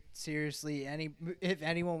 yeah, seriously, if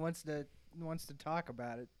anyone wants to talk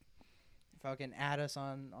about it, fucking add us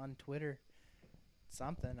on Twitter.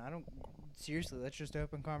 Something. I don't seriously, let's just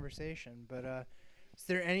open conversation. But is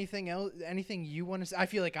there anything else, anything you want to say? I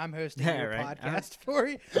feel like I'm hosting Yeah, your right. podcast for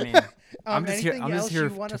you. I mean, I'm just here. anything I'm just else here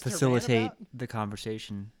you want to us to rant facilitate about? the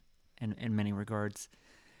conversation, in many regards.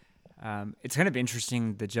 It's kind of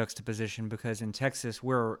interesting, the juxtaposition, because in Texas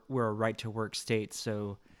we're a right to work state,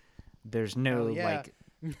 so there's no Hell yeah.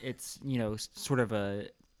 it's sort of a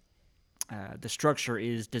the structure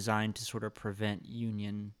is designed to sort of prevent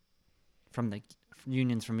unions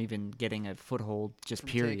from even getting a foothold, just From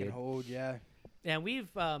period. taking hold, yeah. And we've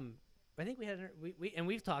I think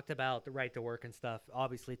we've talked about the right to work and stuff,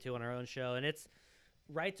 obviously too, on our own show. And it's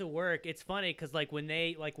right to work. It's funny because when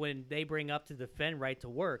they bring up to defend right to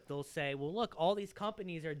work, they'll say, "Well, look, all these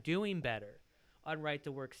companies are doing better on right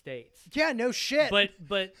to work states." Yeah, no shit. But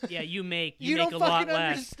yeah, you make you make don't a lot fucking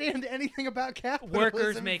less. understand anything about capitalism.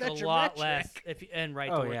 Workers if make a that's your lot metric. less in right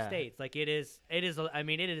Oh, to work yeah. states. Like it is. I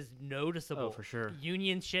mean, it is noticeable. Oh, for sure.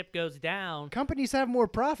 Unionship goes down. Companies have more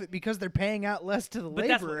profit because they're paying out less to the But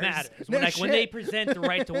that's what laborers. matters. No When they shit. present the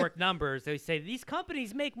right to work numbers, they say these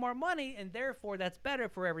companies make more money and therefore that's better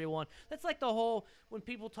for everyone. That's like the whole when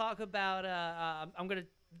people talk about I'm gonna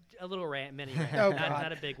a little mini rant, Oh, not, God.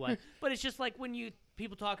 not a big one, but it's just like when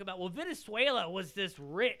people talk about, well, Venezuela was this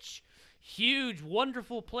rich, huge,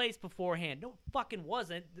 wonderful place beforehand. No, it fucking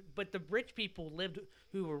wasn't. But the rich people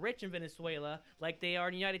who were rich in Venezuela, like they are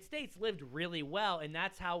in the United States, lived really well, and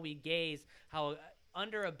that's how we gaze how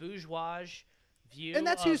under a bourgeois view And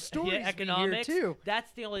that's of whose stories we hear, economics, too.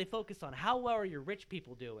 that's the only focus on. How well are your rich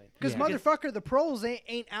people doing? Because Yeah. motherfucker, the proles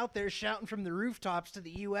ain't out there shouting from the rooftops to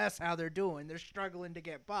the U.S. how they're doing. They're struggling to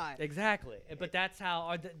get by. Exactly, but that's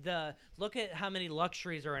how the look at how many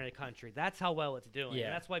luxuries are in a country. That's how well it's doing. Yeah.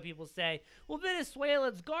 And that's why people say, "Well,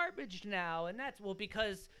 Venezuela's garbage now," and that's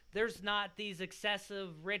because there's not these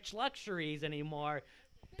excessive rich luxuries anymore.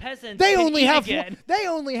 Peasants They can only eat have again. they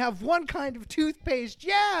only have one kind of toothpaste.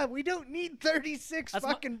 Yeah, we don't need 36 That's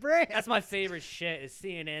fucking brands. That's my favorite shit. Is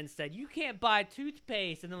CNN said you can't buy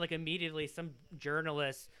toothpaste, and then like immediately some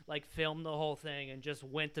journalist like filmed the whole thing and just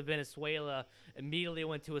went to Venezuela. Immediately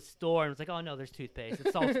went to a store and was like, "Oh no, there's toothpaste.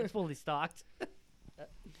 It's fully stocked."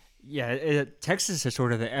 Yeah, Texas is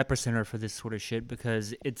sort of the epicenter for this sort of shit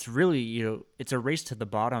because it's really, it's a race to the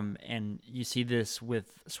bottom. And you see this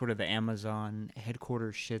with sort of the Amazon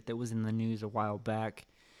headquarters shit that was in the news a while back.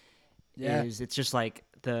 Yeah. It's just like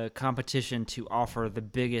the competition to offer the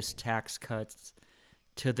biggest tax cuts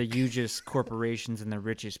to the hugest corporations and the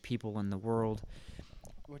richest people in the world.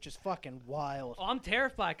 Which is fucking wild. Oh, I'm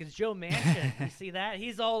terrified because Joe Manchin, you see that?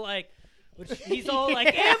 He's all like,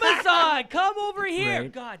 Amazon, come over here.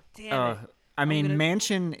 Right. God damn it. I mean, gonna-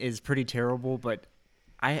 Manchin is pretty terrible, but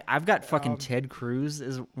I've got fucking Ted Cruz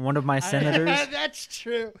as one of my senators. That's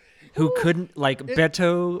true. Who couldn't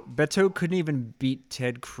Beto couldn't even beat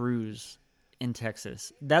Ted Cruz in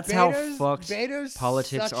Texas. That's how fucked Beto's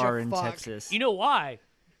politics such a are in fuck. Texas. You know why?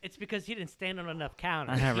 It's because he didn't stand on enough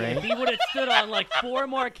counters. Right. If he would have stood on like 4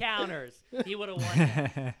 more counters, he would have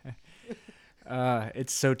won. That.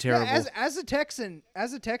 It's so terrible. Yeah, as a Texan,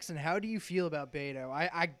 how do you feel about Beto?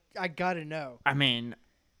 I gotta know. I mean,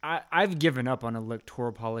 I've given up on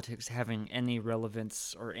electoral politics having any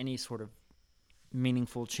relevance or any sort of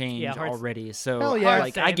meaningful change Yeah, hard- already. So Hell yeah.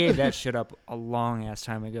 like I Same. gave that shit up a long ass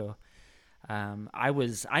time ago.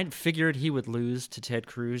 I figured he would lose to Ted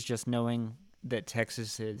Cruz just knowing that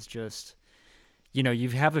Texas is just, you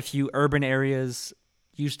have a few urban areas,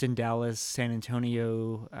 Houston, Dallas, San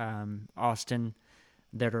Antonio, Austin,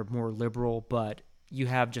 that are more liberal, but you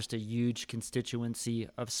have just a huge constituency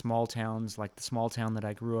of small towns, like the small town that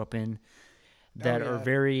I grew up in, that Oh, yeah. are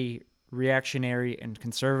very reactionary and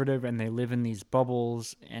conservative, and they live in these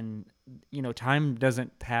bubbles, and time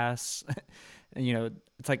doesn't pass.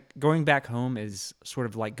 It's like going back home is sort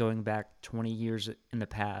of like going back 20 years in the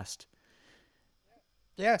past.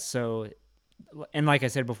 Yeah. So, and like I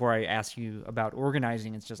said before, I asked you about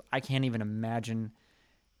organizing. It's just I can't even imagine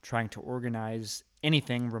trying to organize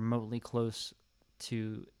anything remotely close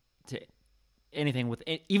to anything with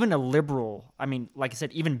even a liberal. I mean, like I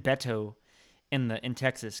said, even Beto in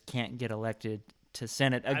Texas can't get elected to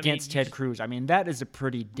Senate against Ted Cruz. I mean, that is a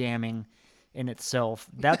pretty damning in itself.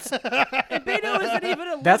 That's And Beto isn't even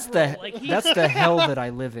a liberal. that's the hell that I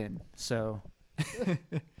live in. So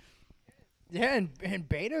Yeah, and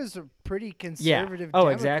Beto's a pretty yeah. conservative Oh,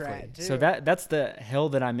 Democrat, exactly. too. So that's the hell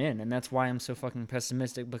that I'm in, and that's why I'm so fucking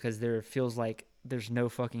pessimistic, because there feels like there's no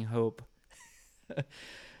fucking hope.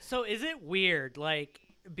 So is it weird, like,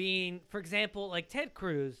 being, for example, like Ted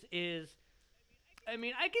Cruz is, I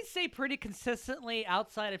mean, I can say pretty consistently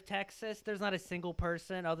outside of Texas, there's not a single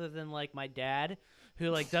person other than, like, my dad who,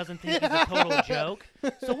 like, doesn't think he's a total joke.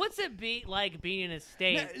 So what's it be like being in a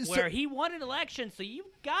state where he won an election, so you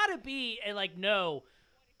gotta be, know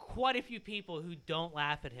quite a few people who don't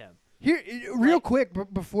laugh at him. Here, real quick,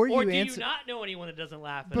 before Or you do answer, you not know anyone that doesn't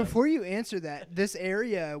laugh at him? before you answer that, this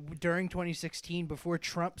area during 2016, before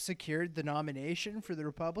Trump secured the nomination for the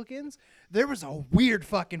Republicans, there was a weird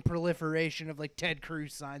fucking proliferation of like Ted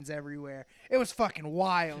Cruz signs everywhere. It was fucking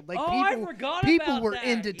wild. Like I people, forgot people about were that.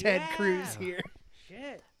 into Ted Yeah. Cruz here.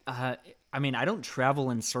 Shit. I mean, I don't travel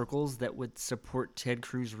in circles that would support Ted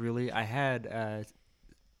Cruz, really. I had a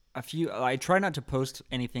few. I try not to post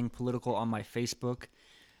anything political on my Facebook,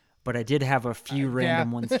 but I did have a few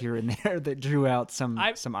random ones here and there that drew out some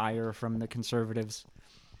ire from the conservatives.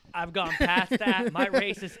 I've gone past that. My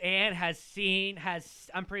racist aunt has seen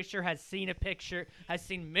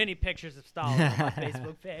many pictures of Stalin on my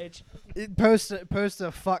Facebook page. Post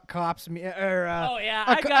a fuck cops or Oh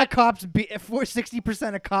yeah, a cops beat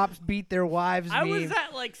 60% of cops beat their wives. I meme. was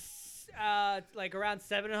at like around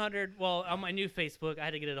 700. Well, on my new Facebook, I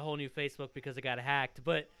had to get a whole new Facebook because it got hacked,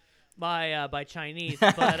 but by Chinese.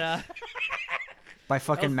 But by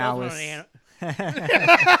fucking malice.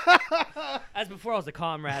 As before I was a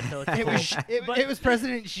comrade, so it's it was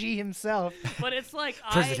President Xi himself. But it's like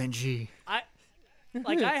President Xi. I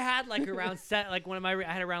had like around I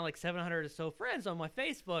had around like 700 or so friends on my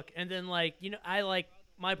Facebook, and then my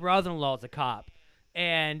brother-in-law is a cop,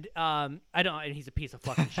 and and he's a piece of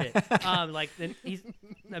fucking shit.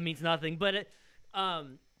 That means nothing, but I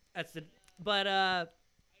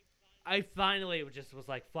finally just was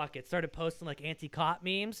like, fuck it, started posting like anti-cop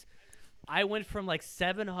memes. I went from like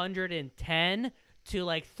 710 to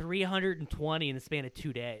like 320 in the span of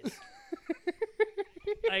 2 days.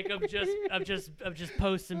 Like I'm just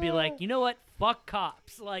posting and be like, you know what? Fuck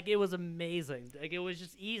cops. Like it was amazing. Like it was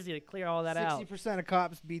just easy to clear all that out. 60% of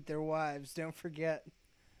cops beat their wives. Don't forget.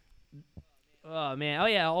 Oh man. Oh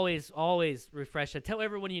yeah. Always refresh it. Tell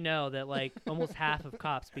everyone you know that like almost half of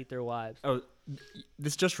cops beat their wives. Oh,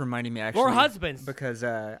 this just reminded me actually. Or husbands. Because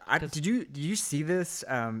did you see this?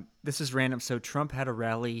 This is random. So Trump had a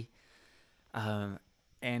rally,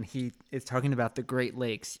 and he is talking about the Great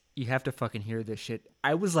Lakes. You have to fucking hear this shit.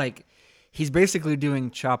 I was like, he's basically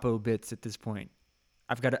doing Chapo bits at this point.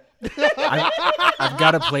 I've got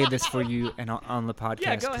to play this for you and on the podcast.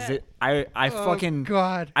 Yeah, go ahead.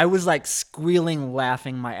 God. I was like squealing,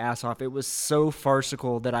 laughing my ass off. It was so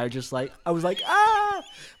farcical that I was like, ah!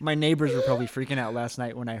 My neighbors were probably freaking out last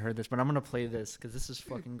night when I heard this, but I'm gonna play this because this is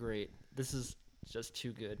fucking great. This is just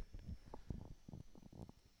too good.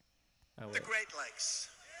 Oh, the Great Lakes.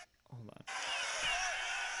 Hold on.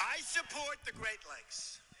 I support the Great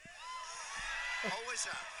Lakes. Always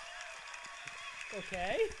have.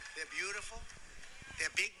 Okay. They're beautiful. They're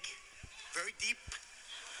big. Very deep.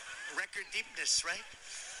 Record deepness, right?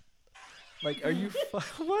 Like, are you?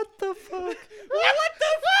 What the fuck? What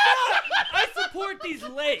the fuck? I support these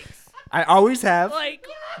lakes. I always have. Like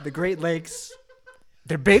The Great Lakes.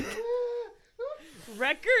 They're big.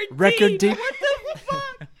 Record deep. What the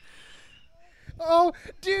fuck? Oh,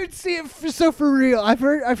 dude, see, so for real, I've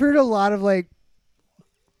heard a lot of like.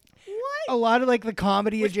 A lot of like the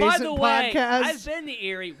comedy Which, adjacent by the way, podcasts. I've been to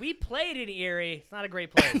Erie. We played in Erie. It's not a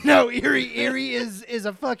great place. No, Erie is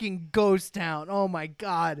a fucking ghost town. Oh my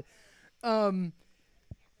god.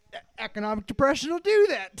 Economic depression will do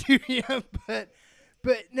that to you, but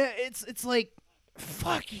no, it's like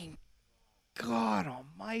fucking God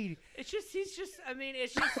Almighty. It's just on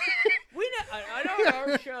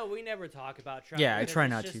our show we never talk about Trump. Yeah, I because try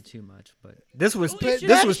it's not just- to too much, but this was Well, it's this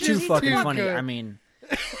just- was too it's fucking too funny. good. I mean,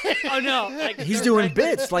 Oh no! Like He's they're doing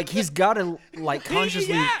regular- bits. Like he's got to like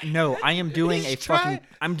consciously. Yeah. No, I am doing He's a fucking. trying-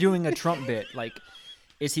 I'm doing a Trump bit. Like,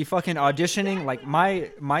 is he fucking auditioning? Like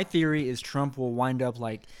my theory is Trump will wind up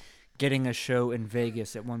like getting a show in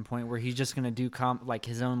Vegas at one point where he's just gonna do like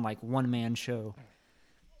his own like one man show.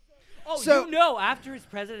 Oh, So- after his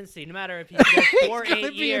presidency, no matter if he's there for gonna 8 be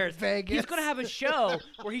in years, Vegas. he's gonna have a show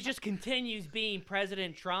where he just continues being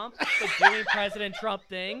President Trump, but doing President Trump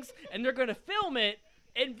things, and they're gonna film it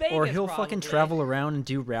in Vegas. Or he'll probably. fucking travel around and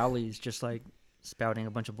do rallies, just like spouting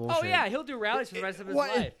a bunch of bullshit. Oh yeah, he'll do rallies for the rest of his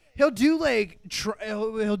What life. he'll do like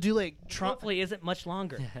he'll do like Trump. Hopefully, isn't much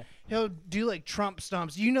longer. He'll do like Trump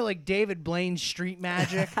stomps. You know, like David Blaine's street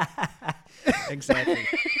magic. Exactly.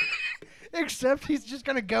 Except he's just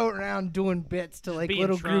gonna go around doing bits to like being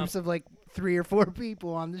little Trump. groups of like 3 or 4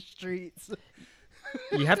 people on the streets.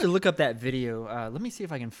 You have to look up that video. Let me see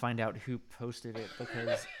if I can find out who posted it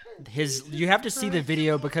because you have to see the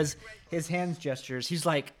video because his hands gestures. He's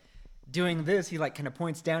like doing this. He like kind of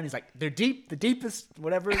points down. He's like, "They're deep, the deepest,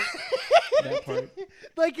 whatever." That part.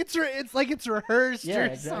 Like it's like it's rehearsed Yeah, or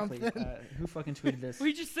exactly. something. Who fucking tweeted this?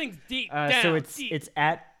 He just sings deep down. So deep. it's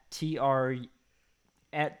at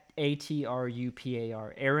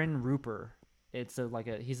ATRUPAR. Aaron Rupert. It's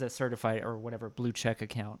he's a certified or whatever blue check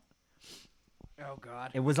account. Oh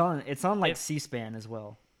God. It's on like If- C-SPAN as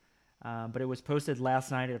well. But it was posted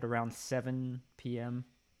last night at around 7 p.m.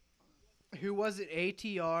 Who was it?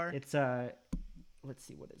 ATR. It's let's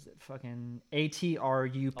see, what is it? Fucking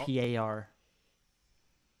ATRUPAR.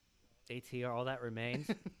 ATR, all that remains.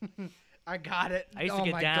 I got it. I used to oh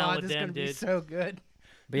get my down God, with this is them, gonna be dude. so good.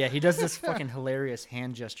 But yeah, he does this fucking hilarious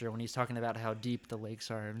hand gesture when he's talking about how deep the lakes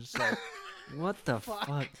are. I'm just like, what the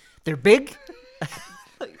fuck? They're big?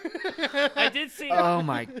 I did see. Oh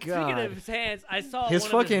my Speaking god. of his hands, I saw His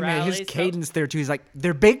one of fucking rallies, his cadence there too. He's like,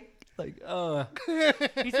 they're big? Like,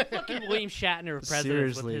 He's a fucking William Shatner of presidents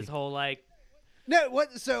Seriously. with his whole like. No,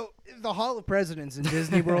 what? So the Hall of Presidents in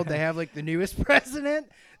Disney World, they have like the newest president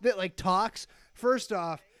that like talks. First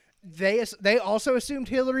off, they also assumed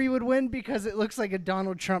Hillary would win because it looks like a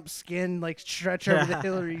Donald Trump skin like stretch over the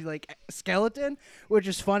Hillary like skeleton, which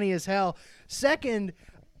is funny as hell. Second,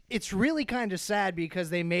 it's really kind of sad because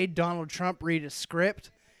they made Donald Trump read a script.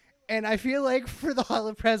 And I feel like for the Hall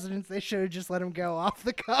of Presidents, they should have just let him go off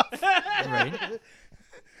the cuff. right?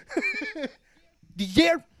 The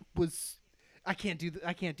year was I can't do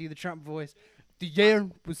the Trump voice. The year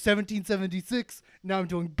was 1776. Now I'm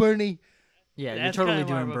doing Bernie. Yeah, That's you're totally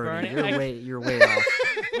kinda more doing of a Bernie. Bernie. You're way off.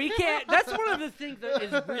 We can't. That's one of the things that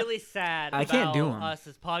is really sad I about can't do 'em. us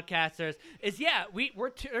as podcasters. Is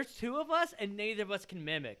there's 2 of us and neither of us can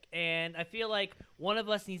mimic. And I feel like one of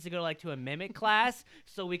us needs to go to a mimic class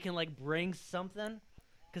so we can like bring something.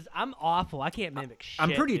 Because I'm awful. I can't mimic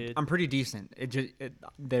shit. dude. I'm pretty decent.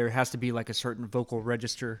 There has to be like a certain vocal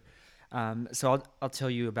register. So I'll tell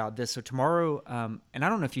you about this. So tomorrow, and I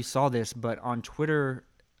don't know if you saw this, but on Twitter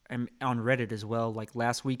and on Reddit as well. Like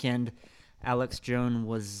last weekend, Alex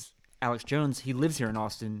Jones. He lives here in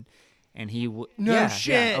Austin, and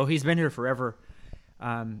shit. Oh, he's been here forever.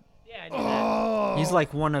 Yeah, I knew that. He's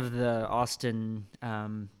like one of the Austin,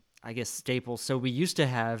 I guess, staples. So we used to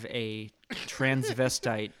have a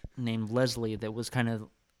transvestite named Leslie that was kind of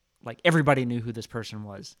like everybody knew who this person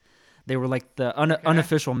was. They were like the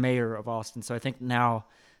unofficial mayor of Austin. So I think now,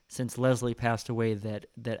 since Leslie passed away, that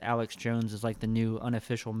Alex Jones is like the new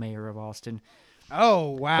unofficial mayor of Austin. Oh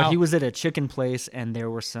wow! But he was at a chicken place, and there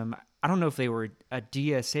were some. I don't know if they were a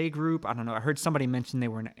DSA group. I don't know. I heard somebody mention they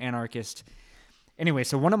were an anarchist. Anyway,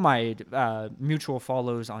 so one of my mutual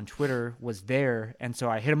follows on Twitter was there, and so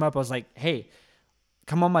I hit him up. I was like, "Hey,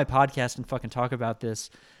 come on my podcast and fucking talk about this."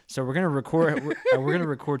 So we're gonna record. we're gonna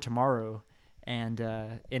record tomorrow, and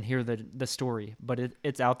hear the story. But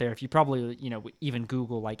it's out there. If you probably even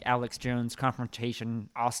Google like Alex Jones confrontation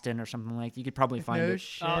Austin or something like, you could probably find No it.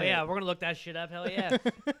 shit. Oh yeah, we're gonna look that shit up. Hell yeah.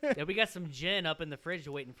 Yeah, we got some gin up in the fridge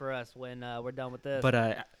waiting for us when we're done with this.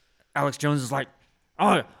 But Alex Jones is like,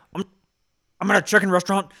 "Oh, I'm at a chicken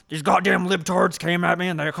restaurant. These goddamn libtards came at me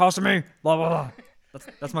and they accosted me. Blah blah blah."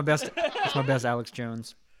 That's my best. That's my best Alex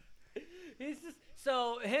Jones. He's just,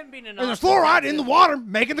 so him being an And there's Austin fluoride resident- in the water,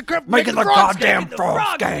 making the Making the frogs goddamn The frogs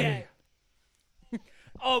frogs gay. gay.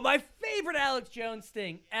 Oh, my favorite Alex Jones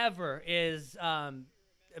thing ever is I'm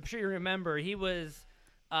sure you remember he was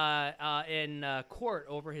in court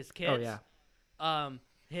over his kids. Oh yeah.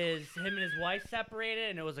 Him and his wife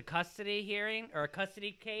separated, and it was a custody hearing or a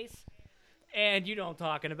custody case. And you know what I'm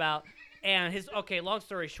talking about. And long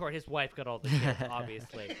story short, his wife got all the kids,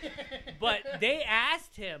 obviously. But they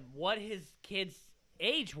asked him what his kids'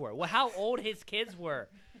 age were, how old his kids were.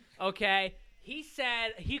 Okay? he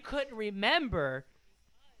said he couldn't remember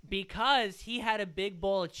because he had a big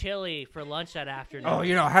bowl of chili for lunch that afternoon. Oh,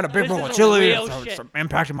 I had a big This bowl is of a chili. real So shit. it's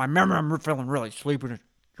impacting my memory. I'm feeling really sleepy,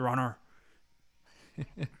 Your Honor.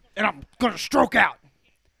 And I'm gonna stroke out.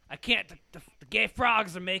 I can't. The gay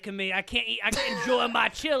frogs are making me. I can't eat. I can't enjoy my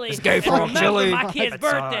chili. This gay and frog remember chili. My kid's It's,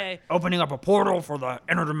 birthday. opening up a portal for the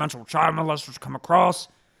interdimensional child molesters to come across.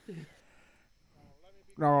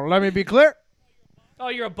 No, let me be clear. Oh,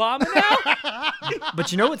 you're a bomber now?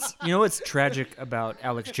 But what's tragic about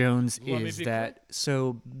Alex Jones want me is to be that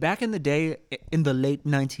so back in the day, in the late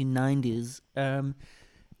 1990s,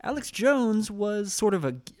 Alex Jones was sort of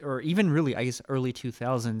or even really, I guess, early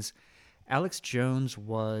 2000s, Alex Jones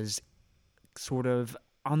was sort of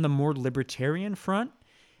on the more libertarian front,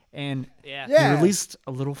 and Yeah. he Yeah. released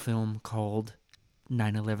a little film called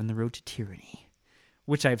 9/11: The Road to Tyranny,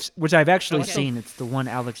 which I've actually Okay. seen. It's the one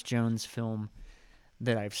Alex Jones film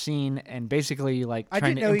that I've seen, and basically like I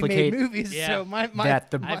trying didn't to know he implicate made movies, Yeah. so my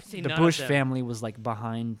that I've seen the none of Bush them. family was like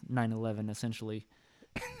behind 9/11 essentially.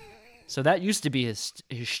 So that used to be his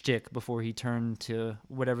shtick before he turned to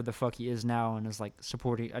whatever the fuck he is now and is like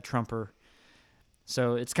supporting a Trumper.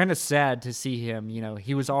 So it's kind of sad to see him.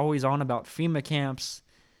 He was always on about FEMA camps,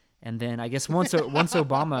 and then I guess once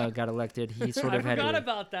Obama got elected, he sort I of had forgot to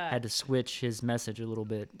about that. had to switch his message a little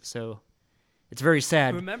bit. So it's very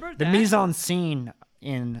sad. Remember the that? mise en scene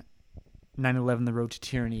in 9/11: The Road to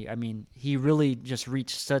Tyranny. I mean, he really just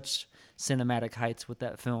reached such cinematic heights with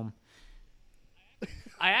that film.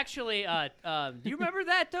 I actually, do you remember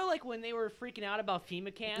that though? Like when they were freaking out about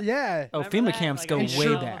FEMA camps? Yeah. Oh, Remember FEMA that? camps Like, go I way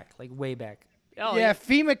didn't know. back, like way back. Oh, Yeah,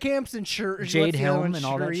 FEMA camps and Jade Helm and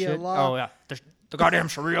all that shit. Oh yeah, the goddamn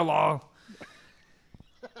Sharia law.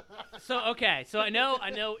 So okay, so I know,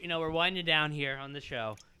 we're winding down here on the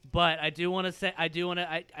show, but I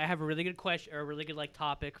have a really good question or a really good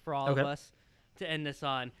topic for all of Okay. us to end this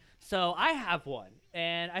on. So I have one,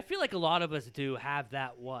 and I feel like a lot of us do have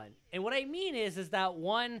that one. And what I mean is that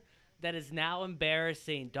one that is now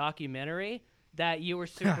embarrassing documentary that you were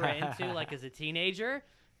super into as a teenager,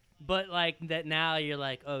 but that now you're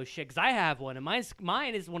like, oh shit, because I have one, and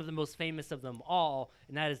mine is one of the most famous of them all,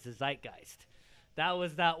 and that is the Zeitgeist. That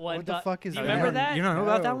was that one. What the fuck is Do you that? remember that? You don't know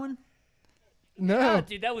about that No. one? No. Yeah,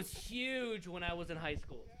 dude, that was huge when I was in high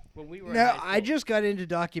school. When we were in No, high school. I just got into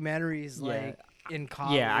documentaries Yeah. in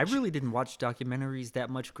college. Yeah, I really didn't watch documentaries that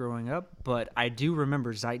much growing up, but I do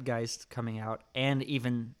remember Zeitgeist coming out, and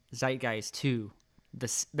even Zeitgeist 2.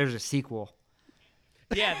 There's a sequel.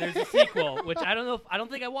 Yeah, there's a sequel, which I don't know. I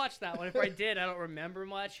don't think I watched that one. If I did, I don't remember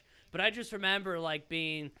much. But I just remember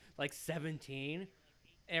being 17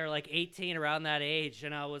 or 18 around that age,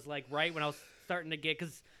 and I was right when I was starting to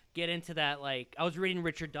get into that. I was reading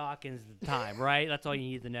Richard Dawkins at the time, right? That's all you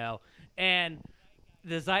need to know. And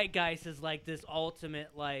the Zeitgeist is this ultimate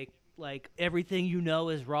everything you know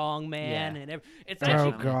is wrong, man, Yeah. and it's Oh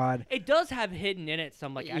actually God. it does have hidden in it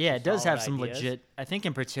some actual Yeah, it does solid have some ideas. legit. I think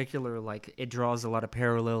in particular, it draws a lot of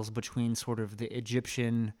parallels between sort of the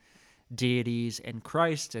Egyptian deities and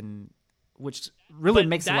Christ, and which really But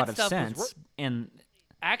makes a that lot of stuff was sense. And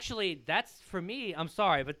Actually, that's for me. I'm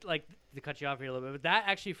sorry, but to cut you off here a little bit, but that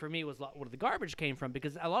actually for me was where the garbage came from,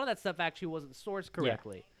 because a lot of that stuff actually wasn't sourced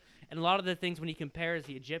correctly, and a lot of the things when he compares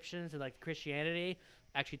the Egyptians and Christianity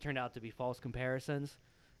actually turned out to be false comparisons,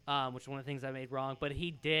 which is one of the things I made wrong. But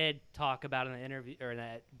he did talk about in the interview or in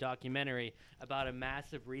that documentary about a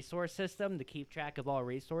massive resource system to keep track of all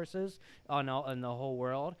resources in the whole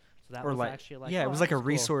world. So that or was actually it oh, was that's a cool.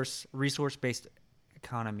 resource based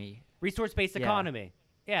economy. Resource-based Yeah. economy.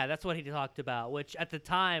 Yeah, that's what he talked about, which at the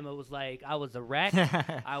time it was I was a wreck.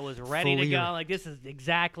 I was ready to Fully go. This is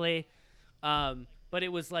exactly. But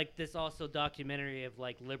it was this also documentary of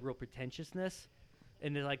liberal pretentiousness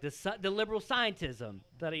and the liberal scientism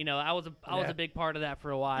that I was a big part of that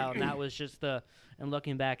for a while, and that was just and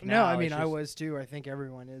looking back now. No, I mean it's I just- was too. I think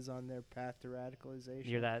everyone is on their path to radicalization.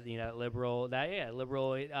 You're that liberal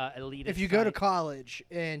elitist. If you go to science- college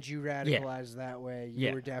and you radicalize that way, you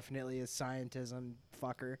Yeah. were definitely a scientism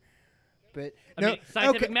fucker. But I no, mean,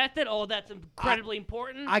 scientific okay, method. Oh, that's incredibly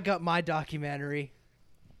important. I got my documentary.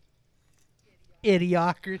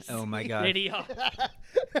 Idiocracy. Oh my god. Idiot.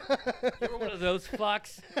 You're one of those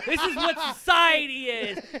fucks. This is what society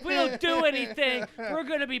is. If we don't do anything, we're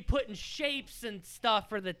going to be putting shapes and stuff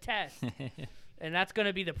for the test. And that's going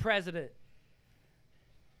to be the president.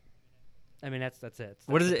 I mean, that's it.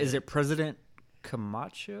 What is it? Is it President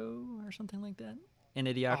Camacho or something like that? In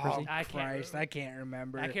Oh Idiocracy? I can't Christ, I can't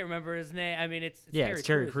remember. I can't remember his name. I mean, it's Yeah, it's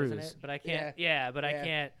Terry Crews, isn't Crews. it? But I can't. Yeah, but I Yeah.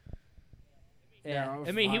 can't. Yeah, No,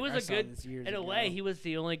 I mean, he fuck, was I a saw good. this years In a ago. way, he was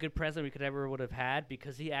the only good president we could ever would have had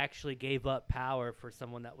because he actually gave up power for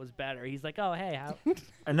someone that was better. He's like, oh hey, how?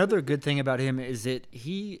 Another good thing about him is that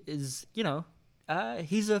he is,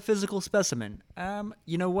 he's a physical specimen.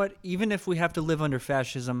 You know what? Even if we have to live under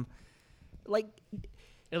fascism, like,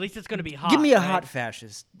 At least it's gonna be hot. give me a right? hot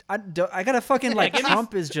fascist. I gotta fucking like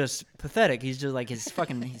Trump is just pathetic. He's just like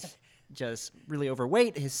he's just really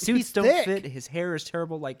overweight. His suits He's don't thick. fit. His hair is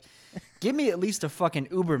terrible. Like, give me at least a fucking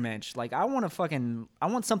Ubermensch. Like, I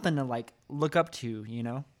want something to like look up to.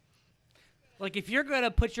 Like if you're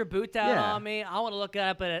gonna put your boot down Yeah. on me, I want to look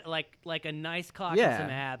up at it like a nice cock Yeah, and some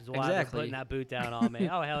abs while exactly. you're putting that boot down on me.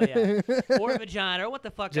 Oh hell yeah, or a vagina, or what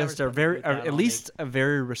the fuck. Just at least a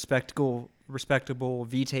very respectable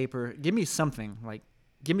V-taper. Give me something. Like,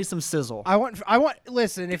 give me some sizzle. I want.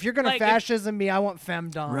 Listen, if you're gonna Like, if- fascism me, I want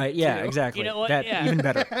femdom. Right? Yeah, too. exactly. You know what? That Yeah. even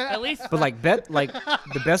better. At least, But like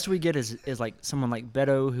the best we get is like someone like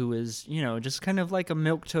Beto, who is just kind of like a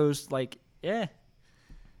milquetoast. Like, yeah,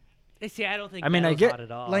 see, I don't think. I mean, I Beto's get- hot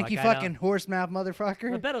at all. Lanky I know- fucking horse mouth Well,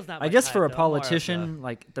 motherfucker. Beto's not. I much guess hot, for a though. More of politician,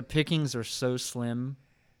 like the pickings are so slim.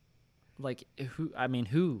 Like who? I mean,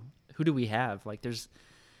 who do we have? Like, there's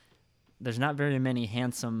not very many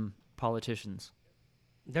handsome politicians.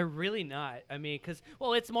 They're really not. I mean, because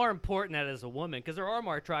it's more important that as a woman, because there are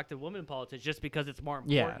more attractive women politicians, just because it's more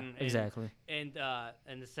Yeah, important. exactly. And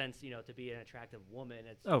in the sense, to be an attractive woman,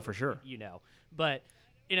 it's Oh, for sure. But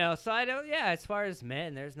so I don't. Yeah, as far as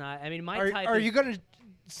men, there's not. I mean, my type. Are is, you gonna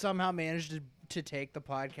somehow manage to take the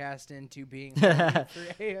podcast into being for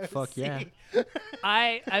AOC? Fuck yeah.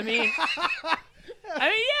 I mean,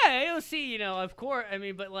 yeah, AOC. Of course. I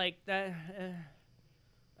mean, but like that.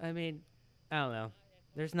 I mean, I don't know.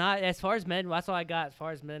 There's not as far as men. That's all I got as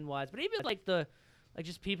far as men wise. But even like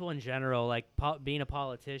just people in general, like being a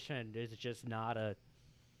politician is just not a.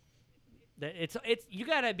 It's you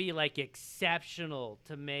gotta be like exceptional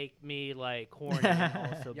to make me like horny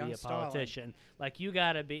and also Young be a Stalin. politician. Like you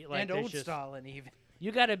gotta be like And there's old just, Stalin even.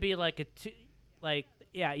 You gotta be like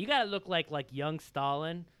you gotta look like young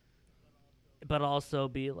Stalin, but also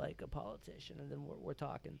be like a politician, and then we're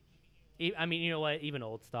talking. I mean, you know what? Even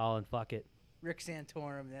old Stalin, fuck it. Rick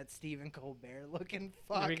Santorum, that Stephen Colbert looking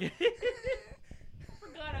fuck.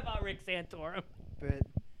 Forgot about Rick Santorum. But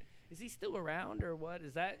Is he still around or what?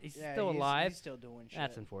 Is that he's yeah, still alive? He's still doing shit.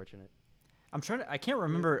 That's unfortunate. I can't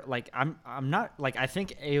remember. Like, I'm not like. I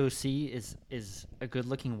think AOC is a good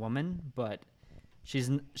looking woman, but she's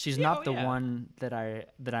not the one that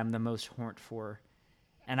I'm the most horned for.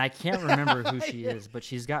 And I can't remember who she is, but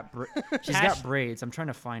she's got braids. I'm trying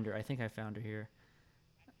to find her. I think I found her here.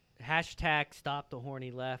 Hashtag stop the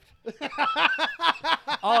horny left.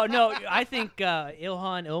 Oh no, I think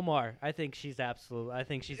Ilhan Omar. I think she's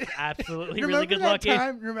absolutely really good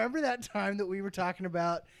looking. Remember that time that we were talking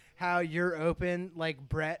about how you're open like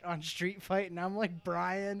Brett on Street Fight, and I'm like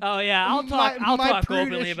Brian. Oh yeah, I'll talk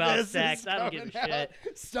openly about prudishness sex. is I don't give a coming out.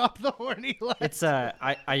 shit. Stop the horny left. It's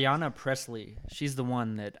Ayanna Presley. She's the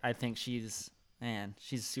one that I think she's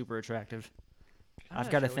super attractive. I'm I've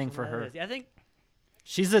not got a sure thing which for one that her. is. I think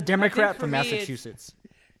She's a Democrat for from me, it's- Massachusetts.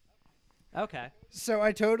 okay. So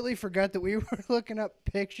I totally forgot that we were looking up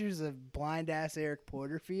pictures of blind ass Eric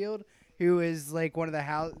Porterfield, who is like one of the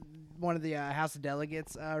House of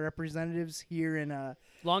Delegates representatives here in.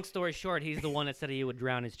 Long story short, he's the one that said he would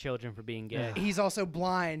drown his children for being gay. He's also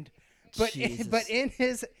blind, but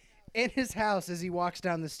Jesus. in his house as he walks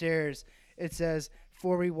down the stairs, it says,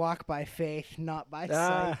 "For we walk by faith, not by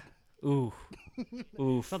sight." Ooh.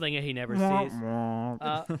 Oof. Something that he never sees.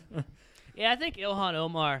 Yeah, I think Ilhan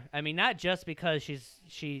Omar. I mean, not just because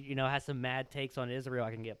she has some mad takes on Israel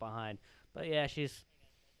I can get behind, but yeah, I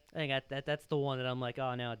think that's the one that I'm like,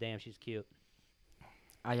 oh no, damn, she's cute.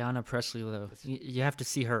 Ayanna Presley, though. You have to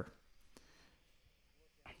see her.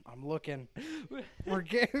 I'm looking. We're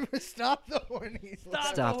getting stop the horny.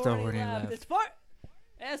 Stop the horny left.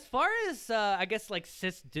 As far as I guess like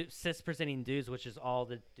cis presenting dudes, which is all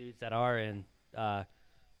the dudes that are in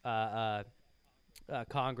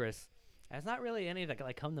Congress. There's not really any that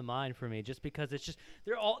like come to mind for me, just because it's just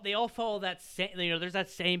they all follow that same. There's that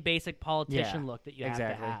same basic politician look that you have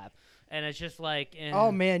to have, and it's just like.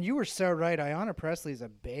 Oh man, you were so right. Ayanna Presley's a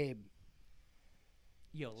babe.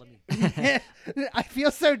 Yo, let me. I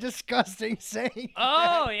feel so disgusting saying.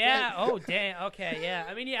 Oh yeah. Oh damn. Okay. Yeah.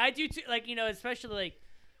 I mean, yeah, I do too. Like especially like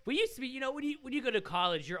we used to be. When you go to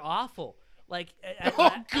college, you're awful. Like,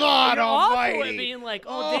 Oh God you're awful Almighty! at being like,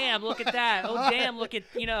 oh damn, look at that. Oh damn, look at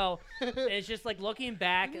It's just like looking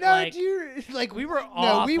back. No, like, do you like we were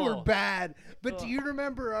No, we were awful. bad. But do Ugh. you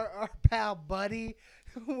remember our pal Buddy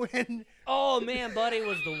when oh man, Buddy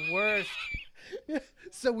was the worst.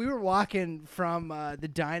 So we were walking from the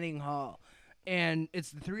dining hall, and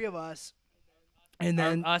it's the three of us, and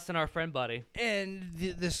then us and our friend Buddy. and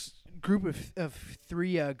this group of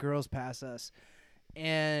three girls pass us,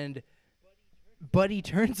 and Buddy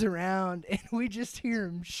turns around, and we just hear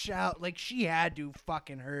him shout like she had to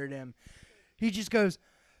fucking heard him. He just goes,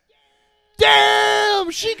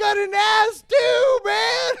 "Damn, she got an ass too,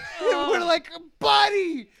 man!" And we're like,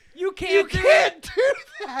 "Buddy, You you can't do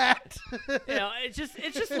that." You know, it's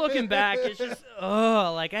just looking back. It's just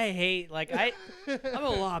like I hate I'm a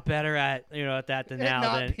lot better at at that than now.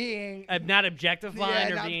 not than being, I'm not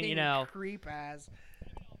objectifying or not being being creep. creep ass.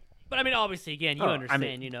 But I mean, obviously, again, you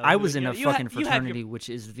understand. I was in a you have fucking your- fraternity, which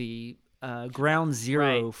is the ground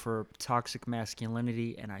zero Right. for toxic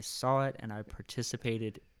masculinity, and I saw it, and I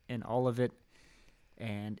participated in all of it,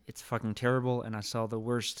 and it's fucking terrible. And I saw the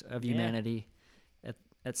worst of humanity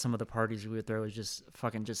at some of the parties we would throw. It was just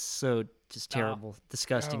fucking terrible,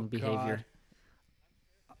 disgusting Oh, behavior. God.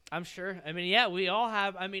 I'm sure. I mean, yeah, we all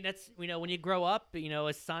have. I mean, that's when you grow up,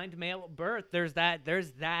 assigned male at birth. There's that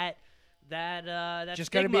Just stigma,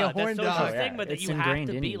 gotta be a that horn social dog. stigma that It's you have ingrained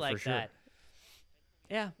to in be you, for like sure. that.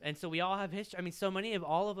 Yeah, and so we all have history. I mean, so many of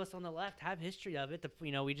all of us on the left have history of it.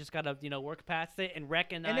 We just gotta work past it and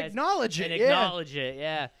recognize And acknowledge it, and yeah. acknowledge it.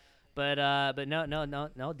 Yeah. But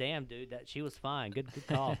no, damn, dude, that she was fine. Good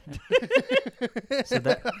call. So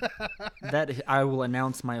that I will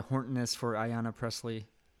announce my horniness for Ayanna Presley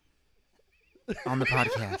on the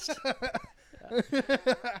podcast.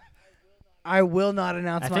 I will not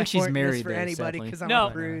announce I my think she's horniness married, for though, anybody sadly. because I'm No.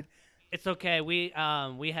 a prude. It's okay. We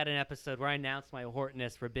had an episode where I announced my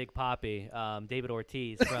horniness for Big Poppy, David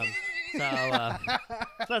Ortiz from. so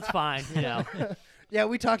that's fine. Yeah,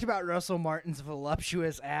 we talked about Russell Martin's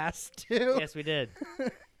voluptuous ass too. Yes, we did.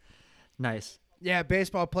 Nice. Yeah,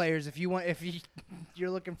 baseball players. If you're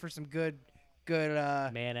looking for some good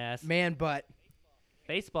Man ass. man butt,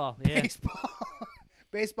 Baseball. Yeah.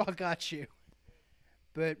 baseball got you.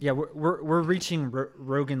 But Yeah, we're reaching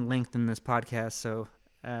Rogan length in this podcast, so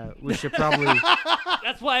we should probably.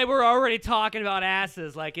 That's why we're already talking about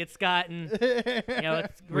asses. Like it's gotten. We're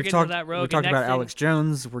We've getting talked, to that road. we talked about Alex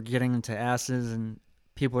Jones. We're getting into asses, and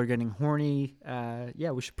people are getting horny.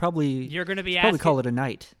 Yeah, we should probably. You're gonna be probably asking. call it a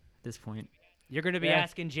night at this point. You're gonna be Yeah.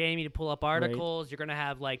 asking Jamie to pull up articles. You're gonna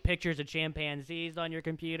have like pictures of chimpanzees on your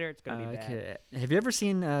computer. It's gonna be bad. Okay. Have you ever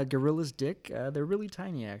seen Gorilla's dick? They're really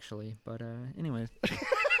tiny, actually. But anyway,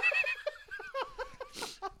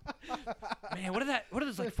 Man, what are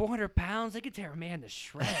those like 400 pounds? They could tear a man to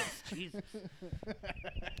shreds. Jesus.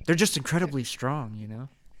 they're just incredibly strong, you know.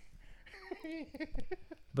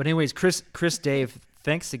 But anyways, Chris, Dave,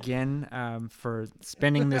 thanks again for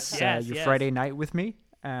spending this Yes, your yes. Friday night with me.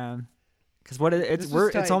 Because This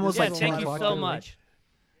was tight. it's almost This Yeah, was like a 10 thank you o'clock. so early. much.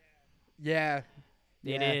 yeah,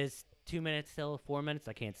 It is 2 minutes till 4 minutes.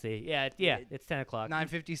 I can't see. Yeah, it's 10 o'clock.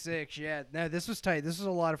 9:56. Yeah, no, this was tight. This was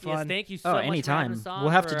a lot of Yes, fun. thank you so Oh, much for having anytime. us on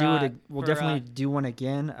We'll have to for, do it. uh, We'll for, definitely do one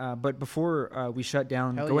again. But before we shut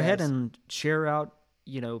down, Hell go ahead yes. and share out.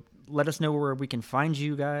 Let us know where we can find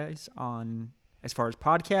you guys on as far as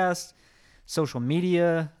podcasts, social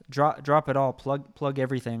media. Drop it all. Plug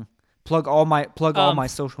everything. Plug all my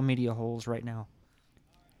social media holes right now.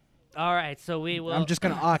 All right, so we will. I'm just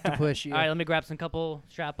gonna octopus you. All right, let me grab some couple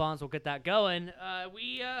strap-ons. We'll get that going.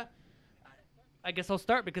 I guess I'll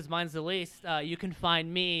start because mine's the least. You can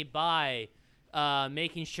find me by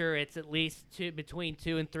making sure it's at least between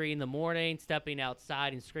 2 and 3 in the morning, stepping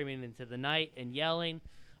outside and screaming into the night and yelling.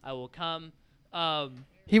 I will come.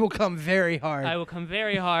 He will come very hard I will come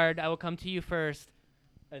very hard. I will come to you first,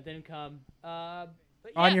 and then come. But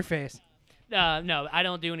on yeah. your face. No, I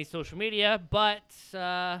don't do any social media, but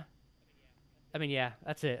I mean, yeah,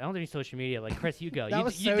 that's it. I don't do any social media. Like Chris, you go. That you,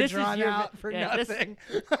 was you, so this drawn is your out bit. for Yeah, this- nothing.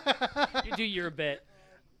 you do your bit.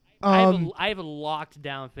 Um, I have a locked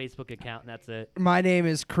down Facebook account, and that's it. My name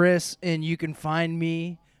is Chris, and you can find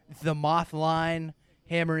me, the Moth Line,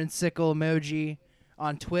 hammer and sickle emoji,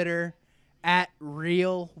 on Twitter, at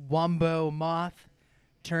Real Wumbo Moth.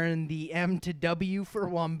 Turn the M to W for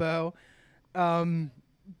Wumbo.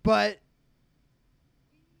 But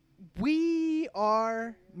we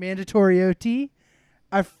are Mandatory OT.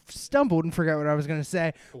 I stumbled and forgot what I was going to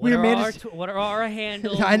say. What are our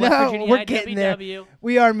handles? I West know, Virginia we're getting there. IWW.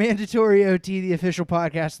 We are Mandatory OT, the official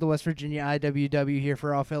podcast of the West Virginia IWW, here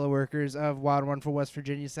for all fellow workers of Wild One for West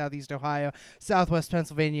Virginia, Southeast Ohio, Southwest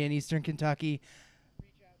Pennsylvania, and Eastern Kentucky.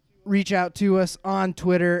 Reach out to us on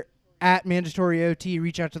Twitter at Mandatory OT.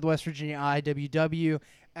 Reach out to the West Virginia IWW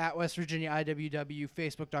at West Virginia IWW,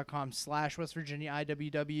 Facebook.com/West Virginia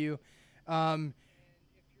IWW.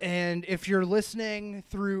 And if you're listening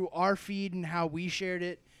through our feed and how we shared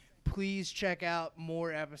it, please check out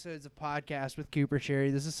more episodes of Podcast with Cooper Cherry.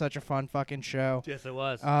 This is such a fun fucking show. Yes, it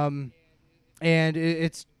was. And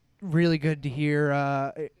it's really good to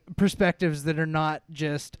hear perspectives that are not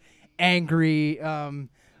just angry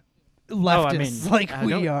leftists like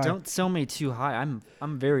we are. Don't sell me too high.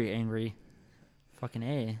 I'm very angry. Fucking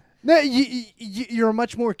A. No, you're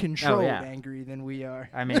much more controlled angry than we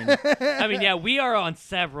are. I mean, yeah, we are on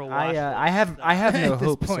several. I have no At this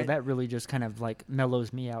hope, so point. that really just kind of like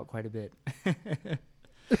mellows me out quite a bit.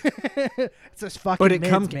 It's this fucking But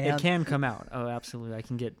mids, man. it can come out. Oh, absolutely. I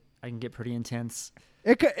can get pretty intense.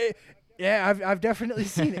 Yeah, I've definitely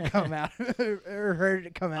seen it come out or heard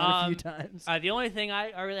it come out a few times. The only thing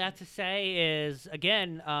I really have to say is,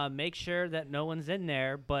 again, make sure that no one's in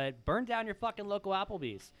there, but burn down your fucking local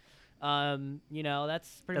Applebee's.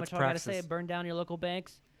 That's pretty much all I got to say. praxis. Burn down your local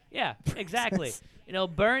banks. Yeah, exactly.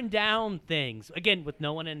 Burn down things. Again, with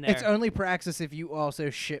no one in there. It's only praxis if you also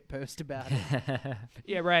shit post about it.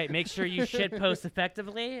 Yeah, right. Make sure you shit post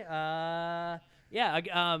effectively. We'll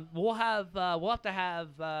have to have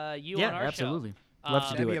you on our absolutely. show. Love to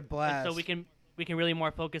That'd do be a it. blast. So we can really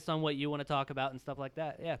more focus on what you want to talk about and stuff like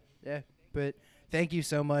that. Yeah. Yeah, but thank you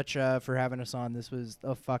so much for having us on. This was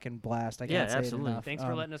a fucking blast. I can't say absolutely. it enough. Thanks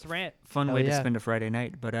for letting us rant. Fun Hell way to yeah. spend a Friday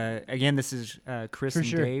night. But again, this is Chris For and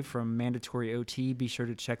sure. Dave from Mandatory OT. Be sure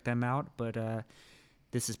to check them out. But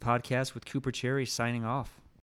this is Podcast with Cooper Cherry signing off.